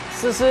健康，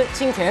丝丝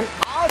清甜。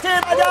好，谢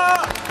谢大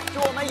家，祝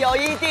我们友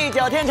谊地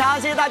久天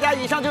长。谢谢大家，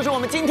以上就是我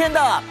们今天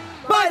的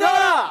拜托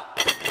了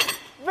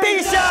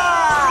冰箱。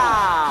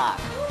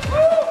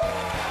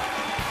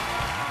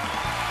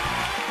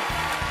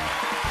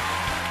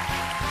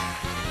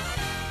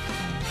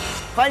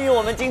欢迎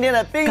我们今天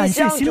的冰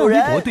箱主人。感谢新浪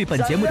微博对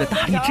本节目的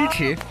大力支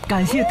持，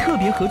感谢特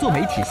别合作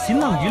媒体新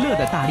浪娱乐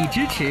的大力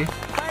支持。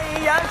欢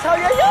迎杨超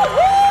越哟！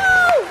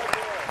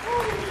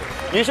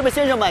女士们、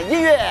先生们，音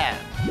乐。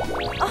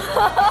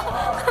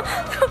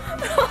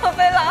我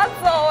被拉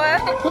走哎！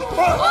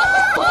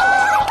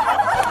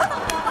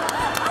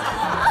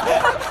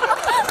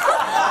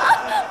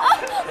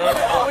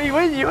我以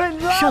为你会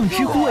上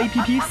知乎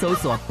APP 搜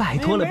索“拜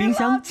托了冰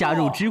箱”，加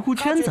入知乎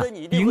圈子，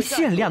赢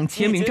限量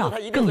签名照，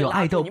更有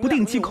爱豆不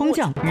定期空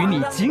降与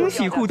你惊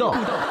喜互动。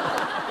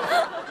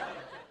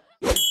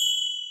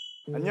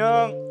安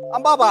녕，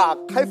安爸爸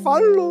开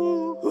饭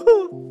喽！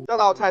这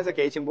道菜是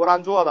给井柏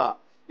然做的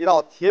一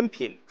道甜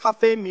品——咖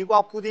啡蜜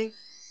瓜布丁。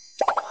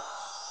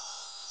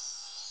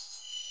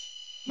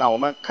那我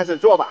们开始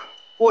做吧。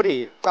锅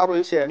里加入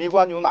一些蜜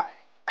瓜牛奶，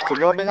整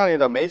个冰箱里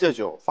的梅子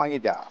酒放一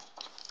点。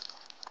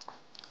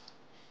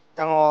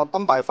然后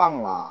蛋白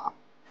放了，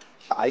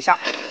打一下，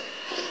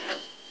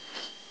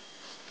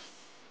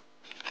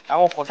然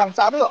后火上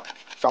加热，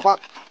搅拌，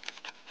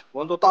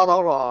温度达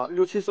到了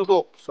60-70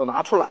度，手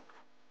拿出来。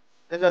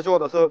现在做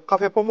的是咖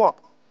啡泡沫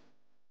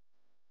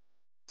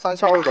，3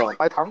小2的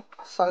白糖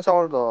，3小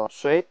2的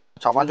水，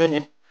搅拌均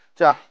匀，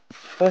这样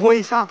混合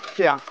一下，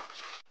这样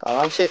打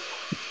完气。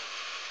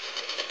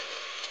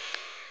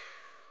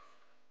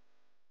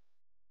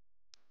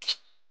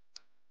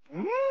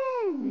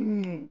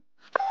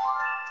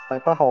摆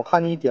盘好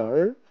看一点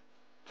儿，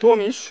糯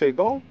米水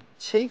糕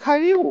切开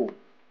溜，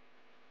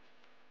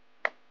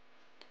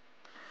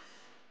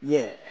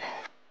耶！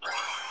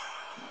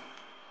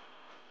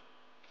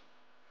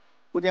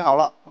布丁好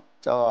了，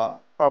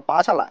这块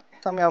拔下来，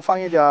上面放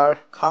一点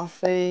咖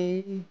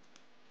啡，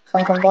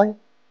上光，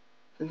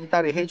跟意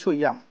大利黑醋一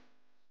样。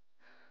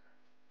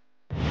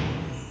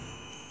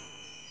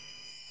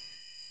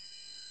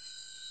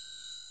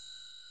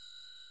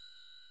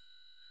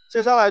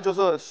接下来就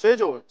是水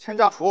煮千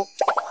家福。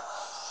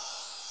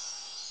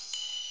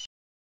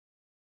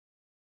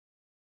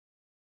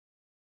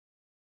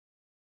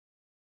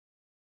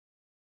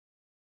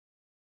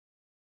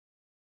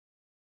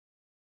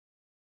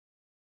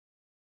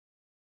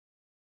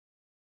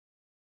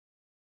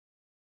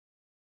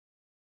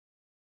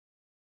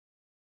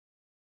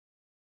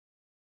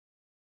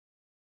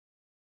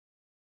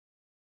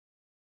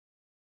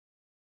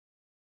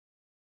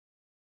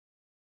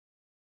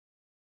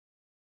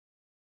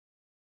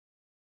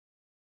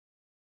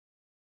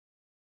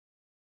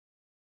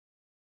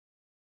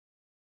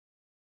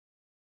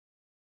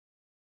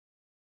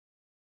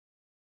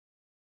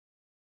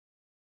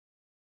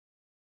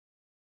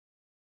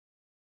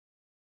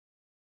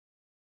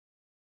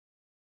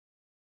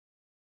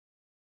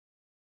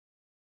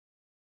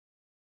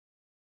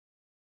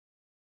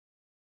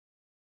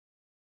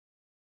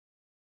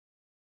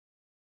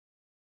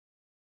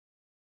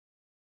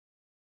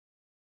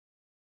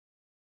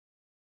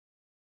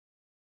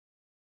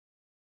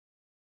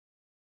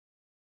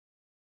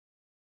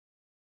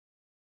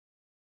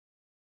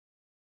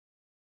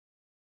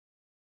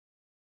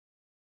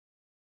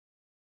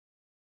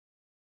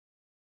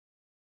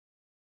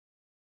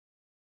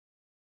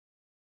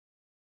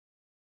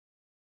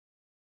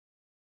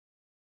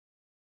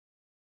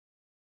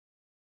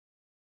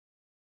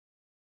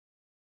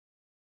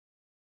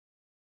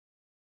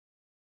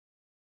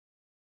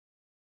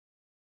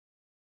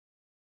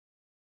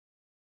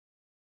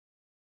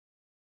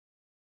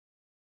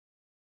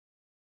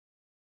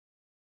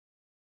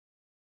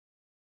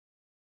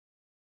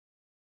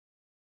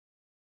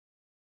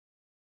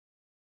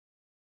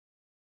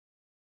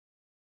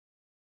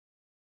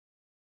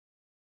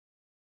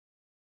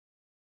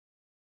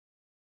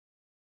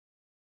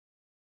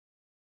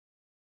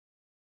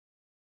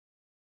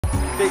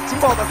给金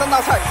宝的3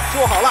道菜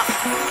做好了，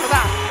大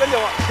家跟着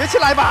我学起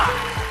来吧。